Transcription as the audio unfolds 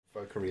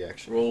Vocal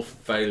reaction. We're all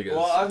failures.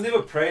 Well, I've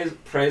never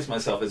praised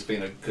myself as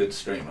being a good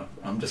streamer.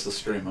 I'm just a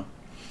streamer.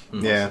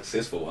 I'm not a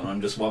successful one.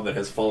 I'm just one that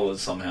has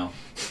followers somehow.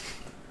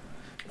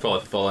 Follow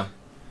for follow.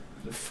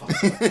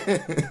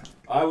 Fuck.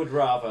 I would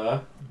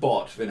rather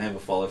bot than have a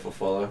follow for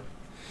follow.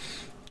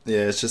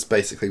 Yeah, it's just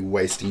basically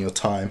wasting your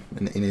time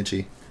and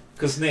energy.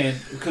 Because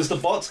the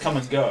bots come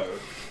and go,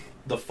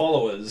 the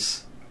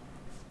followers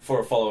for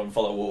a follow and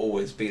follow will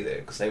always be there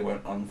because they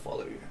won't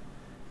unfollow you.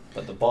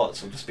 But the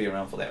bots will just be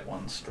around for that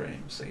one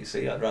stream. So you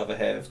see, I'd rather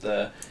have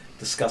the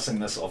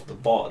discussingness of the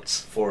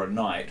bots for a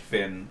night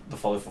than the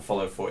follow for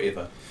follow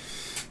forever.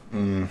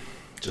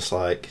 Just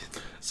like...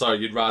 So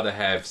you'd rather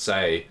have,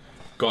 say,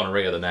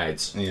 gonorrhea than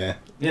AIDS? Yeah.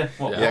 Yeah,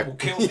 well, Yeah. that will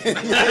kill you. The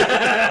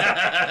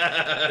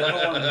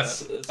other one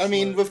is I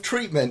mean, with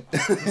treatment,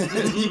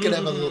 you can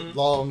have a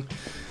long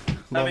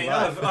I mean,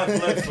 life.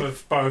 I've lived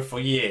with both for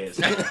years.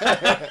 You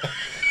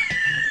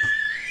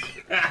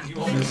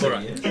want me to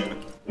say yes?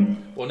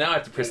 Well, now I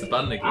have to press the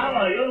button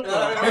again.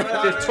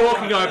 Just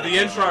talking over the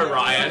intro,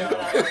 Ryan.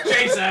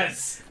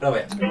 Jesus! No,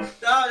 wait.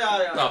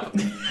 Oh.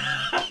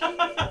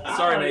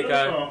 Sorry,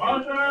 Nico.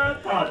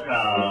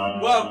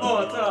 One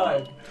more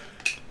time.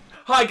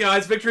 Hi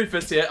guys, Victory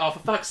Fist here. Oh, for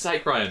fuck's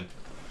sake, Ryan.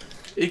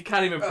 You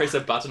can't even press a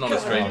button on a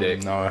stream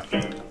deck. No.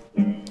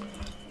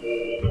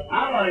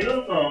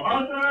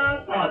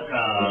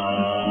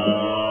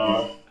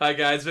 Hi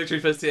guys, Victory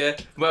Fist here.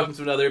 Welcome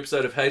to another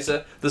episode of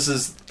Hazer. This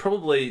is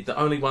probably the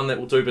only one that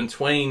we'll do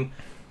between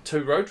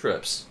two road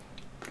trips,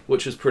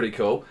 which is pretty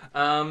cool.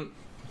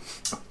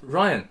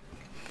 Ryan,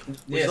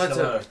 Yes, like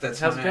hello. to- That's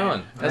how's my it going?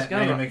 name. How's it My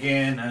going? name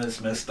again is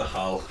Mr.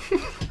 Hull.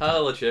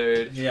 hello,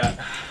 Jude. Yeah.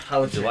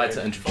 How Would you like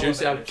to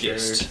introduce our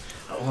guest?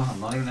 Oh, I'm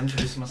not even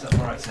introducing myself.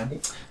 All right, Sam.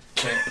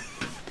 Okay.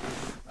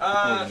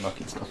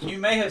 You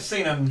may have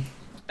seen him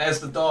as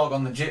the dog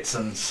on the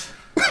Jetsons.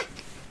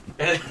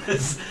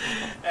 Because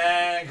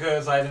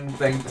I didn't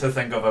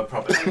think of a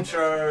proper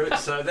intro,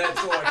 so that's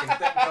all I can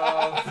think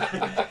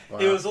of. Wow.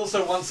 He was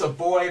also once a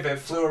boy that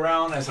flew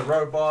around as a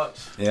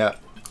robot. Yeah.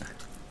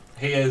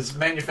 He is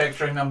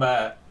manufacturing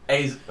number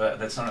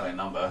that's not really a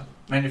number.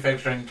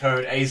 Manufacturing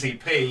code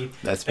AZP.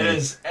 That's It me.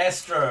 is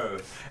Astro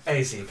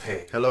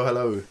AZP. Hello,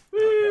 hello.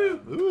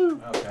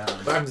 Woo! Okay.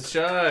 Back to the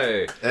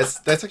show. That's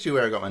actually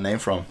where I got my name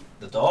from.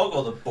 The dog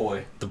or the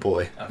boy? The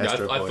boy. Okay.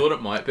 Astro I Boy. thought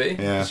it might be.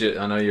 Yeah. 'Cause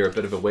I know you're a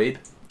bit of a weeb.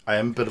 I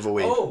am a bit of a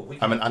weeb. Oh,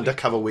 I'm an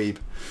undercover weeb.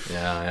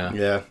 Yeah.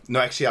 Yeah. No,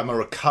 actually, I'm a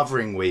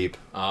recovering weeb.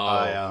 Oh,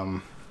 I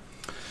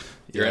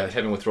you're yeah.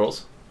 having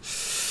withdrawals?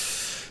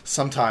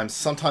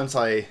 Sometimes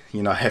I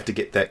have to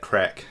get that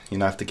crack. I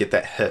have to get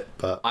that hit.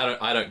 But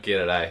I don't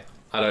get it, eh?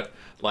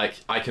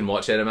 I can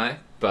watch anime,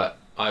 but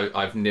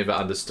I've never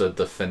understood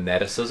the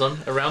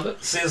fanaticism around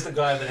it. Says the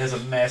guy that has a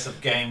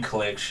massive game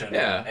collection,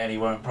 Yeah. and he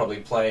won't probably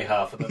play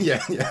half of them.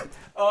 yeah.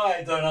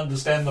 I don't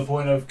understand the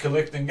point of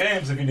collecting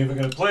games if you're never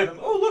going to play them.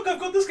 Oh, look, I've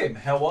got this game.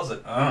 How was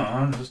it?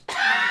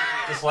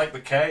 Just like the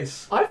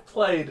case. I've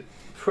played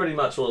pretty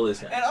much all of these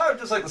games. And I would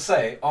just like to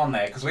say on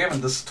that, because we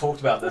haven't talked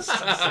about this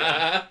since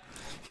then,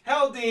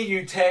 how dare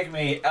you tag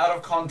me out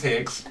of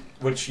context,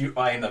 which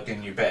I end up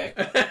getting you back.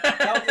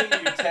 How dare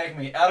you tag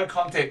me out of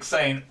context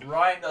saying,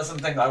 Ryan doesn't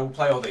think I will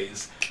play all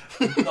these.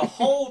 The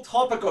whole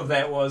topic of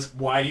that was,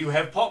 why do you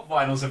have pop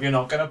vinyls if you're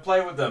not going to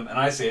play with them? And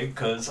I said,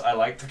 because I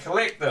like to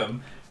collect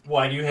them.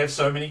 Why do you have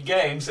so many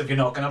games if you're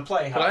not going to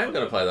play? But I am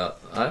going to play that.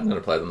 I am going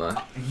to play them though.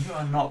 You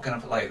are not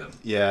going to play them.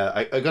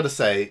 Yeah. I got to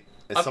say,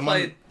 as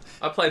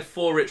I played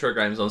 4 retro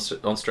games on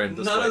stream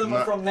this None week. of them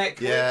are from that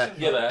collection.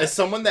 Yeah. As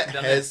someone that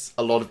Done has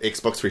a lot of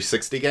Xbox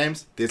 360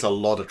 games, there's a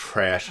lot of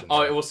trash. In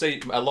Oh, there. we'll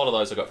see. A lot of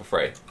those I got for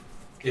free.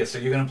 Yeah, so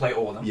you're going to play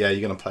all of them? Yeah,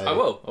 you're gonna play. I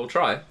will. I'll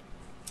try.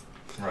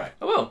 Right.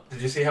 I will.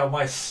 Did you see how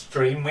my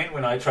stream went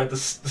when I tried to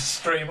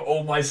stream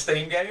all my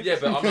Steam games? Yeah,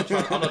 but I'm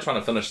not trying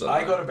to finish them.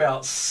 I got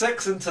about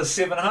 6 into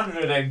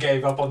 700 and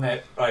gave up on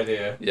that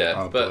idea. Yeah,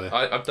 Oh, but boy.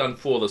 I've done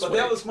 4 this But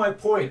week. that was my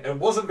point. It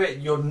wasn't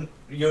that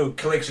your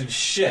collection's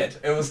shit.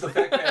 It was the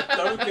fact that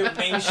don't give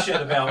me shit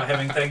about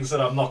having things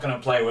that I'm not going to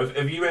play with.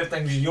 If you have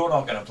things you're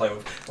not going to play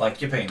with,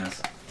 like your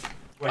penis.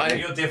 Wait,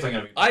 you're definitely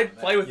going to be I playing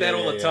play with that Yeah,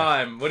 all the yeah.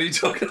 time. What are you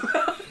talking about?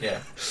 that. Yeah.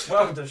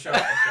 Welcome to the show.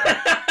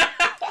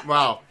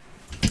 Wow.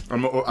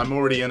 I'm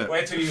already in it.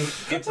 Wait till you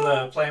get to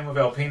the playing with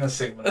our penis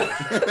segment.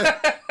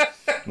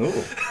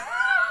 Ooh.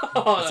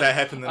 Does that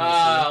happen in the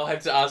I'll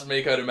have to ask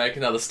Miko to make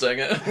another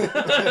stinger.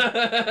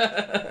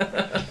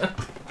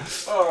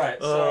 Alright,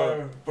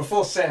 so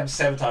before Sam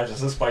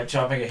sabotages us by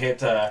jumping ahead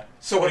to,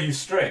 so what do you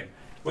stream?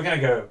 We're going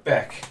to go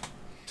back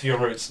to your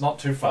roots, not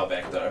too far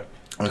back though.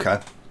 Okay.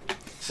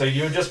 So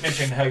you were just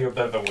mentioning how you're a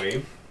bit of a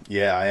weeb.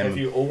 Yeah, I am. Have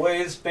you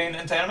always been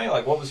into anime?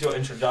 Like, what was your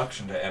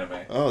introduction to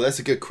anime? Oh, that's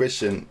a good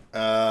question. you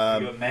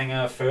were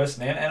manga first,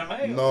 then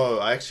anime?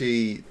 No,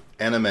 actually,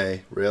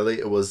 anime. Really,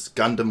 it was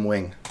Gundam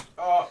Wing.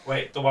 Oh,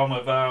 wait, the one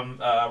with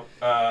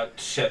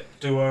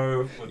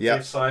Duo with Yep.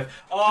 Jeff Scythe.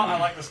 Oh, I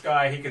like this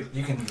guy.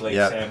 You can leave,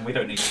 Yep. Sam. We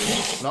don't need you.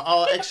 No,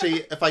 oh,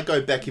 actually, if I go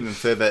back even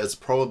further, it's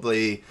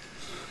probably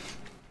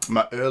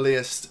my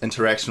earliest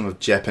interaction with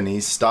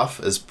Japanese stuff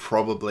is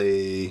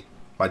probably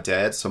my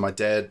dad. So my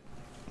dad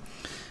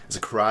He's a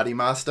karate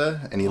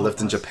master, and he lived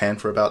in nice. Japan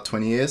for about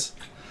 20 years.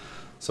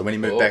 So when he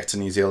moved Cool. back to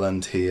New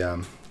Zealand, he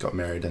got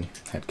married and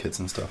had kids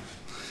and stuff.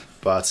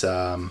 But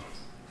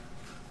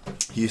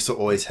he used to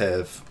always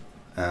have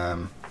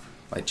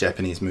like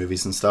Japanese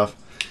movies and stuff.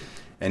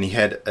 And he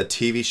had a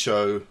TV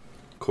show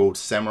called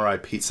Samurai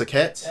Pizza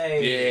Cats.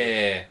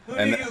 Hey, Yeah. who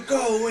And- do you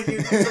go when you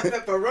get the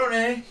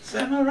pepperoni?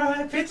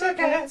 Samurai Pizza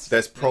Cats.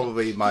 That's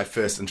probably my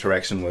first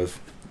interaction with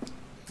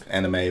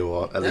anime,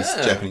 or at least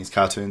Yeah. Japanese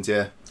cartoons,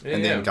 yeah. Yeah,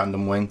 And then yeah.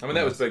 Gundam Wing. I mean,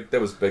 that was big. That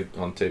was big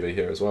on TV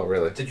here as well.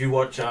 Really. Did you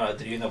watch?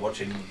 Did you end up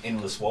watching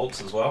Endless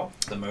Waltz as well?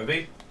 The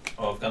movie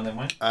of Gundam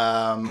Wing.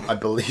 I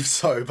believe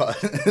so, but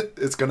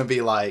it's gonna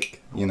be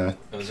like, you know.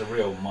 It was a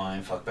real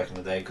mindfuck back in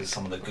the day because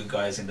some of the good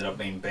guys ended up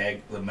being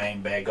the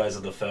main bad guys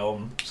of the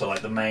film. So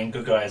like the main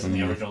good guys in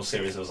the original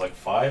series, it was like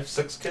 5,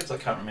 6 kids. I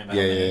can't remember.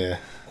 Yeah, how many. yeah.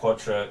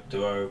 Quadra,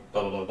 Duo,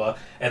 blah blah blah blah,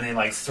 and then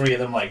like 3 of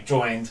them like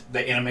joined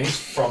the enemies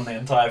from the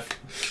entire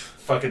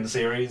fucking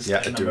series Yeah,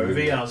 I in the do remember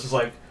movie, and that. I was just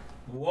like,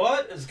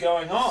 what is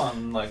going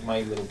on? Like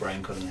my little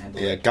brain couldn't handle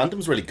Yeah, it.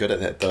 Gundam's really good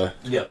at that though.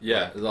 Yeah.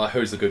 Yeah. Like,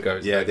 who's the good guy?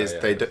 Who's the Yeah, bad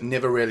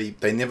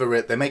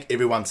guy? they make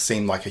everyone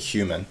seem like a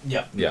human.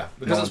 Yeah. Yeah.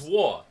 Because No it's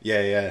war.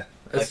 Yeah, yeah.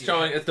 It's Like,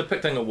 showing. It's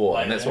depicting a war,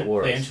 Like, and that's what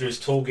war they is. introduce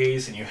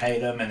Torgis and you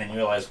hate him, and then you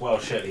realise, well,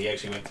 shit, he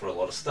actually went through a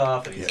lot of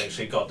stuff, and he's Yeah.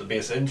 actually got the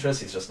best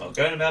interests. He's just not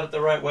going about it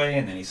the right way,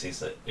 and then he sees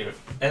that.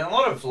 And a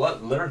lot of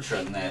literature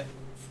in that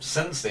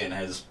since then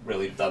has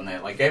really done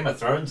that. Like Game of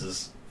Thrones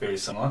is very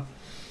similar.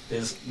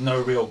 There's no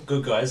real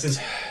good guys.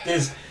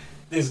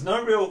 There's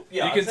no real.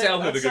 Yeah, You can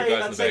tell who I'd the good say- guys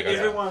and I'd the say bad guys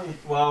are. everyone,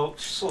 well,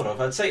 sort of.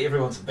 I'd say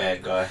everyone's a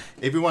bad guy.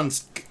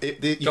 Everyone's. You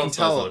Jon can Snow's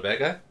tell. not a bad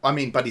guy. I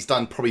mean, but he's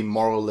done probably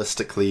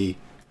moralistically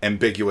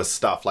ambiguous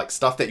stuff, like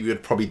stuff that you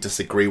would probably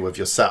disagree with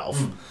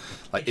yourself.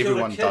 Like He killed a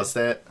everyone kid. does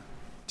that.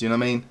 Do you know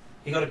what I mean?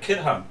 He got a kid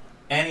home,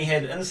 and he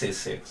had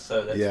incest sex.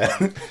 So that's Yeah.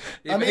 fine.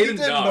 Yeah, I but mean, he he didn't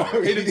didn't know.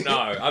 know. He didn't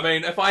know. I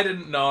mean, if I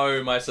didn't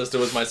know my sister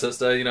was my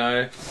sister, you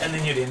know. And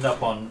then you'd end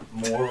up on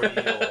Maury or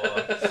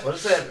what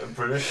is that? A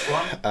British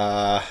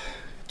one?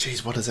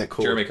 Geez, what is that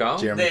called? Jeremy Kyle?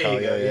 Jeremy There Kyle, you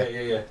go. yeah.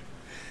 Yeah.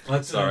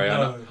 I Sorry,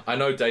 didn't I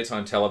know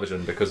daytime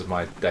television because of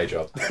my day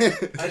job.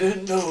 I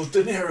didn't know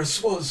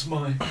Daenerys was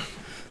my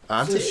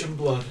Auntie? flesh and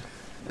blood.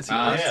 Is he-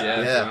 Ah, Yeah.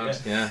 yeah, Yeah.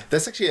 yeah.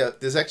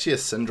 There's actually a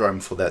syndrome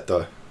for that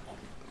though.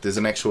 There's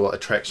an actual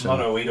attraction.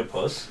 Not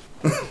Oedipus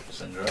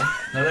syndrome.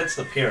 No, that's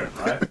the parent,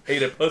 right?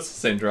 Oedipus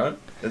syndrome.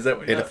 Is that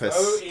what you Oedipus.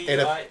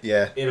 O-E-I-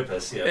 Yeah.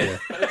 Oedipus, yeah.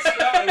 But it's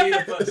not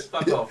Oedipus.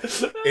 Fuck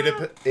off.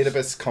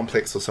 Oedipus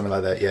complex or something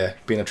like that. Yeah,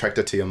 being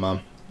attracted to your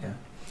mum.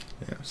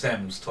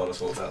 Sam's told us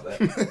all about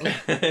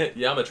that.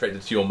 Yeah, I'm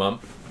attracted to your mum.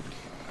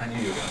 I knew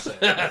you were going to say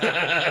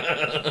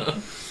that.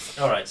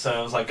 Alright, so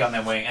it was like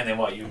Gundam Wing, and then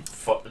what?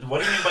 What do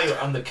you mean by you're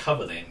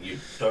undercover then? You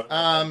don't.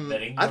 I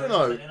don't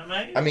know.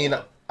 Anime, I mean,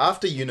 or-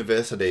 after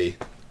university,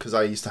 because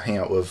I used to hang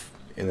out with,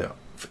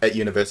 at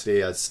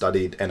university I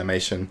studied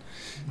animation,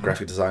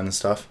 graphic design and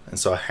stuff, and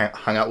so I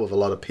hung out with a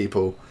lot of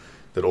people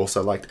that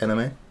also liked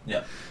anime.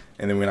 Yeah.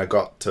 And then when I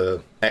got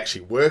to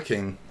actually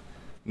working,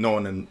 no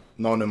one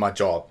in my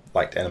job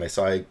liked anime,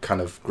 so I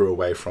kind of grew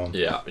away from.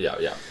 Yeah.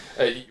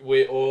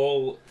 We're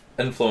all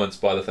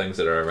influenced by the things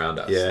that are around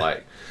us. Yeah.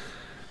 Like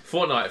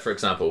Fortnite, for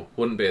example,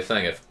 wouldn't be a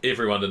thing if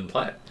everyone didn't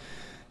play it.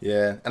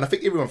 Yeah, and I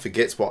think everyone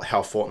forgets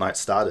how Fortnite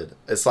started.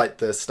 It's like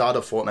the start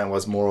of Fortnite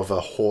was more of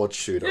a horde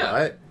shooter, Yeah.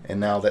 right? And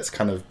now that's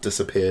kind of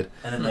disappeared.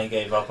 And then they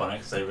gave up on it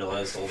because they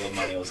realised all the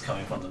money was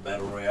coming from the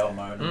Battle Royale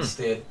mode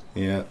instead.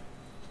 Yeah.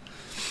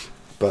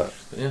 But,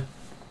 Yeah.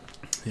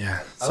 yeah.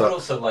 I would So,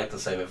 also like to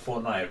say that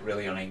Fortnite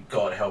really only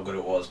got how good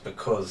it was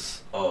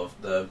because of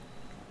the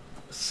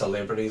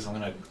celebrities, I'm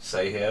going to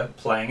say here,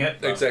 playing it rather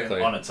than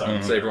Exactly. on its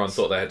own. So everyone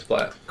thought they had to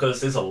play it.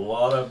 Because there's a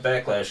lot of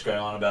backlash going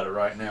on about it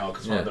right now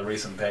because one of Yeah. the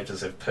recent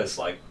patches have pissed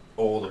like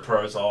all the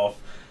pros off.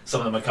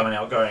 Some of them are coming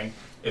out going,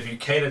 if you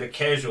cater to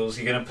casuals,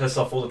 you're going to piss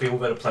off all the people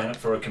that are playing it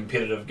for a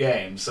competitive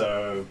game.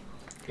 So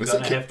you're Is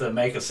going it to have to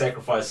make a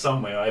sacrifice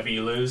somewhere. Either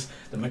you lose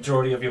the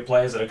majority of your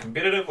players that are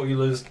competitive, or you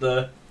lose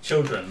the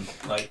children.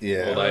 Like,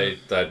 yeah. Well,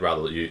 they'd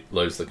rather you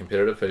lose the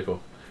competitive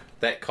people.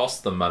 That costs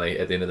them money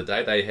at the end of the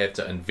day. They have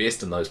to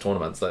invest in those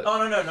tournaments. That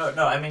Oh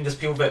no! I mean, just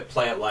people that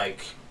play it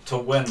like to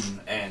win,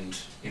 and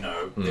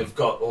they've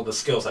got all the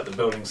skills, like the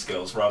building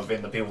skills, rather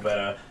than the people that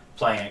are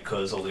playing it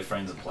because all their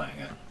friends are playing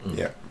it.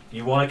 Yeah.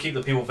 You want to keep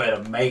the people that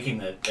are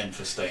making it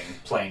interesting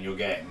playing your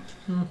game.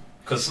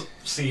 Because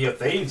Sea of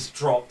Thieves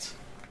dropped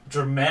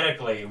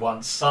dramatically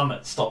once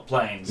Summit stopped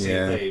playing Sea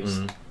of Yeah. Thieves.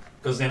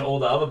 Because then all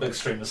the other big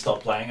streamers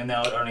stopped playing, and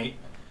now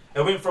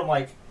it went from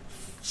like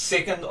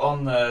second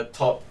on the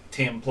top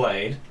 10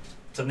 played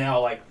to now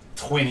like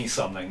 20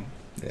 something.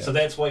 Yeah. So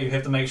that's why you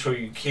have to make sure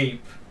you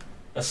keep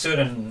a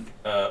certain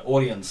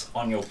audience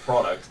on your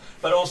product,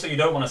 but also you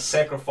don't want to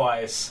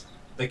sacrifice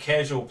the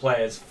casual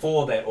players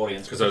for that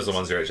audience because those are the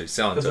ones you're actually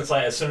selling because to. it's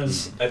like as soon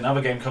as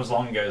another game comes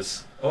along and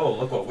goes, oh,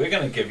 look what we're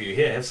going to give you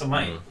here, have some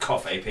money,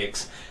 cough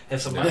Apex,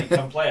 have some money,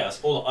 come play us,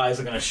 all the eyes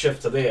are going to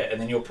shift to there, and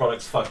then your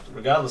product's fucked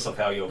regardless of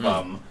how you've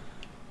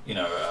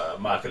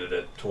marketed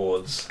it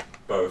towards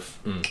both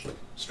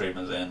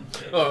streamers and.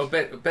 Oh,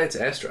 back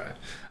to Astro.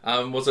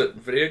 Was it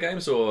video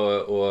games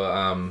or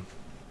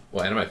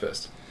anime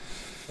first?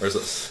 Or is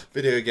it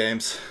Video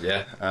games.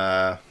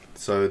 Yeah.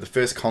 So the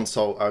first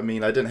console, I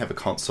mean, I didn't have a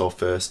console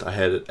first. I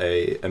had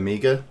a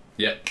Amiga.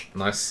 Yeah,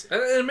 nice.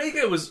 And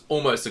Amiga was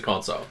almost a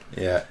console.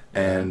 Yeah,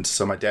 and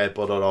so my dad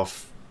bought it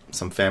off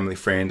some family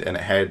friend, and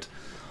it had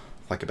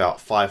like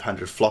about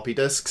 500 floppy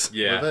disks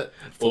with it,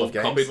 full All of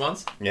games. copied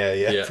ones.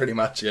 Yeah, pretty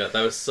much. Yeah,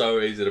 they were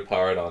so easy to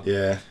pirate on.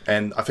 Yeah,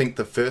 and I think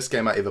the first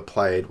game I ever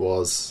played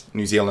was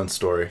New Zealand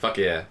Story. Fuck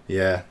yeah.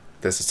 Yeah,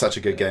 this is such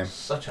a good game.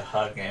 Such a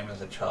hard game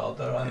as a child,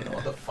 though. I don't know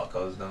what the fuck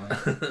I was doing.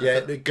 Yeah,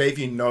 it gave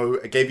you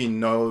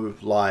no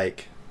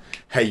like,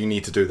 hey, you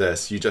need to do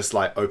this. You just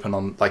like open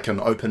on like an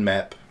open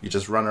map. You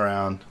just run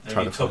around.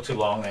 And you took too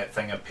long, that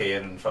thing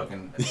appeared and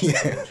fucking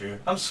killed you.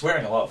 I'm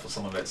swearing a lot for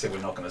someone that said we're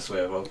not going to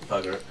swear. Well,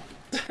 bugger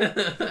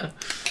it.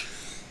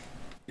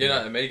 You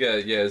know, Amiga,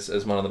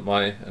 is one of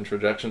my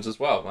introductions as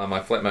well.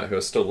 My flatmate, who I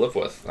still live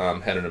with,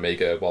 had an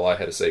Amiga while I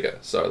had a Sega.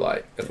 So,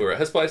 like, if we were at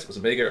his place, it was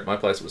Amiga. At my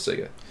place, it was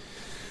Sega.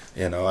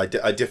 You know, I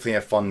definitely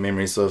have fond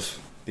memories of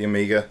the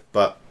Amiga,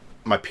 but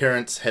my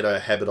parents had a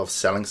habit of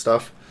selling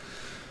stuff.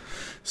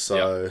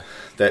 So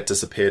that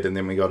disappeared, and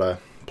then we got a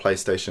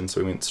PlayStation,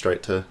 so we went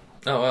straight to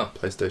Oh, wow.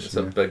 PlayStation. It's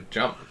a big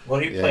jump.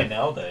 What do you play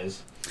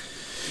nowadays?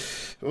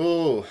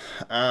 Oh,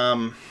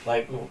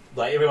 Like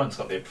everyone's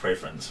got their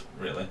preference,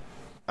 really.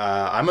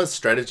 I'm a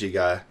strategy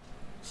guy.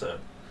 So,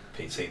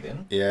 PC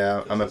then?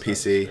 Yeah, I'm a There's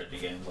PC. strategy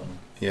games on.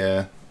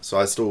 Yeah,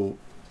 so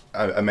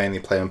I mainly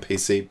play on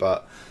PC,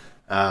 but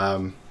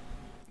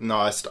no,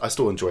 I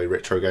still enjoy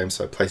retro games,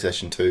 so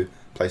PlayStation 2,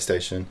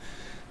 PlayStation,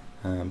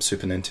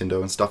 Super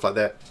Nintendo, and stuff like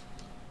that.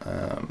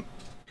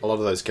 A lot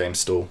of those games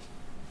still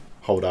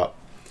hold up.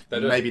 They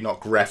do. Maybe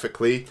not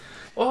graphically,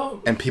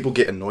 Well, and people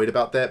get annoyed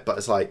about that, but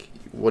it's like,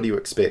 what do you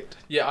expect?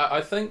 yeah,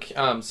 I think,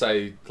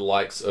 say, the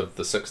likes of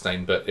the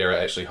 16-bit era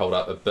actually hold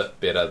up a bit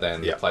better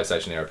than the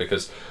PlayStation era,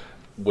 because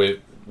we've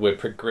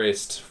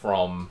progressed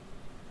from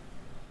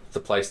the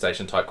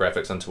PlayStation type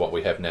graphics into what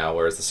we have now,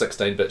 whereas the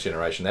 16-bit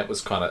generation,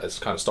 it's kind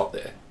of stopped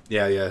there.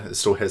 Yeah, it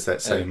still has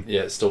that same. And,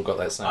 yeah, it's still got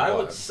that same I vibe.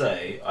 would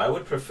say I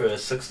would prefer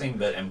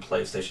 16-bit and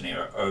PlayStation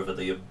era over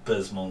the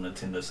abysmal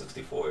Nintendo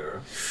 64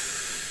 era.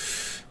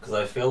 Because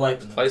I feel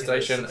like the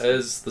PlayStation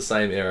is the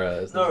same era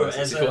as the No, Nintendo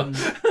as 64. in,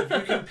 if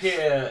you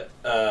compare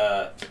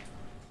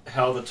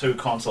how the two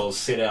consoles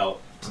set out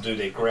to do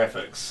their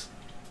graphics,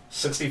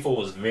 64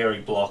 was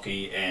very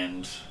blocky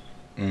and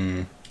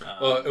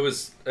Well, it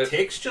was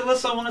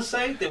textureless. I want to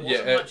say there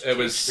wasn't much it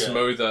was texture.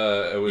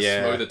 smoother. It was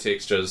smoother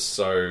textures,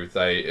 so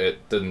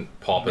it didn't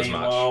pop as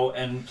much. Meanwhile,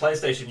 in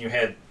PlayStation, you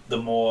had the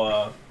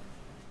more.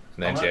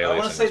 And I want to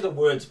anti-aliasing. say the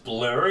words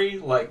blurry.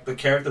 Like the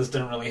characters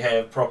didn't really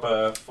have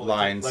proper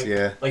Lines, Like,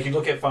 yeah. Like you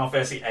look at Final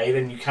Fantasy VIII,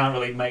 and you can't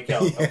really make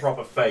out a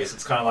proper face.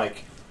 It's kind of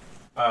like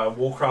a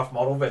Warcraft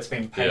model that's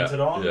been painted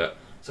on. Yeah.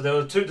 So there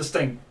were two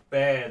distinct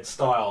bad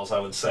styles, I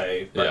would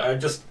say.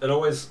 But it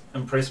always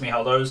impressed me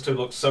how those two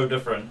look so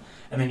different.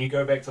 And then you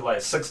go back to like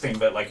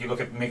 16-bit, like you look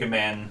at Mega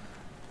Man,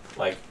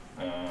 like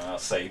I'll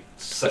say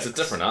 6. It's a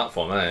different art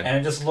form, eh? And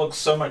it just looks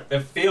so much.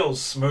 It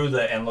feels smoother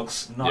and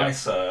looks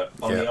nicer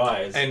on the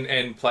eyes.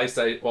 And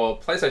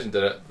PlayStation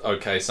did it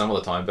okay some of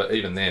the time, but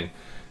even then,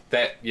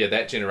 that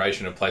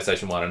generation of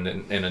PlayStation 1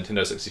 and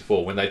Nintendo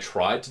 64, when they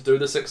tried to do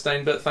the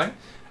 16-bit thing,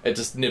 it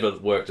just never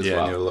worked as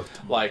well. Never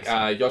looked. Like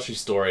Yoshi's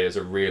Story is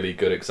a really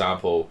good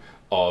example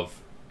of.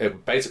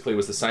 It basically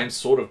was the same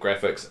sort of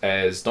graphics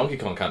as Donkey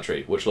Kong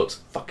Country, which looks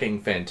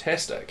fucking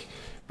fantastic.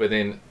 But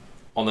then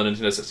on the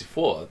Nintendo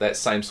 64, that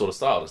same sort of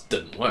style just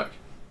didn't work.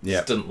 Yeah.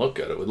 Just didn't look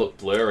good. It would look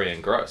blurry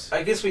and gross.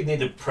 I guess we need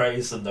to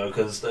praise them though,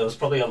 because it was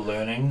probably a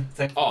learning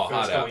thing for the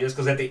first couple of years.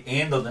 Because at the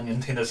end of the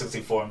Nintendo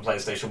 64 and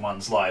PlayStation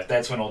 1's life,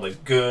 that's when all the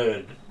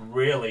good,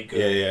 really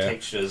good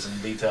textures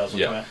and details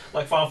were coming out.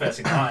 Like Final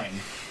Fantasy 9,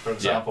 for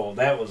example,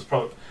 that was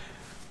probably.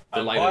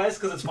 I'm biased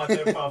because it's my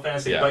favorite Final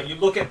Fantasy, but you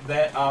look at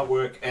that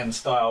artwork and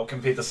style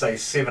compared to say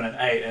 7 and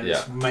 8, and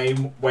it's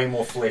way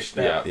more fleshed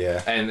out.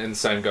 Yeah. And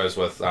same goes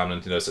with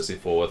Nintendo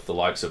 64 with the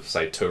likes of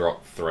say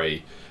Turok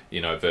 3,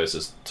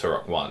 versus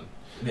Turok 1.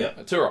 Yeah.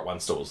 Turok 1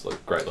 still was a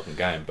great looking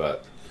game,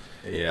 but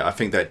Yeah, I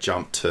think that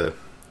jump to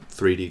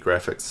 3D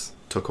graphics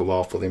took a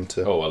while for them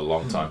to. a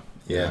long time.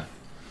 Yeah.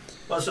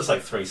 Well, it's just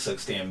like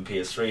 360 and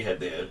PS3 had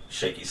their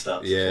shaky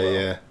starts. Yeah, as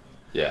well.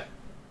 Yeah.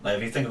 Like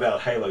if you think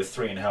about Halo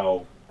 3 and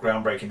how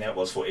groundbreaking that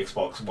was for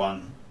Xbox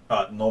One,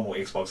 normal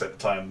Xbox at the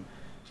time.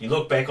 You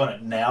look back on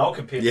it now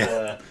compared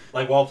to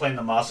like while playing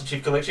the Master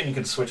Chief Collection, you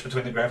can switch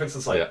between the graphics.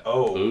 It's like,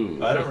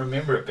 Ooh. I don't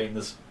remember it being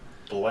this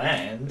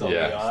bland on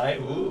the eye.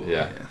 Ooh.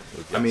 Yeah.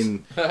 I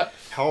mean,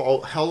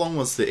 how long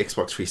was the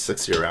Xbox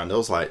 360 around? It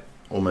was like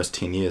almost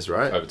 10 years,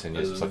 right? Over 10 It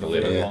years. was It's like a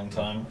 11. very long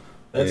time.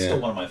 That's Yeah. still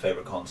one of my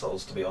favorite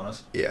consoles, to be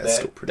honest. Yeah, it's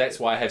still pretty. That's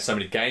why I have so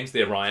many games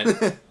there, Ryan.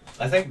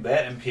 I think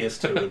that and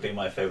PS2 would be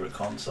my favorite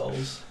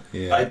consoles.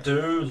 Yeah. I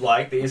do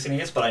like the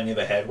SNES, but I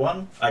never had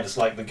one. I just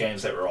like the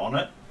games that were on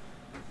it.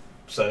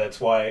 so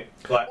that's why.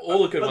 Like,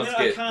 All the good but ones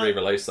then I get can't-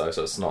 re-released though,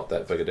 so it's not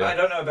that big a deal. I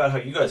don't know about how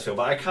you guys feel,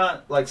 but I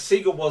can't. Like,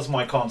 Sega was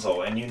my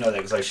console, and you know that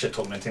because I shit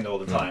talk Nintendo all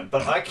the time.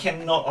 But I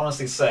cannot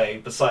honestly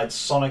say, besides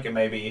Sonic and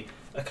maybe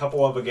a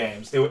couple other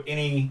games, there were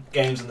any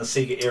games in the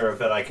Sega era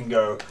that I can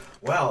go,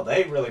 wow,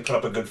 they really put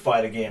up a good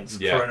fight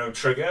against Chrono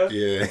Trigger.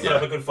 Yeah. Put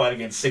up a good fight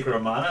against Secret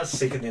of Mana,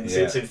 Secret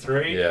Densetsu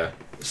 3. Yeah.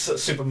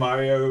 Super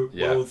Mario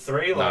World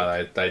 3.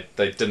 Like, No,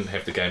 they didn't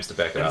have the games to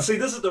back it and up. see,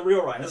 this is the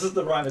real Ryan. This is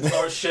the Ryan. It's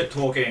not shit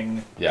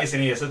talking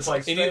SNES. It's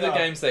like Any of the straight up-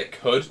 games that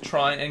could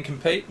try and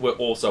compete were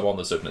also on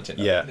the Super Nintendo.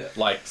 Yeah.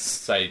 Like,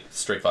 say,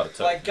 Street Fighter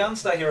 2. Like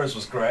Gunstar Heroes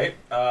was great.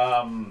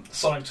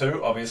 Sonic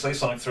 2, obviously.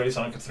 Sonic 3,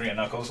 Sonic 3 and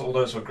Knuckles, all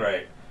those were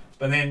great.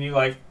 But then you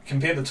like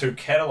compare the two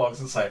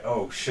catalogs, it's like,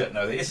 oh shit,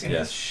 no, the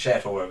SNES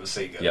shat all over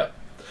Sega. Yeah.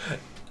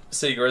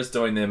 Sega is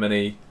doing their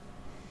mini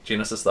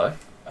Genesis though,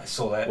 I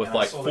saw that. with and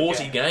I like saw the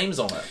 40 game. games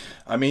on it,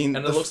 I mean,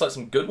 and it looks like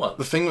some good the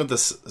ones. thing with the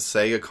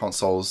Sega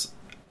consoles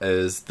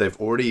is they've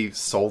already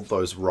sold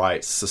those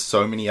rights to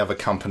so many other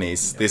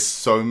companies. There's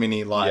so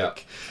many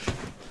like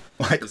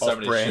There's so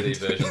many off-brand. shitty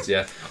versions.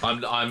 Yeah,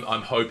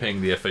 I'm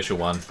hoping the official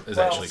one is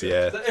Well, actually good.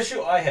 Yeah. The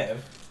issue I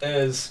have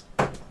is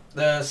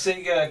the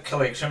Sega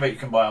collection that you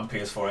can buy on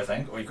PS4, I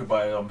think, or you could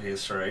buy it on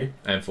PS3,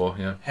 And 4,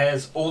 yeah.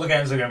 has all the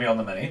games that are going to be on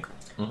the Mini.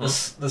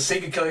 Mhm. The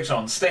Sega collection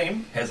on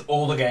Steam has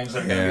all the games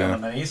that are going to be Yeah. on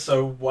the Mini,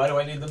 so why do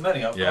I need the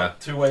Mini? I've Yeah. got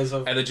two ways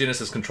of... And the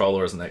Genesis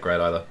controller isn't that great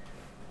either.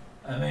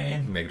 I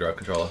mean... Mega Drive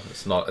controller.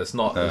 It's not as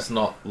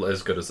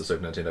good as the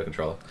Super Nintendo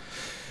controller.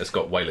 It's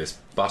got way less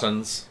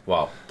buttons.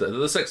 Well, the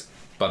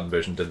 6-button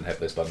version didn't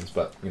have less buttons,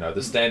 but you know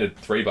the standard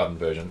 3-button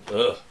version.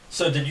 Ugh.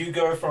 So did you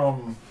go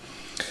from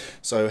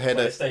So had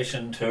a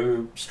PlayStation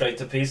 2 straight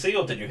to PC,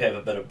 or did you have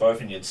a bit of both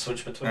and you'd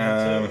switch between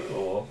the two?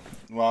 Or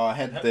well, I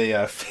had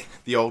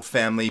the old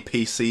family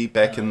PC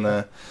back in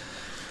the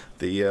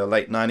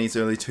late 90s,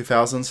 early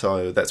 2000s.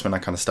 So that's when I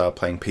kind of started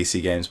playing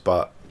PC games.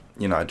 But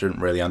you know, I didn't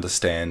really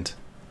understand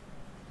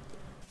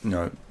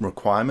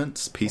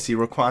requirements, PC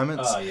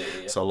requirements. Oh, yeah.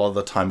 So a lot of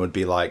the time would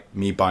be like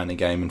me buying a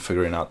game and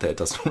figuring out that it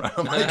doesn't run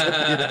on my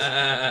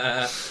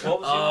computer.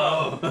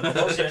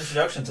 What was your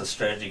introduction to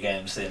strategy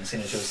games then,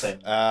 seeing as you were saying?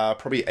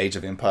 Probably Age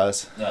of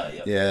Empires. Yeah.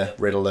 Yeah,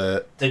 Red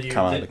Alert. Did you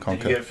Command and did you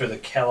Conquer. go through the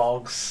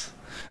Kellogg's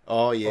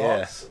Oh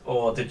yeah. box,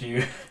 or did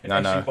you No,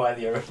 actually no. buy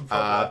the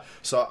original?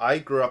 So I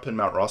grew up in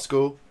Mount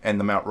Roskill, and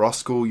the Mount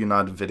Roskill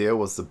United Video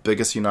was the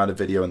biggest United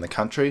Video in the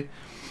country,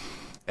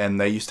 and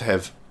they used to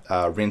have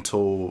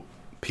rental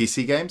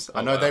PC games.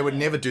 I know they would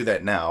never do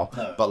that now,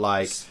 No. but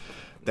like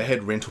they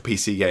had rental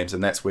PC games,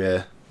 and that's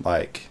where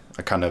like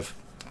I kind of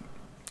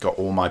got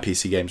all my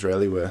PC games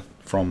really were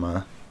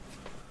from.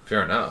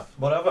 Fair enough.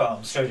 What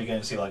other strategy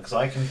games do you like? Because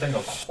I can think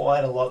of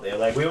quite a lot there.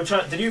 Like we were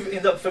trying. Did you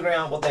end up figuring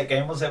out what that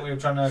game was that we were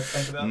trying to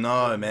think about?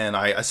 No, man,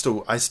 I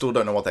still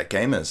don't know what that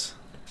game is.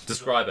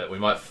 Describe it. We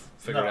might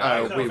figure No, it I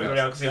out. couldn't figure it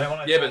out because the only one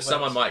I Yeah, thought but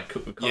someone was- might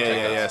contact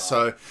Yeah. us.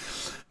 So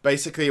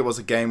basically, it was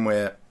a game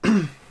where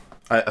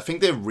I think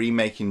they're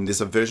remaking.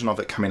 There's a version of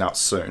it coming out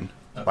soon.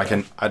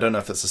 Okay. I don't know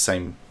if it's the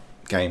same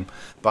game,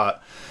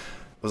 but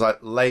it was like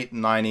late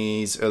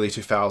 90s, early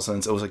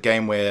 2000s. It was a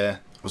game where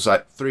it was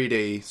like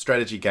 3D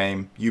strategy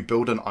game. You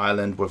build an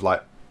island with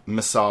like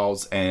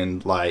missiles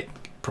and like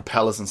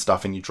propellers and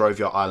stuff, and you drove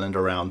your island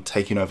around,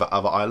 taking over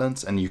other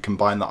islands, and you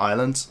combine the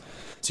islands.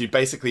 So you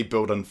basically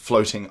build a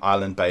floating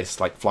island base,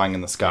 like flying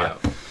in the sky.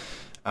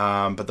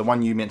 But the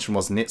one you mentioned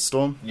was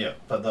Netstorm, Yeah,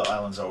 but the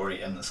islands are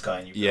already in the sky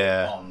and you build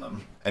Yeah. on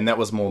them. and that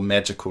was more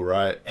magical,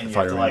 right? And if you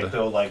I have to remember. like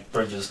build like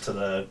bridges to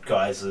the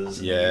geysers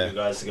and Yeah. you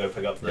guys to go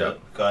pick up the Yeah.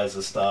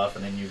 geyser stuff,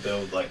 and then you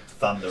build like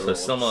thunder So or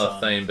similar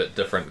sun. theme but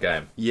different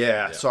game.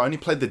 Yeah, so I only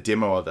played the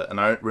demo of it,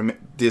 and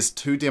there's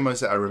two demos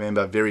that I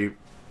remember very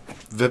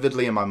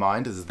vividly in my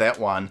mind. Is that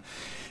one,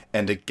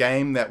 and a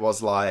game that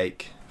was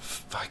like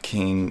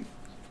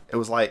it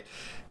was like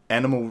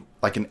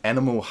an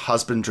animal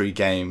husbandry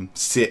game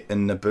set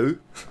in Naboo,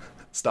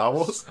 Star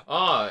Wars.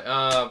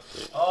 Oh,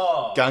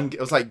 It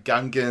was like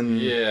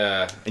Gungan,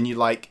 Yeah. and you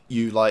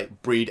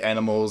breed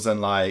animals and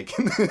like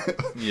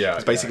Yeah.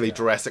 it's basically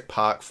Jurassic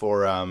Park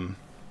for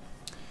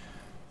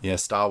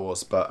Star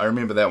Wars. But I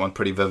remember that one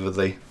pretty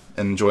vividly,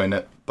 enjoying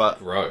it. But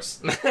Gross.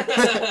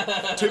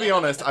 to be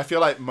honest, I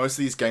feel like most of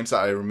these games that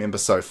I remember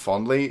so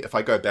fondly, if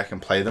I go back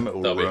and play them, it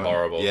will They'll be ruin.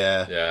 horrible.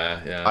 Yeah,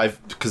 Yeah.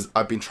 because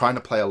I've been trying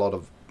to play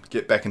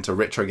get back into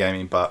retro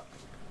gaming, but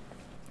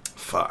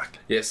fuck.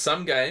 Yeah,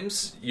 some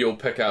games you'll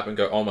pick up and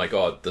go, oh my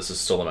god, this is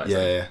still amazing.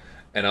 Yeah.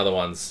 And other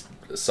ones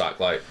suck.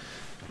 Like,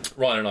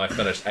 Ryan and I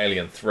finished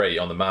Alien 3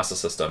 on the Master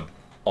System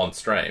on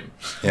stream.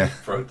 Yeah.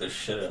 broke the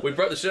shit out. We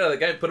broke the shit out of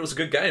the game, but it was a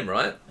good game,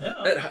 right?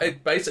 Yeah.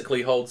 It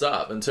basically holds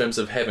up in terms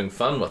of having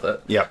fun with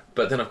it. Yep.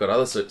 But then I've got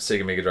other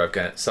Sega Mega Drive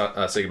games,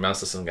 Sega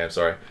Master System games,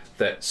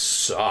 that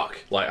suck,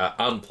 like are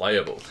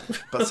unplayable.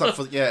 But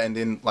and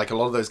then like a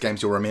lot of those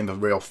games you'll remember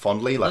real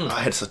fondly. Like I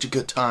had such a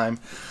good time.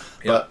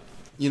 But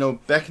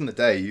back in the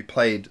day, you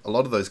played a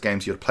lot of those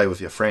games you'd play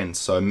with your friends.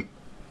 So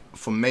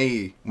for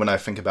me, when I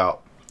think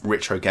about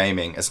retro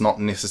gaming, it's not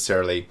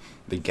necessarily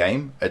the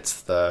game;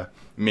 it's the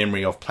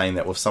memory of playing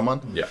that with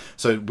someone. Yeah.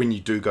 So when you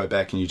do go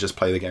back and you just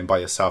play the game by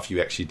yourself,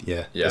 you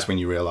actually, that's when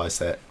you realise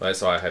that.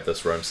 That's why I have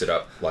this room set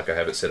up, like I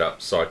have it set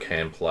up so I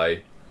can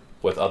play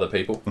with other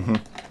people.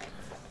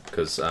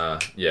 Because,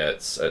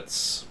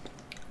 it's...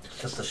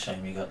 Just a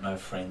shame you got no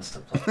friends to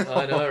play.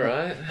 I know,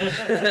 right?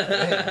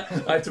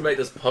 I have to make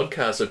this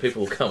podcast so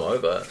people will come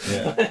over.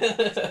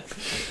 Yeah.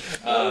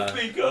 Love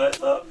me, guys,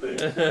 love me.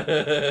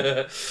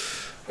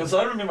 Because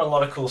I remember a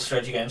lot of cool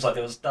strategy games. Like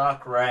there was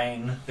Dark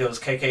Reign, there was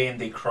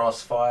KKND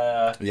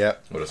Crossfire. Yeah.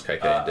 What is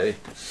KKND?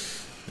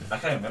 I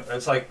can't remember.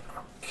 It's like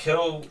Crush,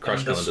 Kill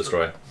and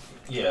Destroy.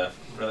 Yeah,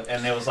 really.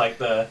 And there was like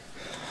the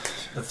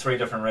 3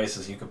 different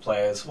races you could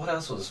play as. What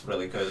else was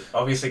really good?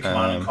 Obviously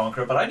Command and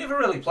Conquer, but I never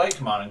really played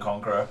Command and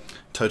Conquer.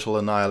 Total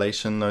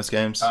Annihilation, those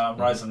games.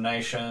 Rise of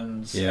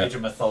Nations, Age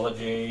of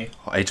Mythology.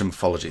 Age of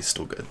Mythology is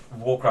still good.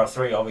 Warcraft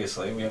 3,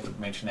 obviously. We have to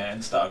mention that,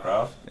 and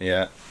StarCraft.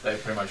 Yeah. They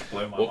pretty much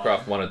blew my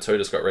Warcraft mind. 1 and 2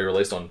 just got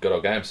re-released on Good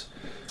Old Games.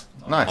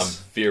 Nice.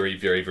 I'm very,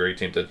 very, very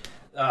tempted.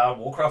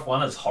 Warcraft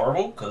 1 is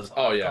horrible, because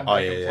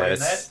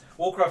that.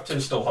 Warcraft 2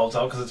 still holds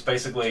up, because it's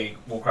basically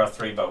Warcraft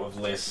 3, but with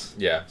less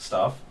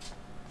stuff.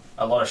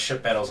 A lot of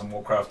ship battles in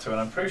Warcraft 2, and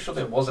I'm pretty sure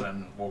there wasn't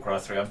in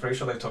Warcraft 3. I'm pretty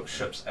sure they took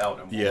ships out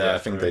in Warcraft 3. Yeah, I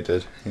think they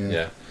did.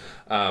 Yeah.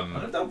 I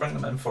wonder if they'll bring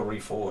them in for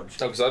Reforged.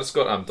 No, because I just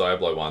got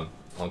Diablo 1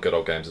 on Good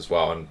Old Games as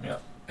well, and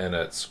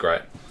it's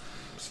great.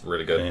 It's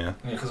really good. Yeah.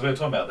 Because we were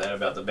talking about that,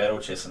 about the battle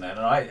chest and that,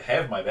 and I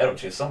have my battle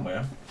chest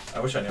somewhere. I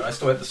wish I knew. I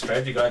still had the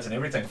strategy guides and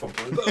everything for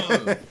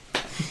Brood.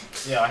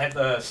 Yeah, I had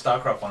the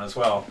StarCraft one as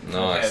well.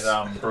 Nice.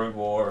 I had Brood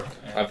War.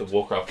 I have the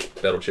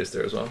Warcraft battle chest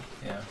there as well.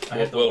 Yeah.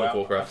 World of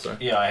Warcraft, sorry.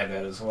 Yeah, I had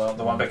that as well.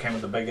 The one that came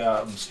with the big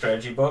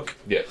strategy book.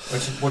 Yeah.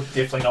 Which would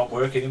definitely not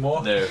work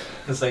anymore. No.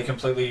 Because they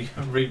completely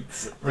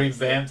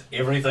revamped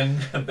everything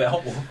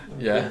about Warcraft.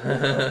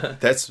 Yeah.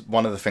 That's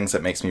one of the things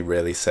that makes me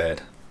really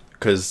sad.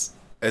 Because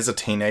as a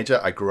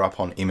teenager, I grew up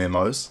on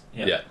MMOs.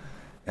 Yeah.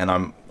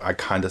 And I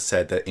kind of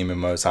sad that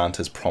MMOs aren't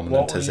as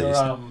prominent as these.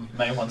 What were your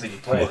main ones that you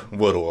played?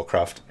 World of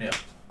Warcraft. Yeah.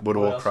 World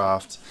of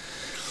Warcraft.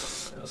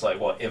 It was like,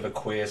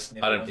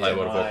 EverQuest? I didn't play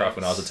World of Warcraft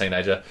when I was a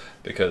teenager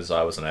because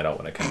I was an adult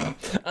when it came out.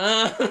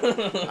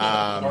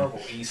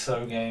 Horrible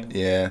ESO game.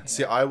 Yeah.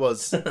 See, I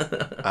was...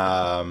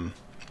 I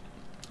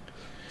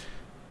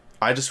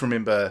just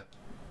remember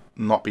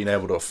not being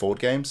able to afford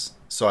games.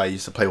 So I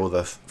used to play all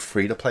the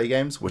free-to-play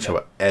games, which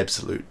were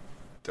absolute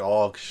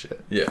dog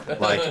shit. Yeah.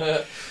 Like...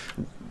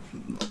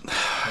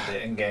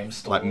 the in-game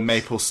stores. Like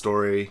Maple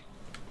Story...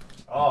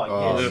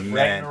 Oh yeah,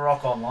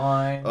 Ragnarok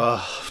Online.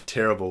 Oh,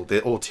 terrible!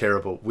 They're all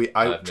terrible.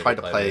 I tried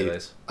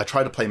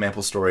to play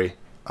Maple Story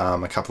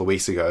a couple of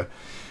weeks ago.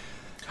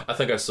 I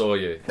think I saw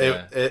you.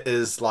 Yeah. It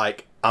is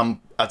like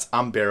it's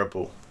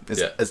unbearable.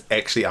 It's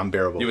actually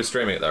unbearable. You were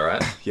streaming it though,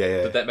 right?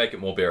 Yeah. Did that make it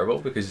more bearable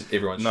because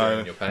everyone's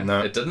streaming your pain?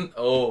 No, it didn't.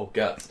 Oh,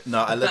 guts. No,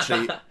 I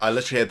literally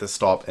had to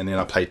stop and then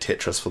I played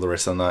Tetris for the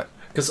rest of the night.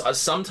 Because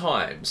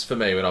sometimes for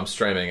me when I'm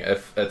streaming,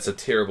 if it's a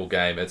terrible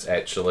game, it's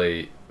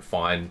actually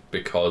fine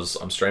because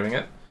I'm streaming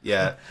it.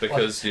 Yeah.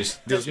 Because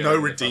there's no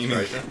redeeming.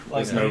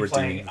 Like there's no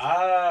redeeming.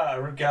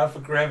 Regard for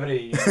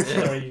Gravity.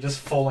 So you're just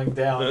falling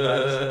down. And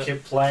I just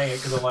kept playing it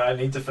because I'm like, I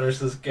need to finish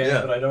this game,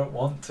 but I don't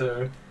want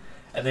to.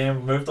 And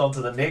then moved on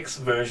to the next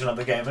version of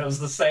the game, and it was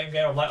the same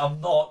game. I'm like, I'm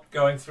not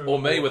going through.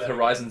 Or me with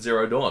Horizon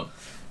Zero Dawn.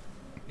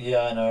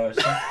 Yeah, I know.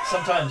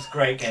 Sometimes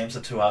great games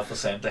are too hard for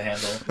Sam to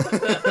handle.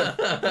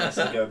 He has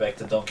to go back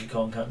to Donkey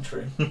Kong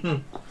Country.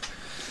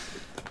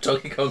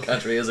 Donkey Kong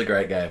Country is a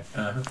great game.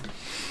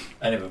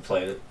 I never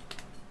played it.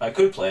 I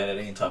could play it at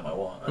any time I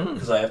want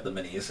because I have the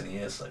mini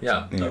SNES.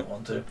 I don't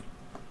want to.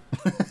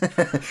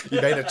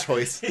 You made a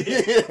choice.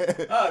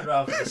 I'd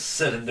rather just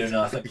sit and do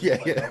nothing.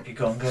 Donkey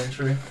Kong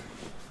Country.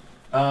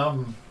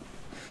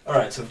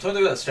 Alright, so we've talked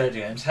about strategy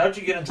games. How did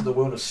you get into the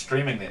world of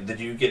streaming then? Did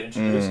you get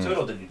introduced to it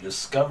or did you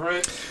discover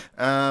it?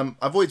 I've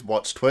always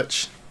watched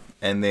Twitch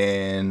and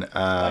then...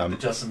 like the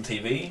Justin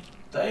TV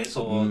days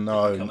or did you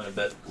come in a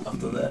bit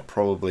after that?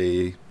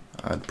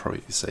 I'd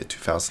probably say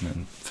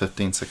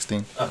 2015,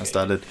 16. I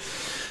started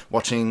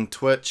watching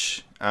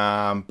Twitch,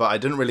 but I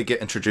didn't really get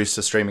introduced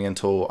to streaming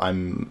until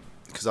I'm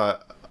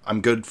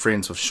good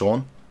friends with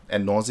Sean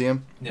ad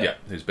nauseum. Yeah,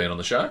 who's been on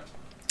the show?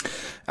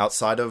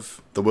 Outside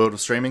of the world of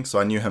streaming, so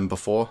I knew him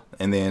before,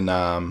 and then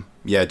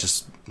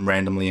just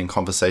randomly in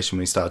conversation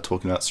we started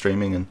talking about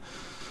streaming, and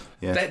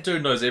that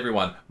dude knows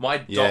everyone. My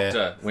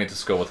doctor went to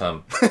school with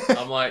him.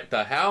 I'm like,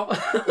 the hell?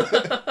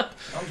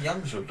 I'm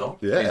young as your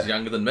doctor. Yeah, he's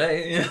younger than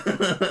me.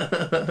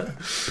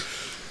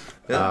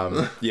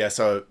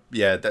 So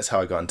that's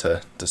how I got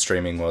into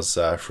streaming was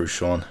through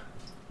Sean,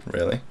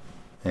 really,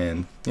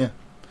 and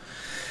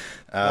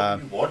what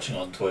were you watching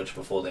on Twitch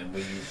before then? Were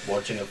you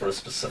watching it for a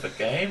specific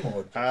game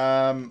or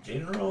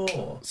general?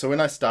 Or? So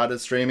when I started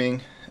streaming,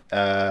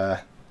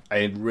 I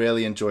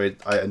really enjoyed.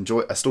 I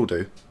still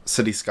do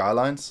City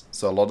Skylines.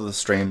 So a lot of the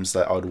streams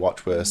that I would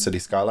watch were City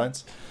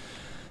Skylines.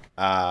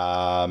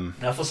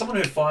 Now, for someone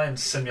who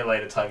finds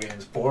simulator type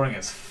games boring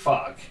as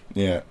fuck,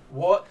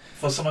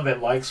 for someone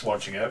that likes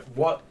watching it,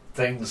 what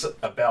things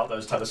about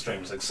those type of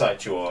streams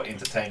excite you or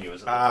entertain you?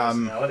 Is it the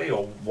personality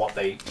or what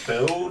they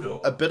build?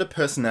 Or? A bit of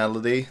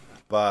personality,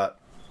 but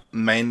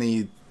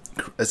mainly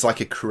it's like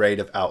a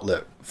creative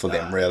outlet for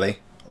them, really.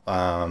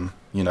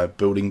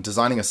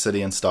 Designing a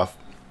city and stuff.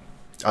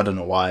 I don't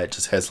know why, it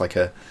just has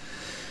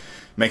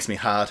makes me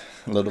hard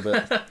a little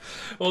bit.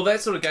 Well,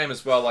 that sort of game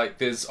as well, like,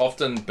 there's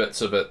often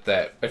bits of it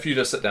that, if you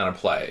just sit down and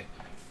play,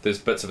 there's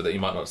bits of it that you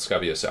might not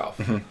discover yourself.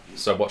 Mm-hmm.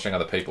 So watching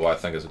other people, I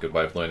think, is a good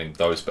way of learning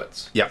those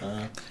bits. Yeah.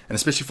 And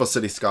especially for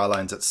City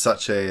Skylines, it's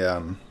such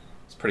a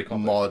it's pretty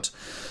complex.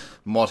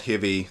 mod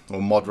heavy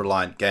or mod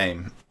reliant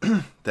game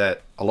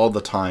that a lot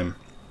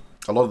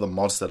of the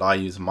mods that I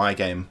use in my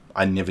game,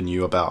 I never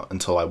knew about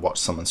until I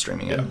watched someone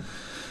streaming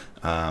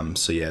it.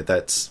 So yeah,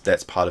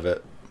 that's part of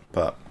it.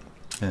 But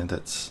yeah,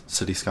 that's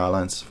City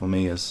Skylines for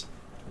me is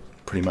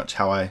pretty much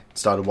how I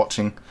started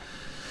watching.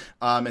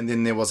 And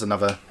then there was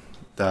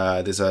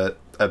there's a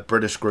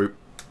British group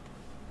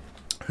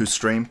who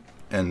stream,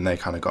 and they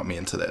kind of got me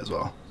into that as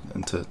well,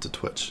 into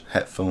Twitch.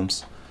 Hat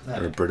Films,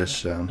 they're a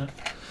British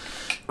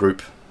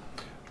group.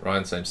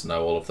 Ryan seems to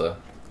know all of the...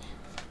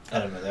 I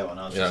don't know that one.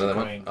 I was just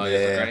agreeing. Oh,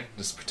 yeah,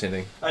 just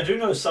pretending. I do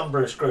know some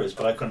British groups,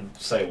 but I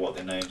couldn't say what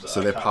their names are. So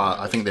they're part.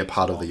 I think they're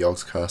part of the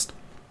Yogscast.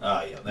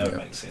 Ah, yeah, that would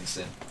make sense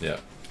then. Yeah,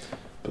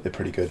 but they're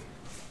pretty good.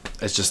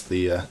 It's just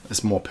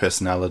it's more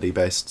personality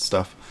based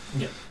stuff.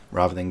 Yeah.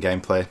 Rather than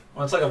gameplay.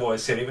 Well, it's like I've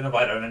always said, even if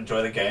I don't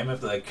enjoy the game,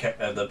 if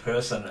the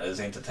person is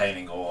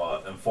entertaining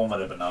or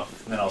informative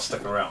enough, then I'll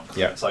stick around.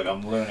 Yeah. It's like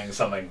I'm learning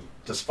something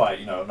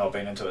despite, not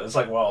being into it. It's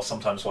like, well, I'll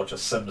sometimes watch a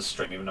Sims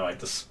stream, even though I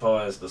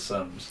despise the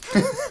Sims.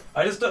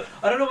 I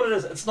don't know what it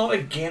is. It's not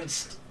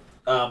against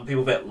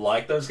people that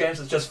like those games.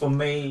 It's just for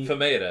me. For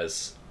me, it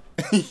is.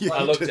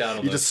 I look down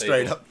on you those just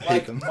straight people. up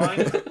hate them.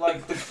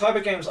 Like the type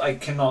of games I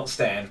cannot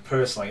stand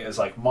personally is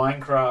like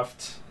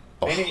Minecraft,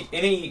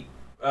 any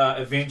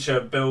adventure,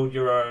 build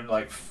your own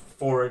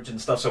forage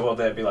and stuff. So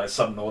there'd be like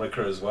Subnautica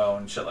as well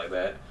and shit like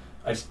that.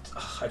 I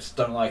just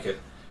don't like it.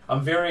 I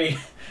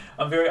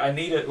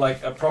need it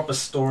like a proper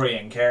story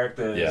and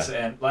characters,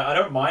 and I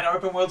don't mind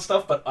open world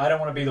stuff, but I don't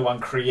want to be the one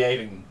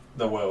creating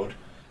the world.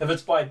 If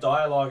it's by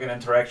dialogue and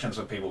interactions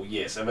with people,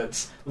 yes. If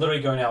it's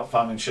literally going out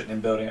farming shit and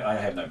then building it, I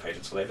have no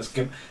patience for that. Just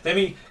let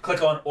me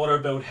click on auto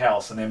build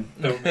house and then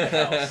build me a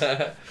house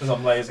because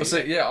I'm lazy. Well,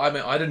 see,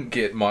 I didn't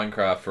get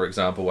Minecraft, for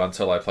example,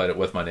 until I played it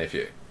with my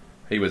nephew.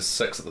 He was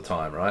 6 at the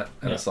time, right?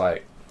 And it's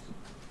like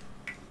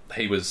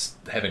he was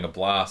having a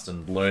blast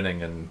and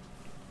learning, and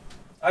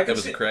it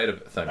was a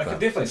creative thing. I can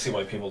definitely see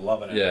why people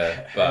love it.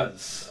 Yeah,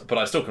 but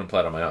I still couldn't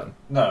play it on my own.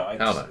 No,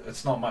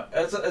 it's not my.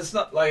 It's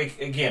not like,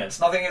 again, it's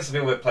nothing against the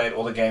people that played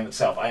or the game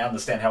itself. I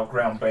understand how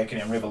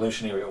groundbreaking and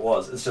revolutionary it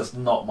was. It's just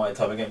not my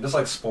type of game. Just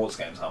like sports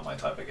games aren't my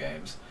type of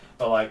games.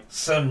 But like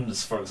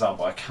Sims, for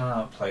example, I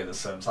can't play the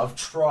Sims. I've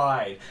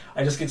tried.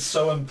 I just get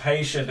so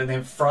impatient and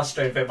then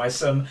frustrated that my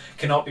Sim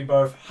cannot be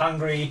both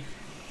hungry,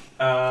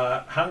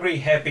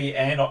 happy,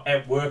 and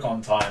at work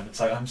on time. It's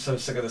like, I'm so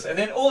sick of this. And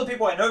then all the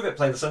people I know that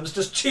play the Sims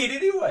just cheat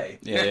anyway.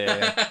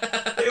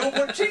 Yeah. They all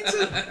put cheats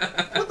in.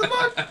 What the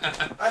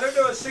fuck? I don't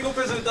know a single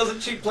person that doesn't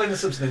cheat playing the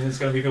Sims. And then there's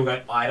going to be people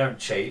going, I don't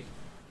cheat.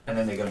 And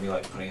then they're going to be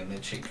like putting in their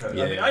cheat code.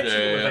 I mean, I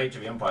cheat with Age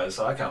of Empires,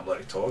 so I can't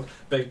bloody talk.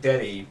 Big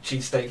Daddy,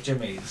 Cheesesteak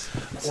Jimmy's,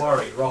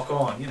 Quarry, Rock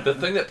On. The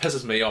thing that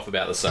pisses me off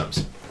about The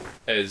Sims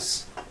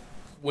is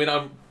when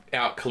I'm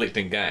out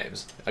collecting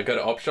games, I go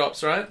to op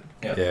shops, right?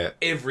 Yeah.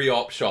 Every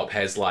op shop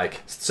has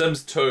like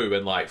Sims 2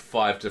 and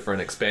 5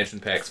 different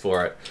expansion packs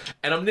for it.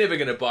 And I'm never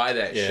going to buy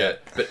that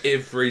shit, but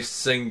every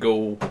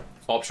single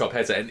op shop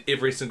has it, and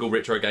every single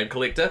retro game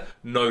collector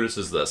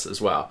notices this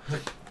as well.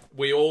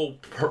 We all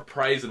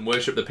praise and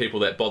worship the people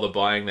that bother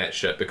buying that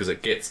shit because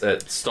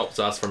it stops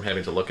us from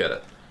having to look at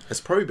it. It's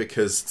probably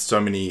because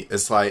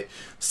it's like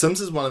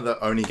Sims is one of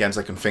the only games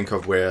I can think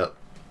of where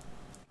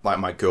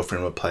my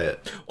girlfriend would play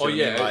it.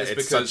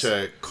 It's such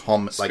a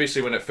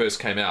especially when it first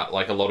came out,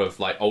 a lot of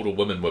older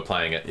women were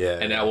playing it,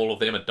 and now all of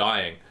them are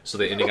dying, so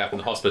they're ending up in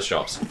the hospice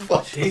shops.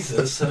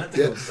 Jesus, I don't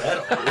think it was that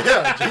old.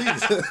 Yeah,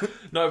 jeez.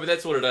 No, but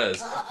that's what it is.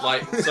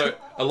 So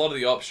a lot of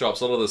the op shops,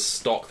 a lot of the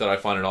stock that I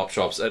find in op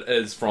shops, it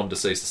is from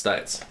deceased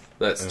estates.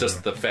 That's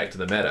just the fact of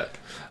the matter.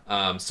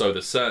 So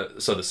the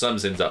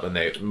Sims ends up in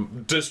there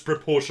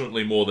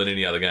disproportionately more than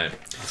any other game.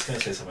 I was going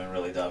to say something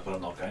really dark, but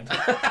I'm not going to.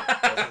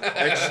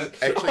 Actually,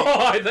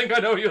 I think I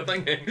know what you're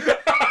thinking.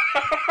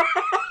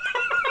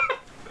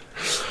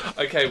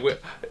 Okay,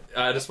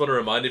 I just want to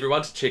remind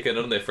everyone to check in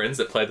on their friends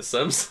that play The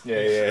Sims.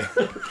 Yeah.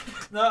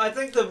 No, I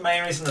think the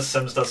main reason The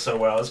Sims does so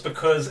well is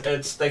because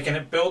they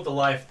can build the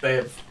life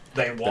they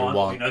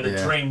want,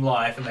 the dream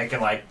life, and they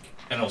can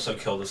and also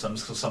kill the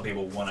Sims because some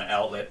people want an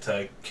outlet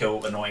to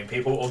kill annoying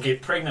people or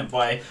get pregnant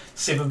by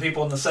 7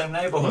 people in the same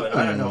neighborhood.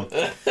 I don't know.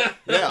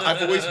 Yeah,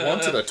 I've always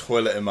wanted a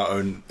toilet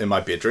in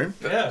my bedroom.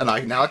 Yeah.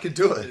 And now I can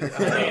do it. And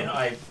then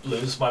I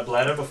lose my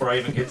bladder before I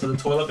even get to the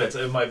toilet that's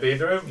in my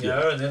bedroom, you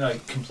know, and then I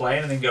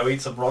complain and then go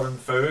eat some rotten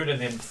food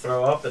and then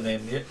throw up and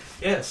then,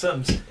 yeah,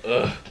 Sims.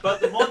 Ugh.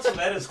 But the mods for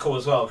that is cool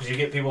as well because you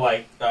get people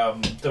like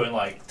doing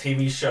like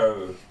TV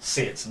show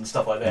sets and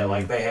stuff like that.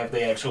 Like they have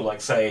the actual,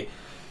 like, say,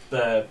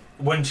 the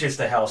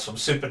Winchester house from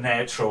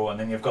Supernatural, and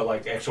then you've got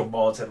like actual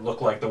mods that look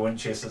like the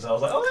Winchesters. I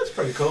was like, oh, that's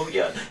pretty cool.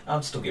 Yeah,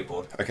 I'd still get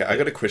bored. Okay, I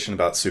got a question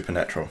about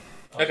Supernatural.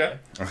 Okay.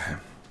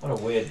 What a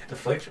weird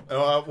deflection.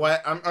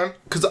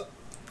 Because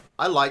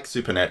I like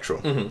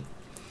Supernatural. Mm-hmm.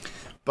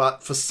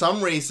 But for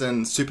some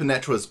reason,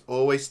 Supernatural has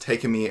always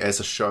taken me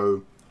as a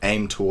show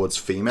aimed towards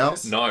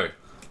females. No,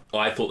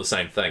 I thought the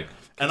same thing.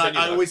 And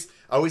I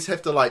always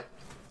have to, like,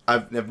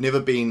 I've never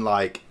been,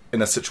 like,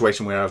 in a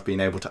situation where I've been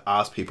able to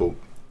ask people,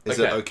 is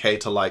it okay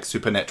to like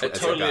Supernatural? It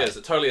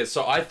totally is.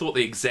 So I thought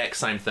the exact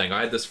same thing.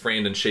 I had this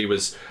friend, and she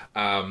was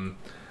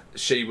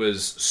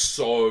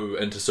so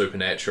into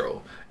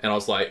Supernatural, and I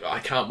was like, I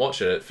can't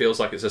watch it. It feels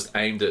like it's just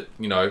aimed at,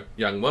 you know,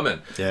 young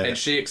women. Yeah. And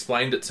she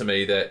explained it to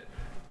me that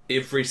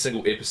every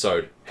single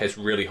episode has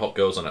really hot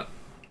girls in it.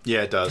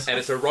 Yeah, it does. And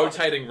it's a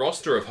rotating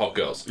roster of hot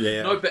girls.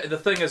 Yeah. No, but the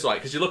thing is, like,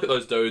 because you look at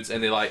those dudes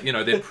and they're like, you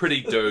know, they're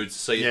pretty dudes,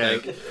 so you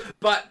think.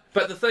 But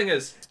the thing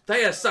is,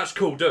 they are such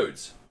cool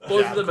dudes.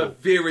 Both of them are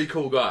very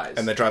cool guys.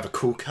 And they drive a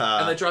cool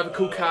car.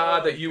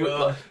 That you would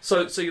like.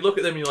 So you look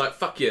at them and you're like,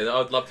 fuck yeah,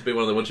 I'd love to be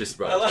one of the Winchester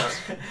brothers.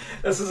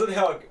 This isn't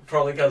how it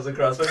probably comes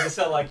across, but you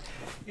sound like,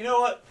 you know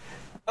what?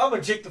 I'm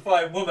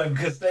objectifying women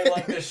because they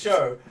like this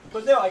show,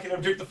 but now I can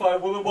objectify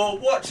women while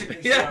watching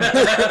this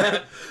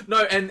show.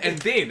 No, and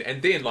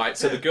then like,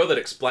 so the girl that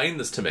explained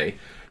this to me,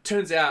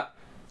 turns out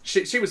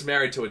she was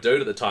married to a dude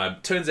at the time.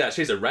 Turns out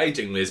she's a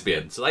raging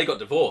lesbian, so they got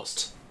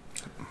divorced.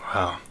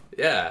 Wow.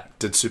 Yeah.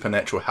 Did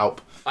Supernatural help?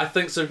 I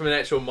think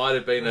Supernatural might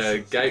have been a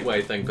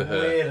gateway thing for her.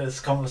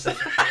 Weirdest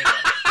conversation.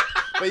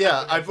 But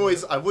yeah, I've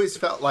always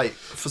felt like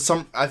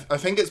I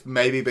think it's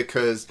maybe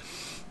because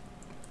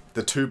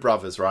the two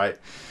brothers, right?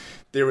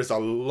 There is a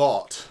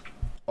lot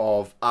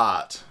of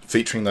art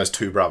featuring those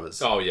two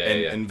brothers. Oh yeah,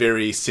 in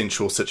very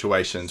sensual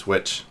situations,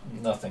 which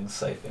Nothing's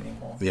safe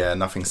anymore. Yeah,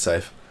 nothing's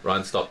safe.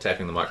 Ryan, stop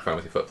tapping the microphone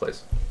with your foot,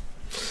 please.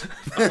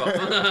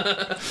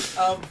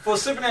 For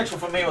Supernatural,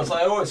 for me,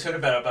 I always heard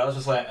about it, but I was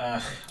just like,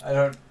 I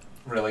don't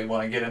really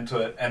want to get into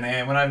it. And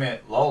then when I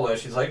met Lola,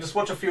 she's like, just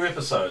watch a few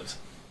episodes.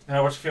 And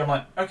I watched a few, I'm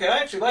like, okay, I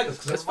actually like this.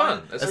 Cause it's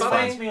fun. It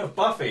reminds me of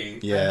Buffy.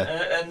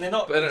 Yeah. And they're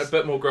not... But a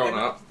bit more grown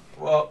up.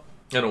 Well...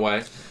 In a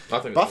way. I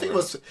think Buffy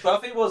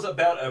was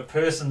about a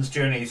person's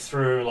journey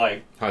through,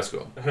 like... high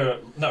school.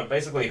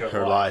 Basically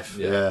her life.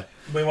 Yeah.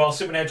 Meanwhile,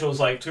 Supernatural is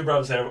like two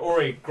brothers that have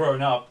already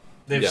grown up.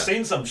 They've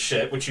seen some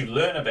shit, which you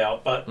learn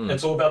about, but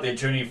it's all about their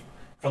journey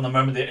from the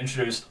moment they're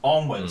introduced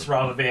onwards,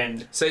 rather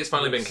than... See, it's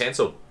finally been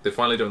cancelled. They're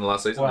finally doing the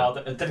last season. Well,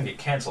 it didn't get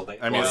cancelled.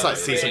 It's like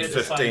season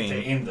 15. To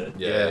end it.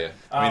 Yeah.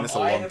 I mean, it's a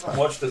long time. I haven't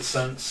watched it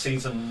since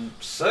season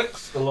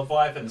 6. The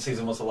Leviathan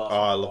season was the last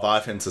one.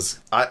 Leviathan's is...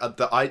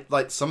 I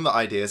like, some of the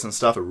ideas and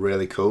stuff are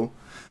really cool,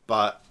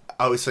 but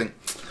I always think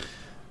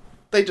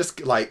they just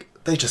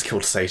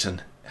killed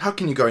Satan. How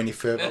can you go any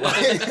further?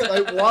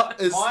 What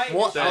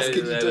else can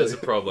you do? That is a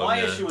problem. My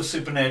issue with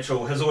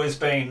Supernatural has always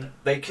been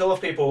they kill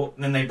off people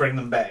and then they bring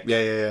them back.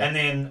 Yeah. And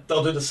then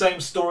they'll do the same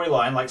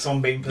storyline, like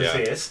someone being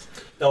possessed.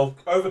 Yeah. They'll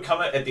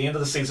overcome it at the end of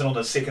the season or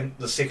the second.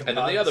 And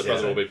then the other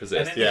brother will be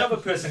possessed. And then the other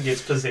person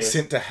gets possessed.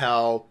 Sent to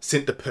hell,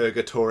 sent to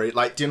purgatory.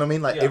 Like, do you know what I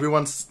mean? Like,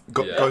 everyone's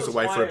goes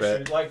away for a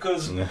bit. Like,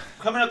 because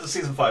coming up to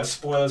season 5,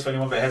 spoilers for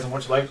anyone that hasn't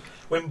watched it, like,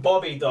 when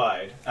Bobby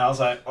died, I was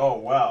like, oh,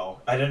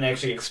 wow. I didn't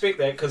actually expect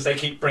that because they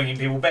keep bringing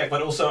people back.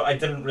 But also, I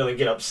didn't really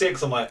get upset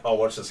because I'm like, oh,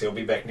 watch this, he'll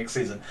be back next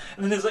season.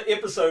 And then there's an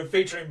episode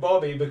featuring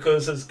Bobby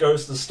because his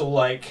ghost is still,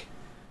 like,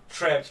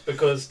 trapped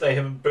because they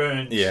haven't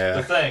burned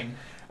the thing.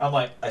 I'm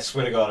like, I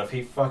swear to God, if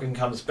he fucking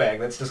comes back,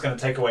 that's just going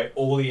to take away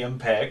all the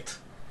impact.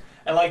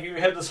 And, like, you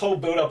have this whole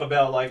build-up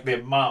about, like,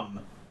 their mum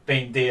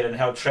being dead and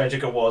how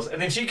tragic it was.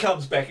 And then she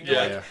comes back and you're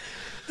like...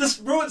 This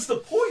ruins the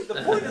point. The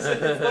point is that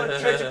they've got a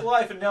tragic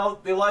life and now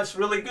their life's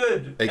really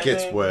good. It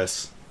gets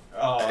worse.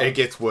 It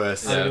gets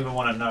worse. I don't even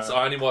want to know. So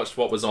I only watched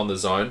what was on The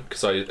Zone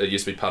because it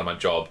used to be part of my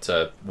job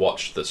to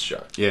watch this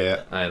show.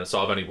 Yeah. And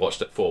so I've only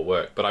watched it for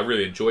work, but I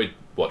really enjoyed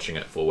watching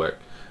it for work.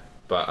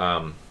 But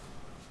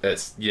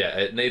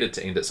it needed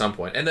to end at some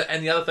point. And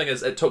the other thing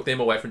is, it took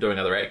them away from doing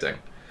other acting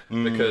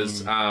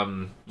because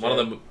one of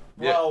them.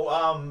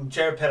 Well,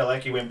 Jared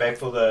Padalecki went back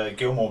for the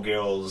Gilmore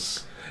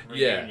Girls.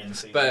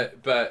 Season. But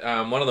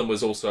one of them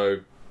was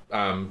also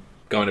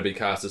going to be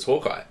cast as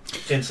Hawkeye.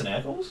 Jensen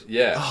Ackles?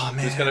 Yeah. Oh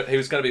man, he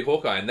was going to be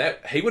Hawkeye, and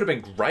that he would have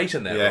been great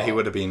in that. Yeah, role. he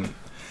would have been.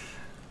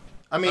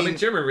 I mean,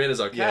 Jeremy Renner's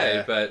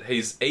okay, but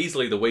he's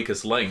easily the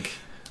weakest link,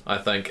 I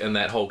think, in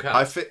that whole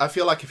cast. I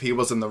feel like if he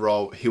was in the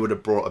role, he would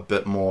have brought a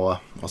bit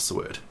more. What's the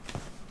word?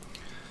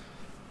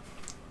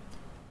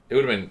 It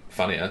would have been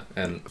funnier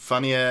and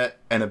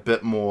a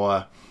bit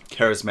more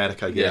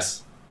charismatic, I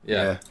guess.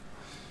 Yeah.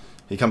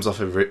 He comes off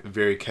a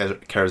very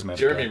charismatic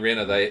Jeremy guy.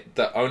 Renner,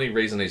 the only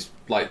reason he's,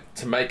 like,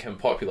 to make him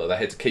popular, they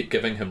had to keep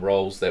giving him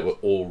roles that were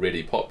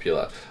already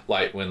popular.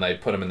 Like, when they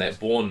put him in that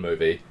Bourne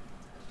movie,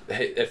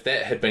 if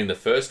that had been the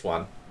first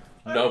one,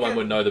 no one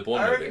would know the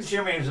Bourne I reckon movies.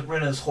 Jeremy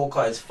Renner's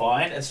Hawkeye is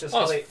fine. It's just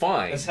It's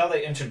fine. It's how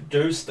they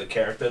introduce the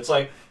character. It's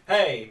like,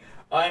 hey,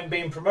 I'm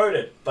being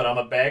promoted, but I'm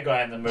a bad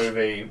guy in the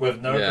movie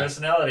with no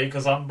personality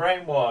because I'm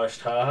brainwashed.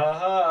 Ha ha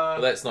ha.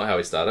 Well, that's not how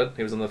he started.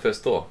 He was in the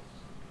first Thor.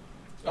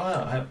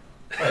 Oh,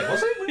 wait,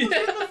 was he? When was he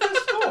in the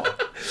first Thor?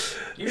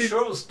 You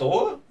sure it was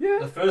Thor? Yeah.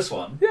 The first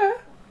one? Yeah.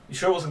 You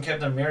sure it wasn't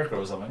Captain America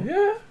or something?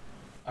 Yeah.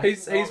 I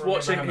He's don't remember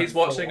watching him in he's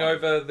Thor watching 1.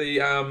 over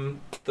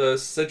the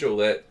sigil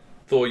that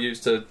Thor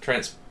used to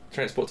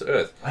transport to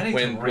Earth. I need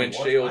when to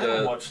rewatch. Shield I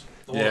haven't watched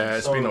Thor Yeah, in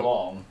it's so been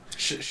long.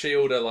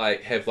 Shield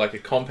have like a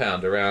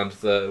compound around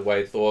the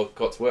way Thor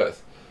got to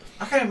Earth.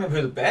 I can't remember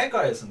who the bad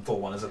guy is in Thor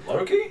 1. Is it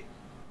Loki?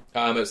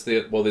 There's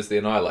the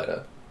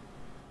Annihilator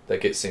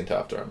that gets sent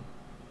after him.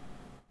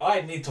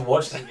 I need to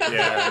watch that.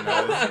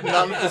 Yeah, no,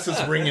 none of this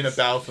is ringing a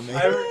bell for me.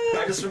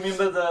 I just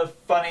remember the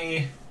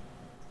funny...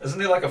 Isn't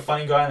there like a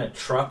funny guy in a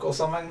truck or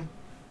something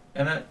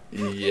in it?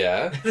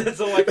 Yeah.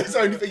 That's all I That's the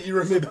only thing you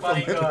remember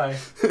funny from it. guy.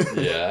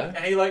 Yeah.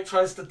 And he like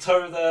tries to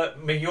tow the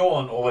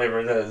Mjolnir or whatever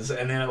it is,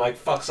 and then it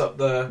like fucks up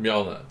the...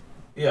 Mjolnir.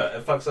 Yeah,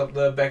 it fucks up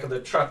the back of the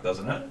truck,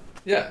 doesn't it?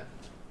 Yeah.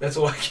 That's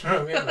all I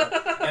can remember.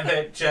 And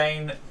that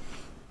Jane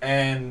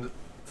and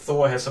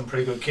Thor has some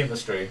pretty good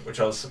chemistry, which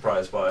I was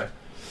surprised by.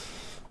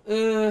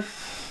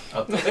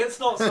 Let's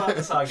not start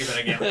this argument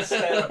again.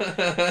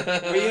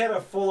 We had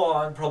a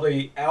full-on,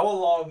 probably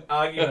hour-long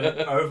argument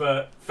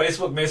over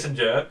Facebook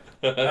Messenger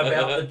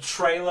about the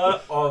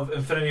trailer of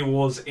Infinity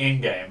War's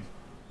Endgame.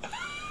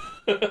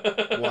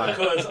 Why?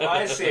 Because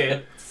I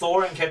said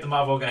Thor and Captain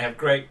Marvel are going to have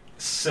great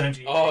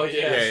synergy. Oh, and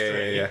yeah.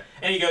 chemistry. Yeah.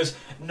 And he goes,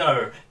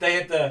 no, they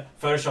had to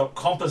Photoshop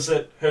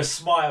composite her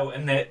smile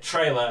in that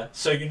trailer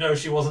so you know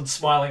she wasn't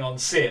smiling on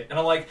set. And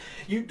I'm like,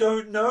 you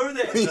don't know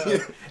that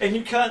though. And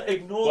you can't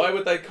ignore Why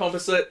would they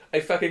composite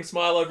a fucking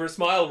smile over a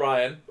smile,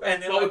 Ryan?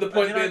 And then What would the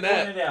point be in that?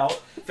 I pointed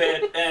out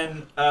that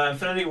in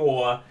Infinity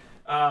War,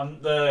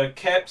 the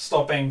Cap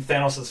stopping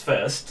Thanos'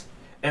 fist,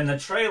 in the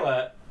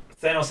trailer,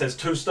 Thanos has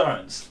 2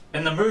 stones.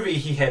 In the movie,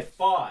 he had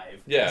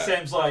 5. Yeah. And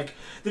Sam's like,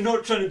 they're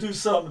not trying to do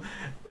some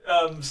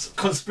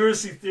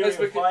conspiracy theory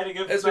of hiding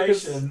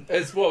information.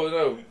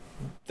 No,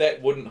 that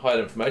wouldn't hide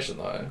information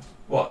though.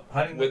 What?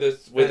 Hiding Whether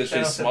Thanos she's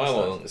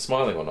had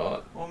smiling or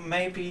not. Well,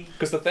 maybe.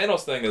 Because the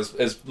Thanos thing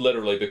is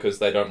literally because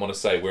they don't want to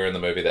say where in the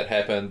movie that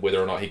happened,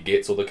 whether or not he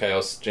gets all the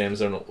Chaos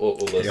Gems and all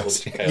the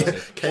Chaos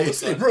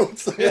Chaos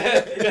Emeralds.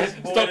 Yeah,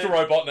 it's Dr.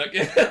 Robotnik.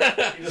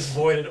 He just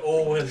voided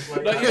all his... No,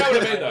 you know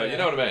what I mean though. You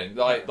know what I mean.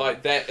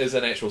 Like that is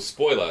an actual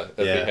spoiler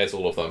if Yeah. he has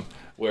all of them.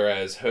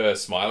 Whereas her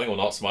smiling or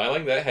not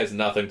smiling, that has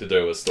nothing to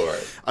do with story.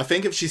 I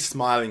think if she's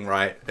smiling,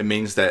 right, it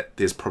means that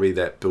there's probably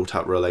that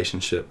built-up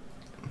relationship.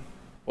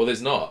 Well,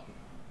 there's not.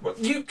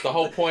 The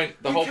whole point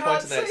in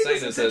that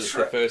scene is it's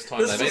the first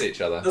time they meet each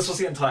other. This was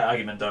the entire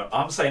argument, though.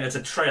 I'm saying it's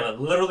a trailer.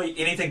 Literally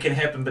anything can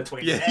happen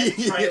between that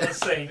trailer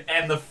scene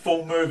and the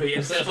full movie.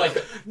 And so it's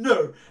like,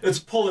 no, it's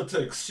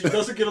politics. She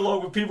doesn't get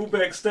along with people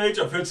backstage.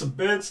 I've heard some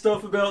bad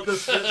stuff about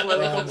this. That's why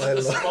they come to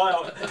the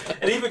smile.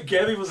 And even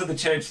Gabby was in the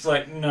chat. She's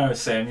like, no,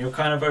 Sam, you're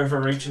kind of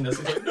overreaching this.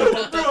 He's like, no,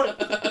 I'm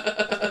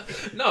not.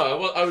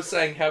 No, I was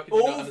saying how can you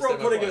not All understand from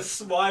my putting a point?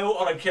 smile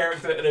on a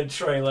character in a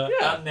trailer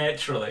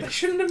unnaturally. They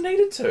shouldn't have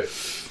needed to.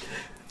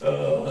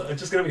 It's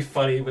just gonna be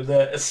funny when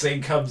a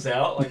scene comes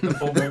out, like the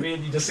full movie,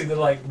 and you just see the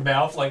like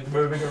mouth like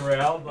moving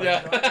around, like,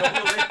 Yeah. not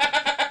normally.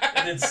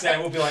 And then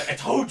Sam will be like, "I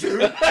told you,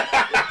 I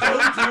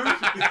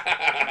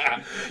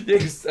told you." Yeah,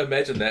 just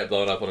imagine that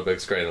blowing up on a big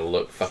screen. It'll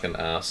look fucking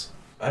ass.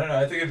 I don't know.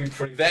 I think it'd be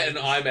pretty. That in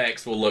funny.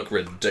 IMAX will look I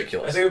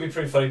ridiculous. think it'd be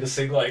pretty funny to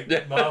see like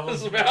Yeah.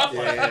 Marvel's mouth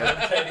like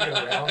rotating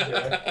around.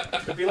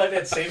 It'd be like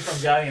that scene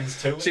from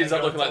Guardians 2. She ends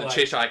up looking like the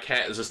Cheshire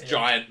Cat. There's this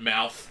giant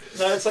mouth.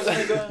 No, it's like when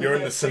they go You're in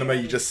that the cinema,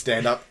 scene you just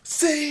stand up.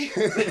 See?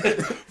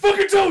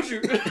 Fucking told you.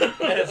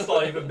 and it's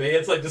not even me.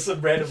 It's like just some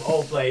random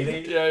old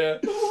lady. Yeah.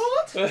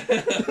 What?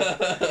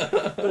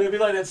 But it'd be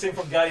like that scene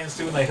from Guardians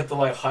 2 when they hit the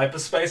like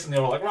hyperspace and they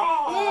were like,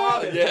 "Rah!"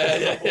 And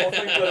Yeah. But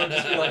it would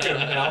just be like her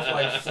mouth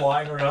like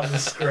flying around the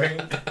screen.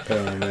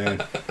 Oh,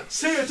 man.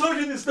 See, I told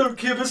you there's no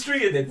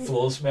chemistry, and then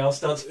Thor's mouth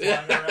starts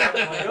flying around.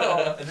 I'm like,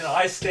 oh, and then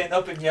I stand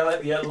up and yell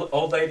at the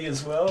old lady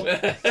as well.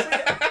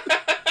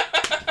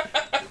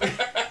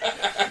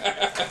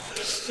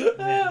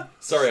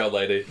 Sorry, old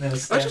lady. And then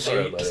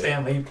Sorry, old lady.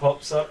 Stan Lee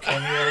pops up,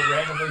 cameo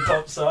randomly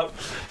pops up.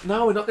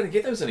 No, we're not going to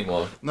get those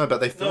anymore. No, but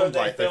they No, filmed they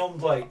like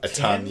filmed like a 10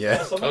 ton,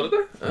 yeah. or something. Oh,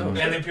 did they? Oh, And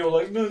then people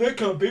are like, no, that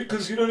can't be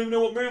because you don't even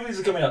know what movies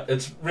are coming out.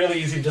 It's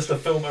really easy just to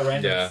film a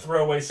random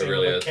throwaway scene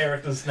really with a is.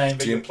 character's name that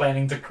Do you- you're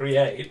planning to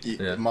create.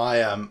 Yeah.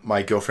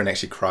 My girlfriend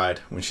actually cried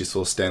when she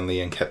saw Stan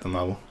Lee and Captain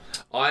Marvel.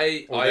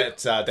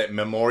 That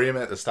memoriam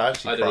at the start,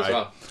 she I cried. did as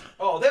well.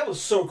 Oh, that was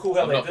so cool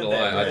how I'm they not did gonna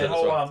that. lie, I The did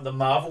whole as well. the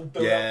Marvel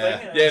build-up Yeah.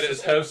 thing. And Yeah, it's it's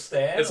just all her.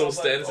 Stan. It's I all was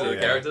stands to like, the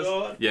oh characters. my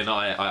God. Yeah, no,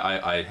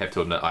 I have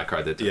to admit, I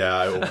cried that too. Yeah,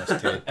 I almost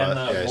did. But And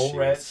the yeah, she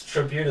Mallrats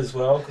tribute as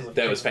well. 'Cause of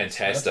That was Kevin Smith.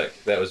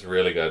 fantastic. That was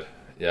really good.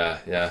 Yeah.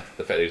 The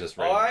fact that he just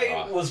ran.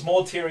 I was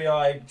more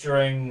teary-eyed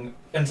during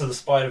Into the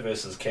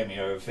Spider-Verse's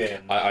cameo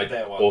than I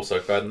that one. also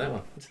cried in that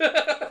one.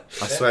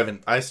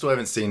 I still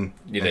haven't seen.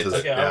 You Into need to.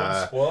 Okay, I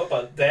won't spoil it,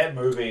 but that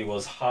movie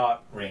was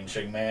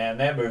heart-wrenching, man.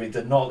 That movie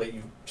did not let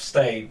you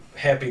stay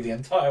happy the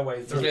entire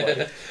way through. Like,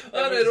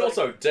 And it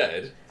also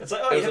did. it's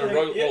like, oh, It you was a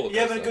roller having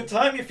a coaster. good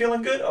time? You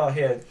feeling good? Oh,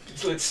 here,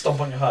 let's stomp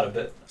on your heart a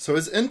bit. So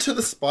is Into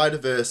the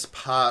Spider-Verse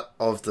part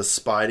of the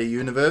Spider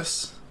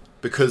Universe?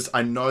 Because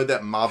I know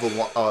that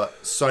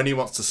Sony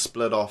wants to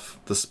split off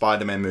the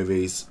Spider-Man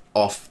movies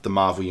off the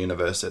Marvel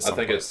Universe at some I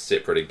think point. it's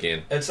separate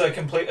again. It's like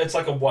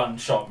a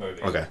one-shot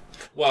movie. Okay.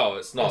 Well,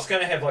 it's not. It's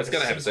going to have like It's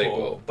gonna have a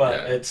sequel, but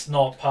yeah. it's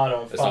not part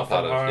of It's Far not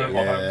part From of- Home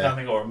yeah. or Yeah.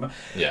 Homecoming or.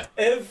 Yeah.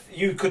 If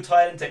you could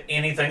tie it into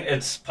anything,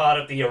 it's part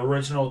of the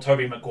original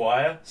Tobey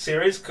Maguire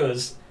series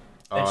because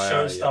it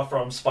shows stuff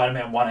from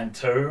Spider-Man 1 and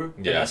 2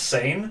 in Yeah. a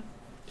scene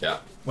Yeah.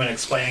 when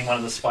explaining one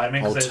of the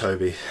Spider-Man. Old 'cause they're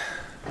Toby.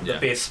 the Yeah.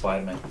 best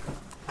Spider-Man.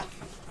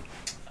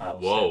 I'll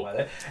Whoa. say it like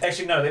that.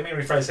 Actually, no, let me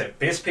rephrase that.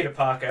 Best Peter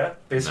Parker,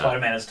 best No.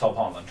 Spider-Man is Tom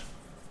Holland.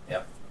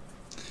 Yep.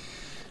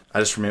 I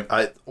just remember.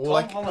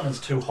 Tom Holland is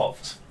too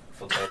hot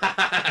for Toby.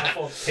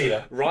 For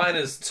Peter. Ryan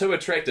is too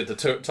attracted to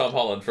Tom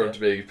Holland for him to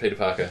be Peter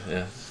Parker.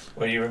 Yeah.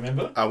 What do you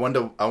remember? I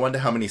wonder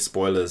how many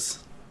spoilers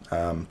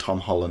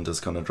Tom Holland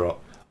is going to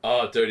drop.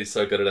 Oh, dude, he's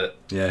so good at it.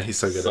 Yeah, he's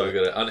so good. So at it.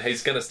 good at it. And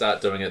he's going to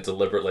start doing it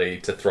deliberately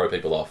to throw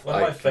people off. One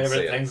of I my can see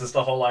favorite it. things is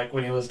the whole like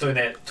when he was doing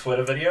that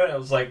Twitter video and it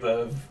was like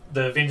the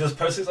Avengers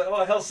post. He's like,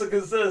 "Oh, how sick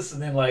is this?"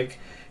 And then like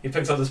he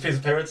picks up this piece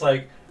of paper. It's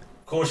like,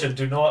 "Caution: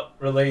 do not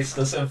release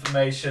this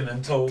information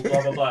until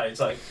blah blah blah." It's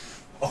like,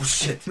 "Oh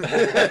shit!" You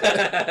can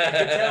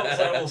tell it's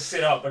like all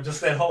set up, but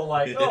just that whole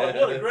like, "Oh,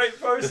 what a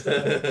great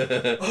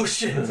poster!" Oh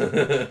shit!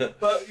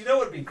 But you know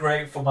what would be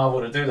great for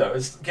Marvel to do though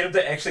is get him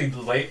to actually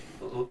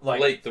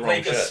Leak the wrong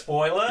a shit.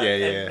 spoiler, Yeah,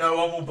 yeah. and no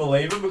one will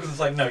believe him because it's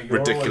like, no, you're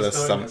Ridiculous.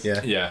 always doing this.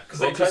 Yeah. Yeah. Because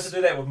they tried to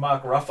do that with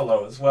Mark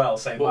Ruffalo as well,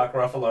 saying Well- Mark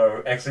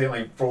Ruffalo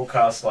accidentally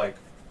broadcast like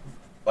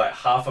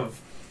half of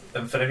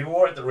Infinity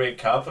War at the red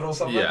carpet or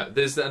something. Yeah,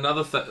 there's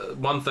another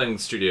one thing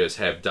studios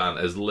have done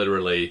is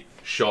literally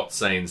shot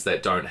scenes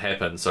that don't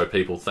happen, so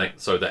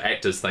the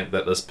actors think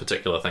that this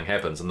particular thing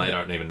happens, and they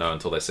don't even know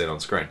until they see it on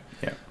screen.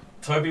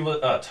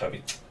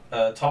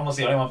 Tom was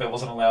the only one that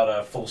wasn't allowed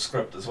a full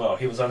script as well.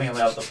 He was only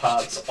allowed the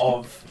parts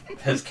of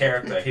his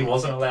character. He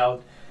wasn't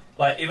allowed,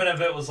 like, even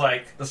if it was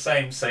like the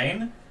same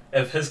scene,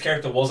 if his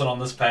character wasn't on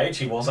this page,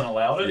 he wasn't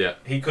allowed it. Yeah.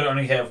 He could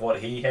only have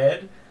what he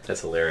had.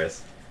 That's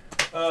hilarious.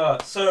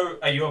 So,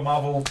 are you a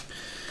Marvel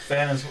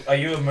fan are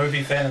you a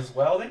movie fan as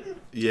well then?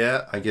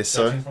 Yeah, I guess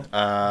so.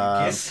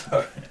 Yes.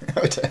 So.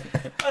 I don't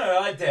know,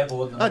 I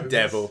dabble in the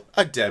movies.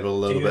 I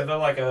dabble a Do little you bit. ever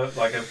like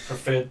a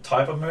preferred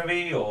type of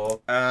movie or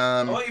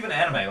even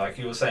anime? Like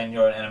you were saying,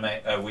 you're an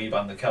anime weeb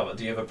undercover.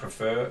 Do you ever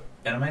prefer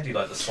anime? Do you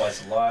like the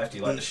slice of life? Do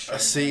you like the show?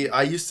 See,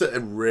 I used to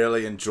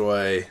really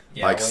enjoy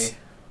Yaoi.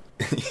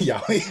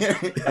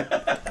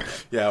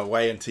 yaoi. Yeah,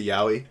 way into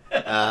yaoi.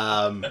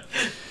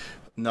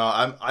 No,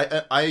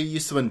 I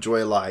used to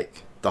enjoy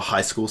like the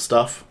high school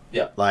stuff.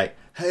 Yeah. Like,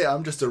 hey,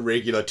 I'm just a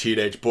regular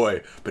teenage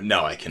boy, but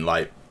now I can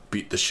like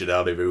beat the shit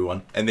out of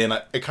everyone. And then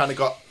it kind of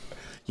got,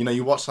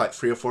 you watch like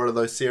 3 or 4 of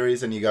those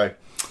series, and you go,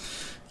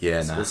 yeah,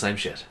 It's nah. the same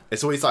shit.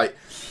 It's always like,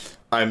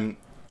 I'm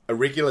a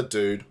regular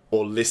dude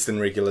or less than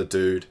regular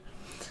dude.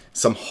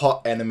 Some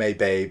hot anime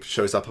babe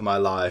shows up in my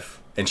life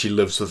and she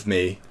lives with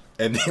me.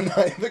 And then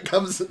like, it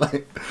becomes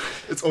like,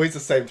 it's always the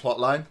same plot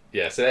line.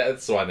 Yeah, so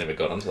that's why I never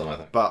got into them, I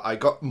think. But I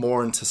got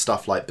more into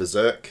stuff like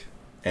Berserk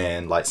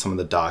and like some of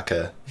the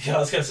darker. Yeah, I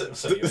was gonna say.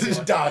 So you'd be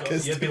like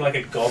Darkest. You'd be like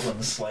a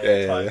goblin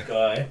slayer Yeah, type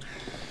guy.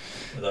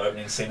 The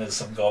opening scene is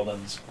some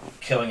goblins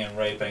killing and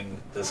raping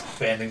this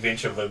band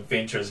adventure of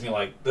adventures, and you're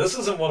like, "This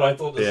isn't what I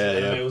thought this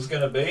anime was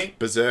gonna be."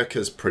 Berserk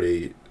is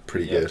pretty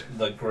good.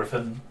 The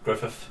Griffin.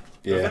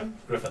 Yeah.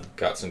 Griffin.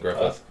 Guts and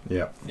Griffith.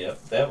 Yeah.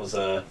 Yep, that was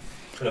a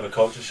bit of a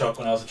culture shock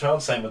when I was a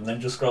child. Same with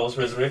Ninja Scrolls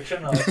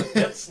Resurrection. I was like,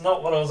 that's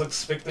not what I was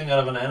expecting out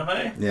of an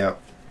anime. Yeah.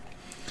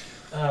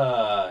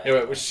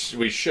 Anyway,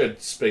 we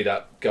should speed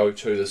up, go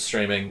to the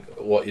streaming,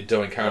 what you're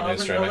doing currently in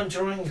I'm streaming.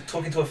 enjoying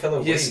talking to a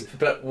fellow Yes, weeb.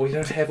 but we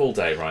don't have all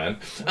day, Ryan.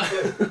 We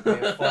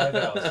have 5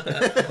 hours.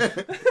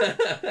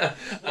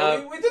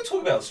 Well, we did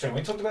talk about streaming.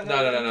 We talked about No,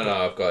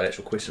 I've got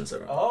actual questions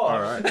there. Oh,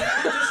 All right.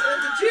 Just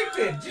interject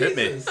then. Hit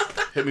me. Jesus.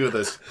 Hit me with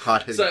those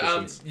hard-hitting So,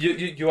 questions.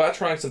 you are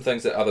trying some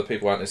things that other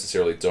people aren't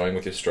necessarily doing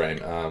with your stream,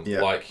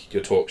 Yeah. like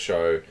your talk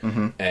show,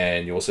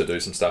 and you also do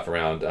some stuff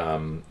around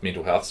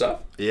mental health stuff.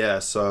 Yeah,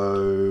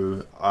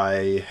 so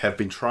I have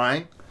been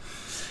trying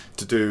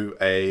to do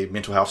a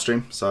mental health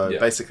stream. So Yeah.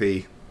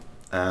 basically,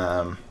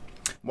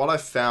 what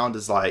I've found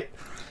is like,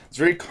 it's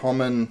very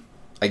common,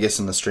 I guess,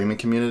 in the streaming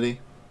community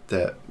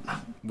that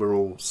we're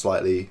all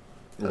slightly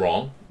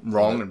wrong and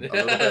a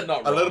little bit,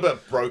 Not a little wrong.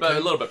 bit broken. but a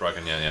little bit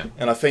broken. Yeah.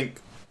 And I think,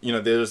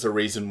 there's a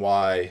reason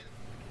why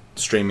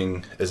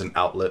streaming is an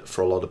outlet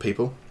for a lot of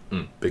people,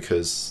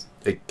 because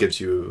it gives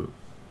you,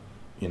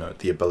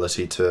 the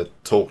ability to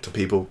talk to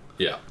people,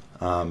 Yeah.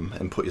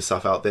 and put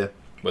yourself out there.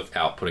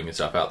 Without putting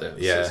yourself out there.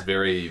 Yeah. It's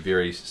very,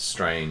 very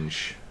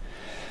strange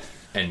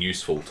and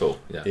useful tool.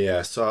 Yeah.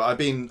 Yeah. So I've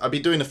been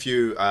doing a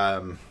few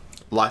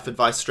life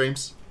advice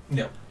streams,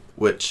 Yeah.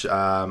 which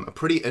are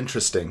pretty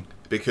interesting,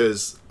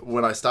 because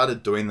when I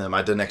started doing them,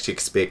 I didn't actually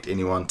expect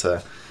anyone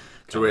to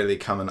really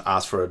come and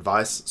ask for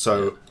advice.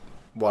 So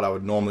what I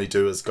would normally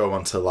do is go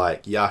onto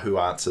like Yahoo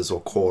Answers or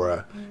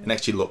Quora and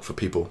actually look for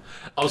people.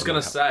 I was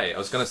gonna say,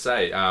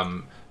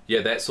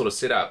 that sort of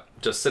setup,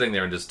 just sitting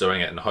there and just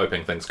doing it and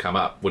hoping things come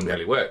up wouldn't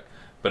really work.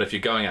 But if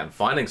you're going out and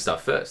finding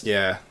stuff first,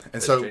 Yeah. And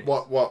That's so genius.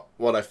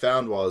 what I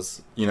found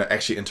was,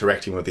 actually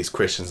interacting with these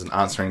questions and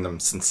answering them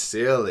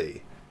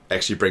sincerely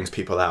actually brings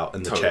people out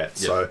in the totally. chat.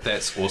 Yeah, So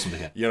that's awesome to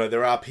hear.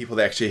 there are people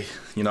that actually,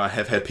 I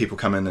have had people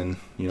come in and,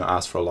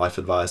 ask for life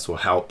advice or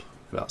help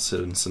about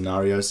certain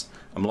scenarios.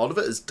 A lot of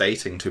it is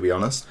dating, to be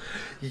honest.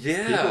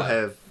 Yeah, People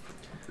have,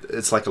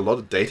 it's like a lot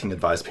of dating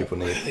advice people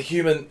need.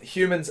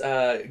 humans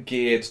are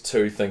geared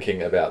to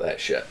thinking about that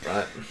shit,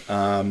 right?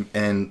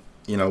 And,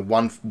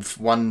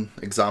 one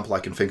example I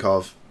can think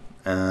of,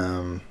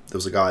 there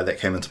was a guy that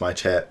came into my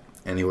chat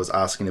and he was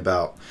asking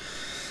about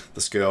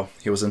this girl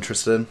he was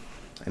interested in.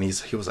 And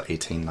he was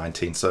 18,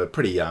 19, so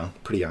pretty young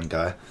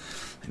guy.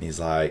 And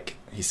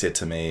he said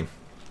to me,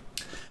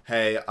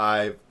 "Hey,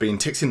 I've been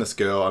texting this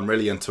girl. I'm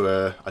really into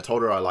her. I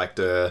told her I liked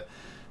her.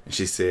 And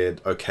she said,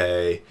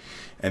 okay.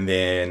 And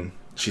then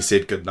she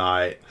said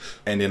goodnight.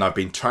 And then I've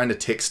been trying to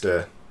text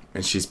her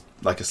and she's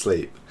like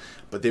asleep.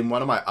 But then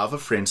one of my other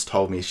friends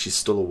told me she's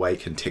still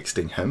awake and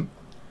texting him."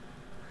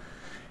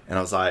 And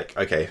I was like,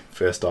 okay,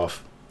 first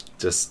off,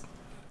 just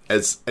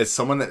as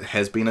someone that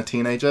has been a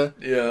teenager,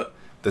 Yeah.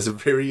 there's a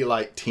very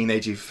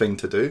teenagey thing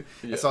to do.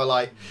 Yeah. And so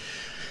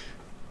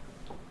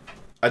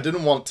I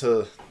didn't want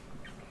to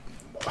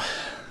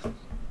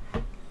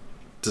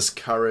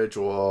discourage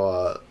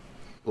or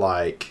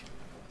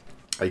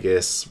I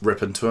guess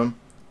rip into him,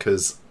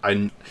 because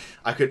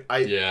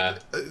Yeah.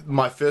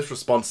 my first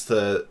response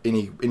to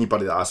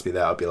anybody that asked me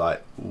that, I'd be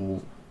like,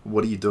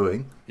 what are you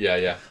doing?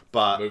 Yeah.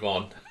 But Move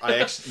on. I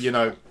actually,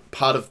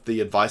 part of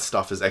the advice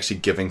stuff is actually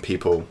giving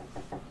people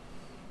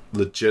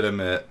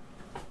legitimate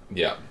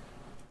Yeah.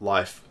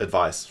 life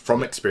advice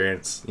from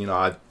experience.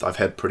 I've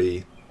had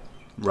pretty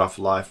rough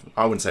life.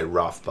 I wouldn't say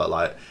rough,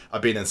 but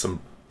I've been in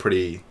some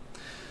pretty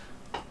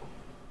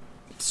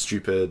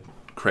stupid,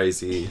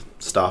 crazy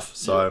stuff.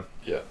 So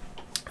Yeah.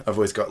 I've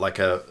always got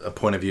a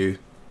point of view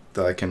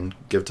that I can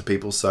give to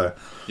people. So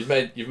You've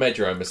made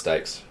your own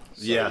mistakes.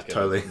 So Yeah, you can-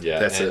 totally. Yeah,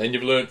 That's it. and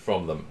you've learned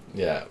from them.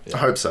 Yeah. I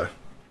hope so.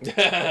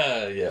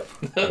 Yeah.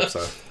 I hope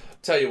so.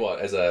 Tell you what,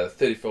 as a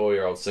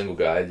 34-year-old single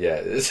guy,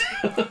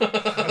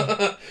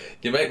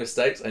 you make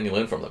mistakes and you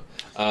learn from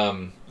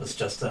them. It's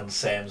Justin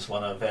Sam's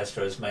one of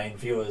Astro's main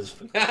viewers.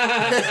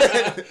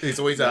 He's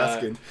always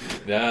asking.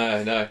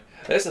 No.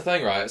 That's the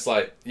thing, right? It's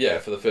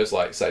for the first,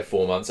 say,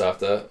 4 months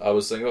after I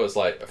was single, it's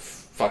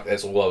fuck,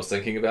 that's all I was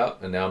thinking about,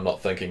 and now I'm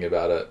not thinking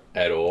about it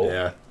at all.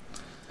 Yeah.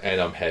 And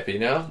I'm happy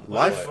now.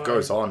 Life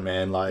goes on,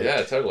 man.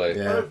 Yeah, totally.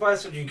 Yeah. What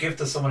advice would you give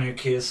to someone who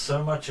cares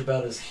so much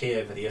about his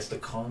hair that he has to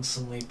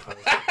constantly post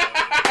it?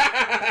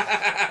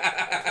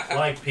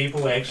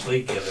 People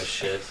actually give a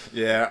shit.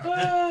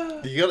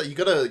 Yeah. You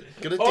gotta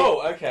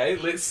Oh, okay.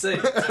 Let's see.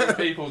 Do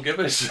people give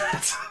a shit?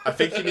 I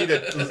think you need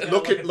to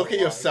look at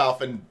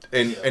yourself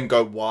and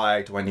go,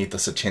 why do I need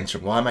this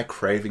attention? Why am I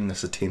craving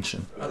this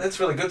attention? Oh, that's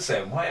really good,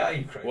 Sam. Why are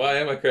you crazy? Why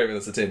am I craving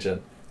this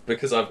attention?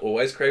 Because I've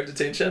always craved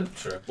attention.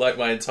 True.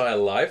 My entire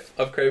life,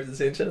 I've craved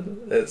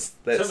attention. That's.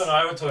 Tim and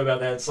I were talking about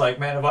that. It's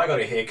man, if I got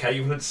a haircut,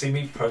 you wouldn't see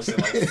me posting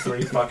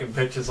 3 fucking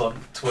pictures on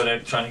Twitter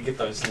trying to get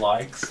those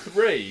likes.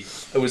 3.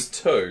 It was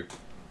 2.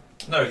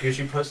 No, because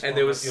you posted And one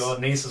there with was- your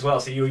niece as well,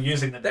 so you were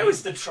using the That niece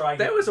was to try.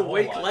 That get was a more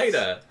week likes.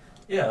 later.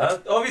 Yeah,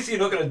 obviously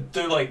you're not going to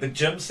do the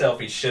gym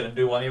selfie shit and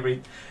do one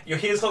every. Your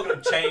hair's not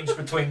going to change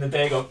between the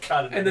day it got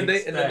cut and, And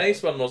next the day.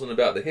 niece one wasn't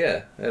about the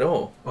hair at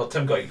all. Well,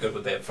 Tim got you good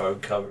with that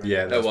phone cover.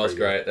 Yeah, That was pretty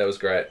great. That was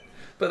great.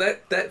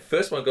 But that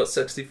first one got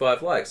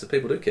 65 likes, so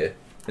people do care.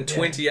 And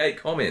 28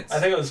 comments. I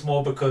think it was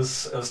more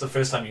because it was the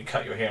first time you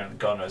cut your hair in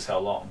God knows how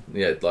long.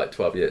 Yeah,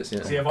 12 years.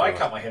 Yeah. See, if I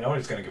cut my hair,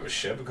 nobody's going to give a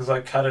shit because I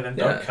cut it and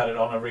Yeah. don't cut it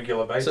on a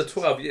regular So basis.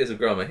 12 years of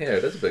growing my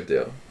hair, that's a big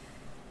deal.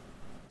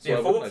 So I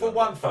Yeah, wouldn't have for done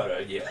one that. photo,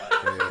 yeah.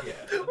 Yeah.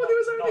 But Well, there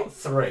was only- not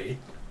 3.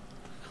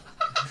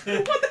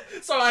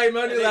 So I'm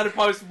only allowed to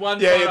post one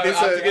Yeah, yeah, photo there's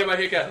after a- getting my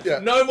haircut. yeah.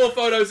 No more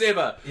photos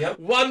ever. Yep.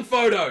 One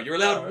photo. You're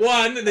allowed Alright.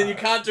 one, and then you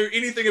can't do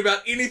anything about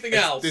anything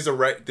else. There's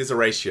a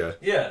ratio.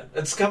 Yeah,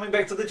 it's coming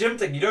back to the gym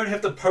thing. You don't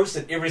have to post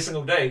it every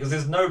single day because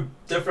there's no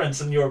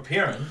difference in your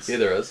appearance. Yeah,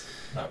 there is.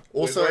 No.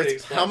 Also, We've already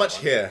it's how much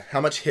explained hair?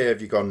 How much hair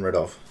have you gotten rid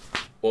of?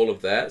 All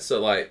of that.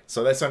 So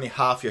So that's only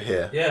half your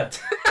hair. Yeah. So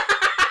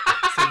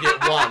you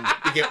get one.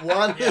 You get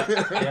one.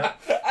 Yeah.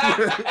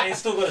 And he's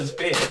still got his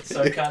beard,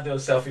 so he can't do a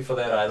selfie for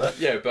that either.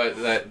 Yeah,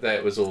 but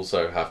that was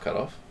also half cut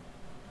off.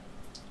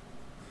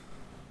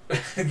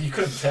 You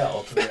couldn't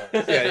tell, to be honest.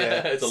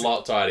 Yeah. It's a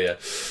lot tidier.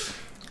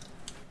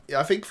 Yeah,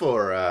 I think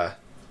for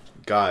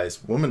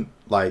guys, women,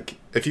 like,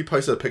 if you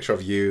posted a picture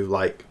of you,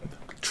 like,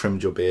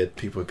 trimmed your beard,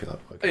 people would be like,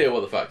 okay. Yeah,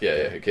 what the fuck?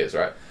 Yeah, who cares,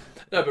 right?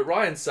 No, but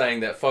Ryan's saying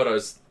that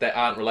photos that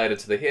aren't related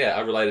to the hair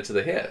are related to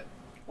the hair.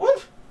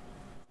 What?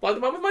 Like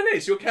the one with my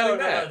niece, you're counting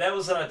that.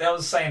 No, that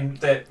was saying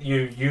that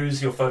you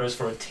use your photos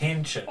for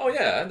attention. Oh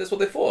yeah, that's what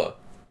they're for.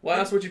 Why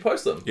else would you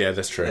post them? Yeah,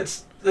 that's true.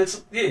 That's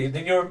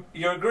then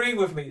you're agreeing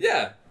with me.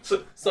 Yeah.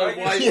 So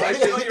why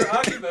should your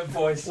argument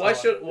voice? Why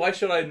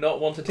should I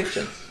not want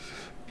attention?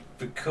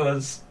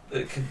 Because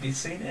it could be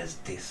seen as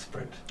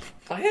desperate.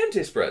 I am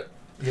desperate.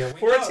 Yeah,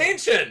 for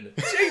attention.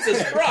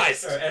 Jesus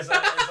Christ. So as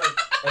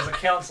a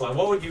counsellor,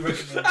 what would you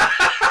recommend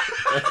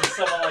to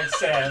someone like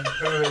Sam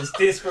who is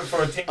desperate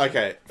for attention?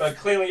 Okay. But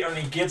clearly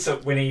only gets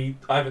it when he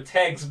either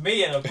tags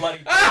me in a bloody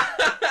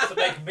to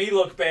make me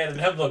look bad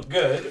and him look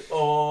good,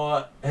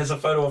 or has a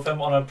photo of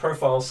him on a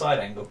profile side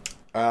angle.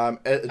 A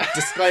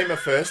disclaimer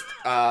first,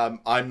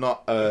 I'm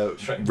not a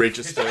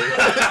registered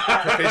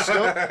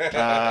professional.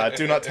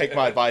 Do not take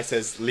my advice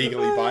as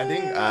legally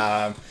binding.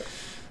 I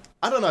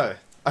don't know.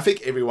 I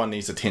think everyone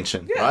needs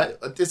attention, right?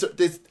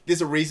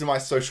 There's a reason why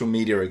social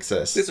media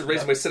exists. There's a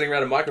reason we're sitting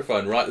around a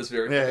microphone right this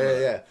very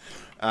Yeah.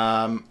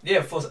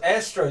 For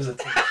Astro's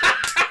attention.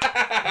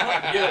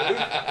 Not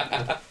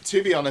you.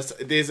 To be honest,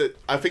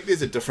 I think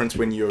there's a difference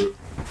when you're,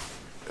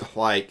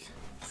 like,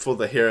 for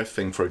the hair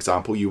thing, for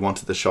example, you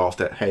wanted to show off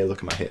that, hey, look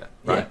at my hair,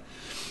 right?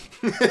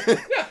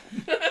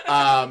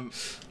 Yeah.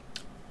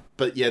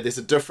 But yeah,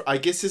 I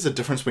guess there's a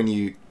difference when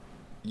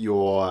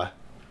you're.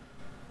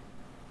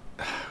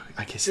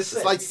 I guess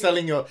it's like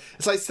selling your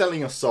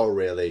soul,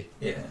 really.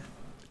 Yeah.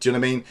 Do you know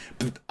what I mean?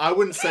 But I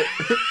wouldn't say.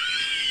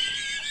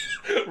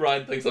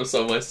 Ryan thinks I'm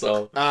so my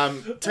soul.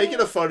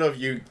 Taking a photo of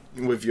you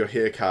with your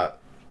haircut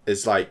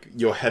is like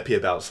you're happy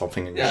about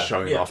something and you're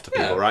showing off to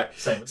people, right?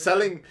 Same.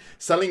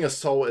 Selling a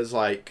soul is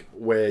like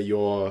where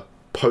you're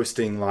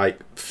posting like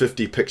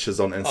 50 pictures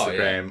on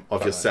Instagram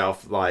of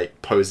yourself, like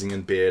posing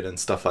in bed and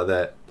stuff like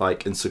that.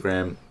 Like some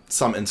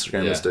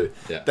Instagrammers do.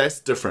 Yeah. That's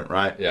different,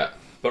 right? Yeah.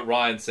 But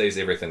Ryan sees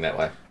everything that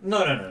way.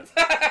 No.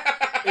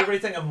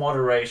 Everything in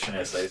moderation,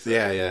 as they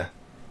say. Yeah.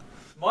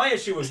 My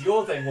issue with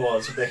your thing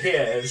with the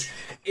hair is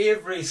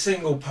every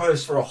single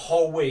post for a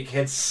whole week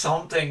had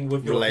something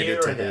with your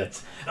related hair in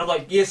it. And I'm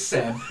like, yes,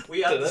 Sam,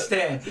 we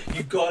understand.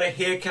 You got a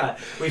haircut.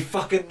 We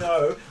fucking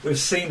know. We've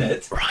seen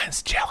it.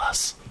 Ryan's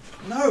jealous.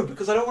 No,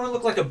 because I don't want to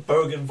look like a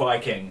bogan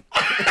Viking.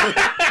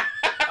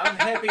 I'm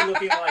happy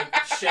looking like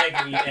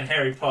Shaggy and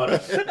Harry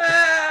Potter.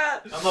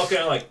 I'm not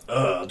going to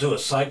I'll do a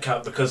side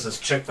cut because this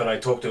chick that I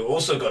talked to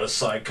also got a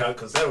side cut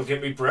because that'll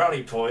get me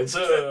brownie points.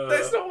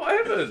 That's not what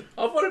happened.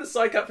 I've wanted a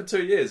side cut for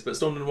 2 years, but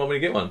Storm didn't want me to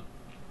get one.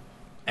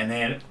 And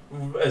then,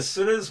 as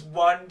soon as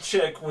one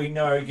chick we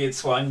know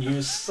gets one,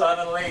 you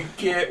suddenly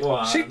get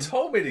one. She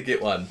told me to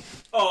get one.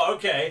 Oh,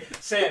 okay.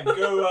 Sam,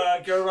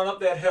 go run up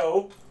that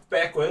hill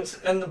backwards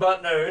in the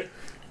butt nude.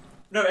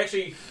 No,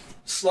 actually,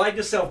 slide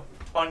yourself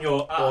on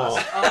your ass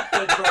up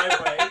the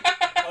driveway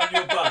on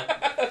your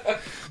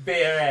butt.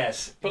 Bare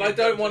ass. But I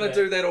don't want to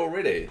do that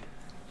already.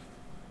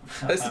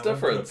 That's the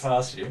difference.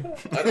 Past you.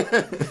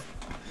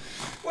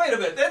 Wait a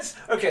minute. That's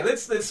okay.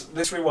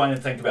 Let's rewind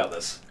and think about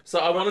this. So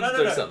I wanted to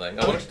do something.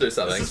 I wanted to do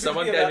something.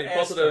 Someone gave me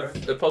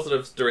a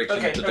positive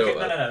direction to do it.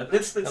 No.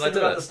 Let's think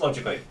about this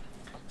logically.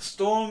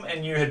 Storm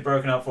and you had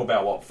broken up for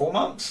about what, 4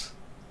 months?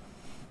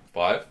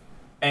 5.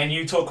 And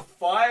you took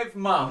 5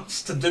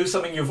 months to do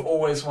something you've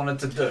always wanted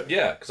to do.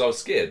 Yeah, because I was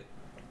scared.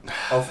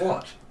 Of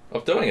what?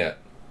 Of doing it.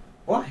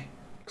 Why?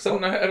 Because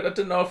I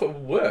didn't know if it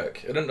would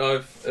work. I didn't know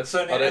if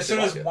so as soon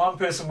as one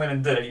person went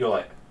and did it, you're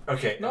like,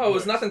 okay. No, it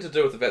was nothing to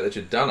do with the fact that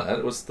you'd done it.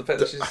 It was the fact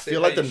that she said, I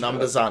feel like the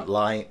numbers aren't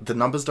lying. The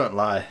numbers don't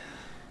lie.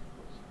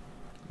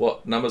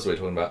 What numbers are we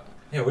talking about?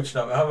 Yeah, which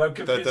number? I'm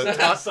confused.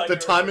 The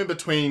time in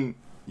between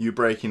you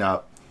breaking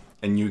up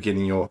and you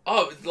getting your...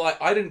 Oh,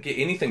 I didn't get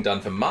anything done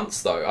for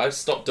months, though. I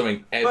stopped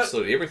doing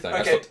absolutely everything. Okay,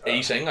 I stopped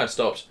eating. I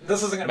stopped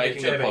this isn't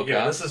making a podcast.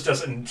 Yeah, this is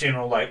just in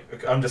general,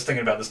 I'm just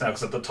thinking about this now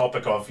because of the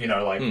topic of,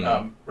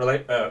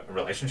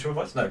 relationship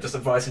advice? No, just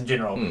advice in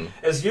general.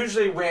 Is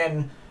usually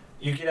when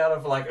you get out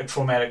of, a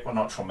traumatic... Well,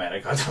 not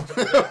traumatic. I don't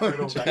know.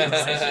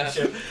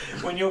 Relationship.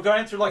 When you're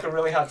going through, a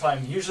really hard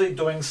time, usually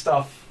doing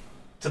stuff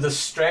to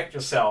distract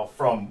yourself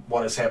from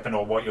what has happened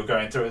or what you're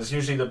going through is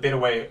usually the better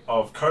way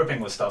of coping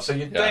with stuff. So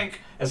you'd think,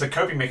 as a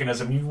coping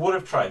mechanism, you would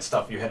have tried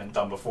stuff you hadn't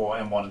done before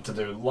and wanted to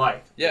do,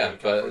 Yeah,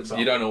 but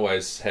you don't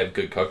always have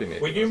good coping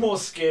mechanisms. Were you more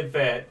scared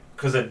that,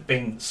 because it'd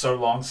been so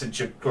long since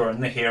you'd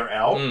grown the hair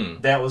out,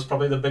 that was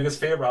probably the biggest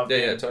fear rather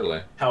than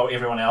totally. how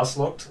everyone else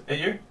looked at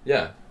you?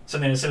 Yeah. So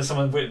then as soon as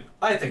someone went,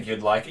 I think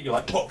you'd like it, you're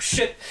like, oh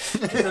shit,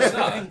 there's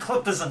nothing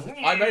clippers and...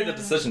 I made the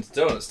decision to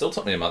do it. It still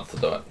took me a month to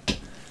do it.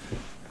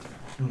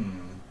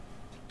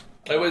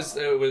 It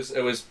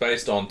was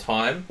based on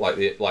time,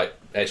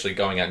 actually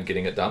going out and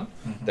getting it done.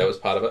 That was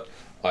part of it.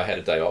 I had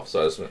a day off,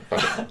 so I just went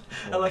fucking.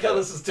 I like how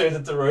this has turned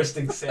into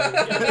roasting Sam.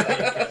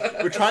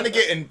 We're trying to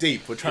get in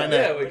deep. We're trying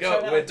Yeah, to.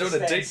 we're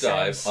doing a deep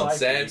dive on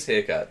Sam's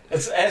haircut.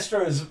 It's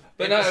Astro's.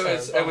 But no,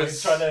 it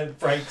was trying to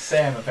break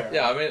Sam apparently.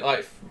 Yeah, I mean,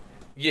 like,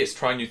 yes,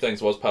 trying new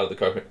things was part of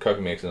the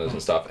coping mechanism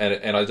and stuff,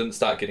 and I didn't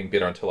start getting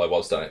better until I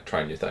was starting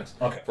trying new things.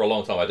 Okay. For a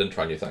long time, I didn't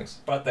try new things.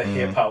 But the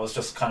hair part was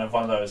just kind of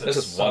one of those. This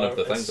is one of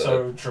the things. It's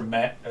so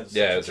dramatic.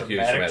 Yeah, it's a huge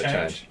dramatic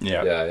change.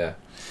 Yeah.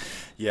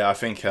 Yeah, I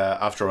think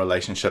after a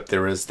relationship,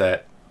 there is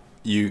that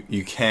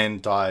you can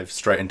dive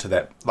straight into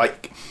that.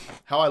 Like,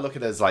 how I look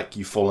at it is like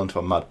you fall into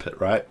a mud pit,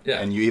 right?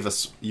 Yeah. And you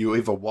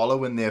either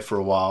wallow in there for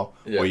a while,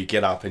 or you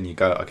get up and you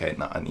go, okay,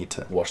 no, I need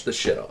to wash the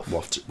shit off.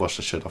 Wash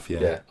the shit off. Yeah.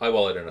 Yeah, I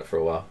wallowed in it for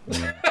a while.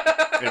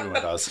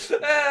 Everyone does.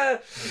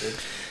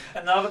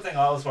 Another thing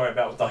I was worried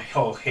about with the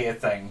whole hair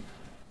thing,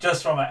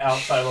 just from an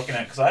outside looking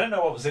in, because I didn't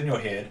know what was in your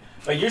head,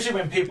 but usually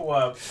when people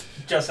are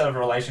just out of a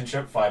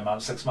relationship, 5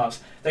 months, 6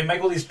 months, they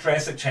make all these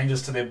drastic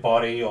changes to their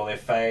body or their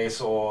face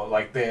or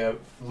like their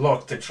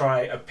look to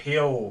try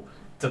appeal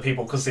to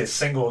people because they're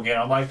single again.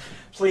 I'm like,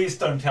 please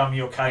don't tell me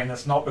you're cutting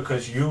this not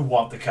because you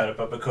want to cut it,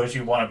 but because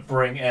you want to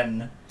bring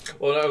in.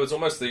 Well, no, it was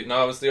almost it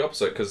was the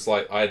opposite because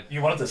like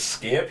You wanted to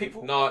scare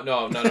people? No.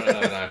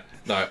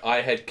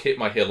 I had kept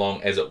my hair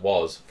long as it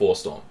was for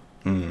Storm.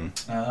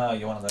 Ah,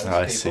 you're one of those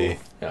I people. see.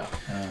 Yeah.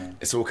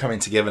 It's all coming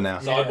together now.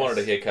 So I'd wanted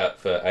a haircut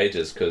for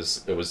ages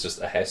because it was just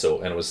a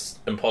hassle and it was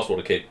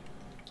impossible to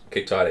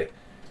keep tidy,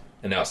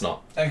 and now it's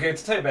not. Okay,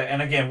 to tell you about,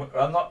 and again,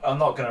 I'm not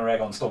going to rag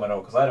on Storm at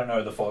all because I don't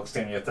know the full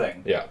extent of your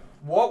thing. Yeah.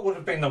 What would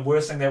have been the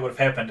worst thing that would have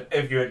happened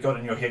if you had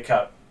gotten your hair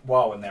cut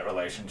while in that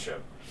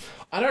relationship?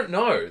 I don't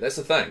know. That's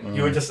the thing.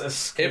 You were just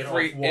scared of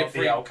what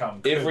the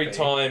outcome could every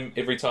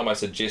be. time I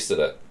suggested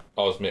it,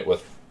 I was met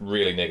with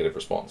really negative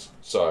response.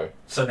 So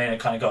then it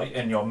kind of got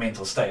in your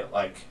mental state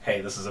like, hey,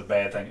 this is a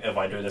bad thing if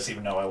I do this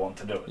even though I want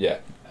to do it. yeah.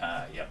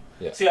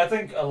 Yeah. See, I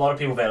think a lot of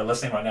people that are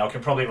listening right now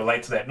can probably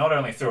relate to that, not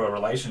only through a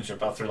relationship,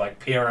 but through like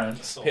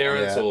parents or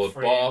or friends.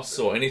 boss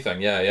or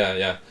anything.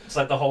 Yeah. It's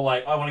like the whole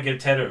like, I want to get a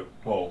tattoo.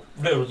 Well,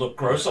 it would look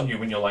gross on you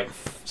when you're like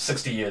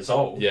 60 years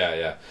old.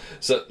 Yeah.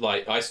 So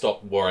like I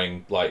stopped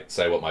worrying like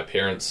say what my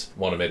parents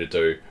wanted me to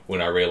do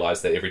when I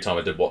realised that every time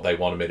I did what they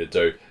wanted me to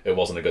do, it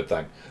wasn't a good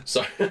thing.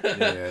 So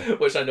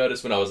which I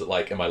noticed when I was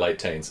like in my late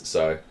teens.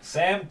 So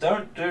Sam,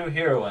 don't do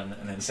heroin,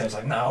 and then Sam's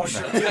like, no,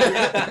 sure.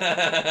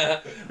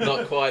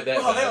 not quite that.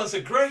 Oh, that was a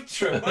great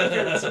trip. My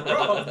parents are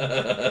wrong.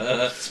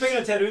 Speaking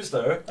of tattoos,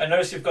 though, I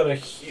noticed you've got a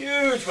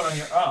huge one on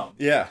your arm.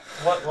 Yeah.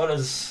 What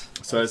is?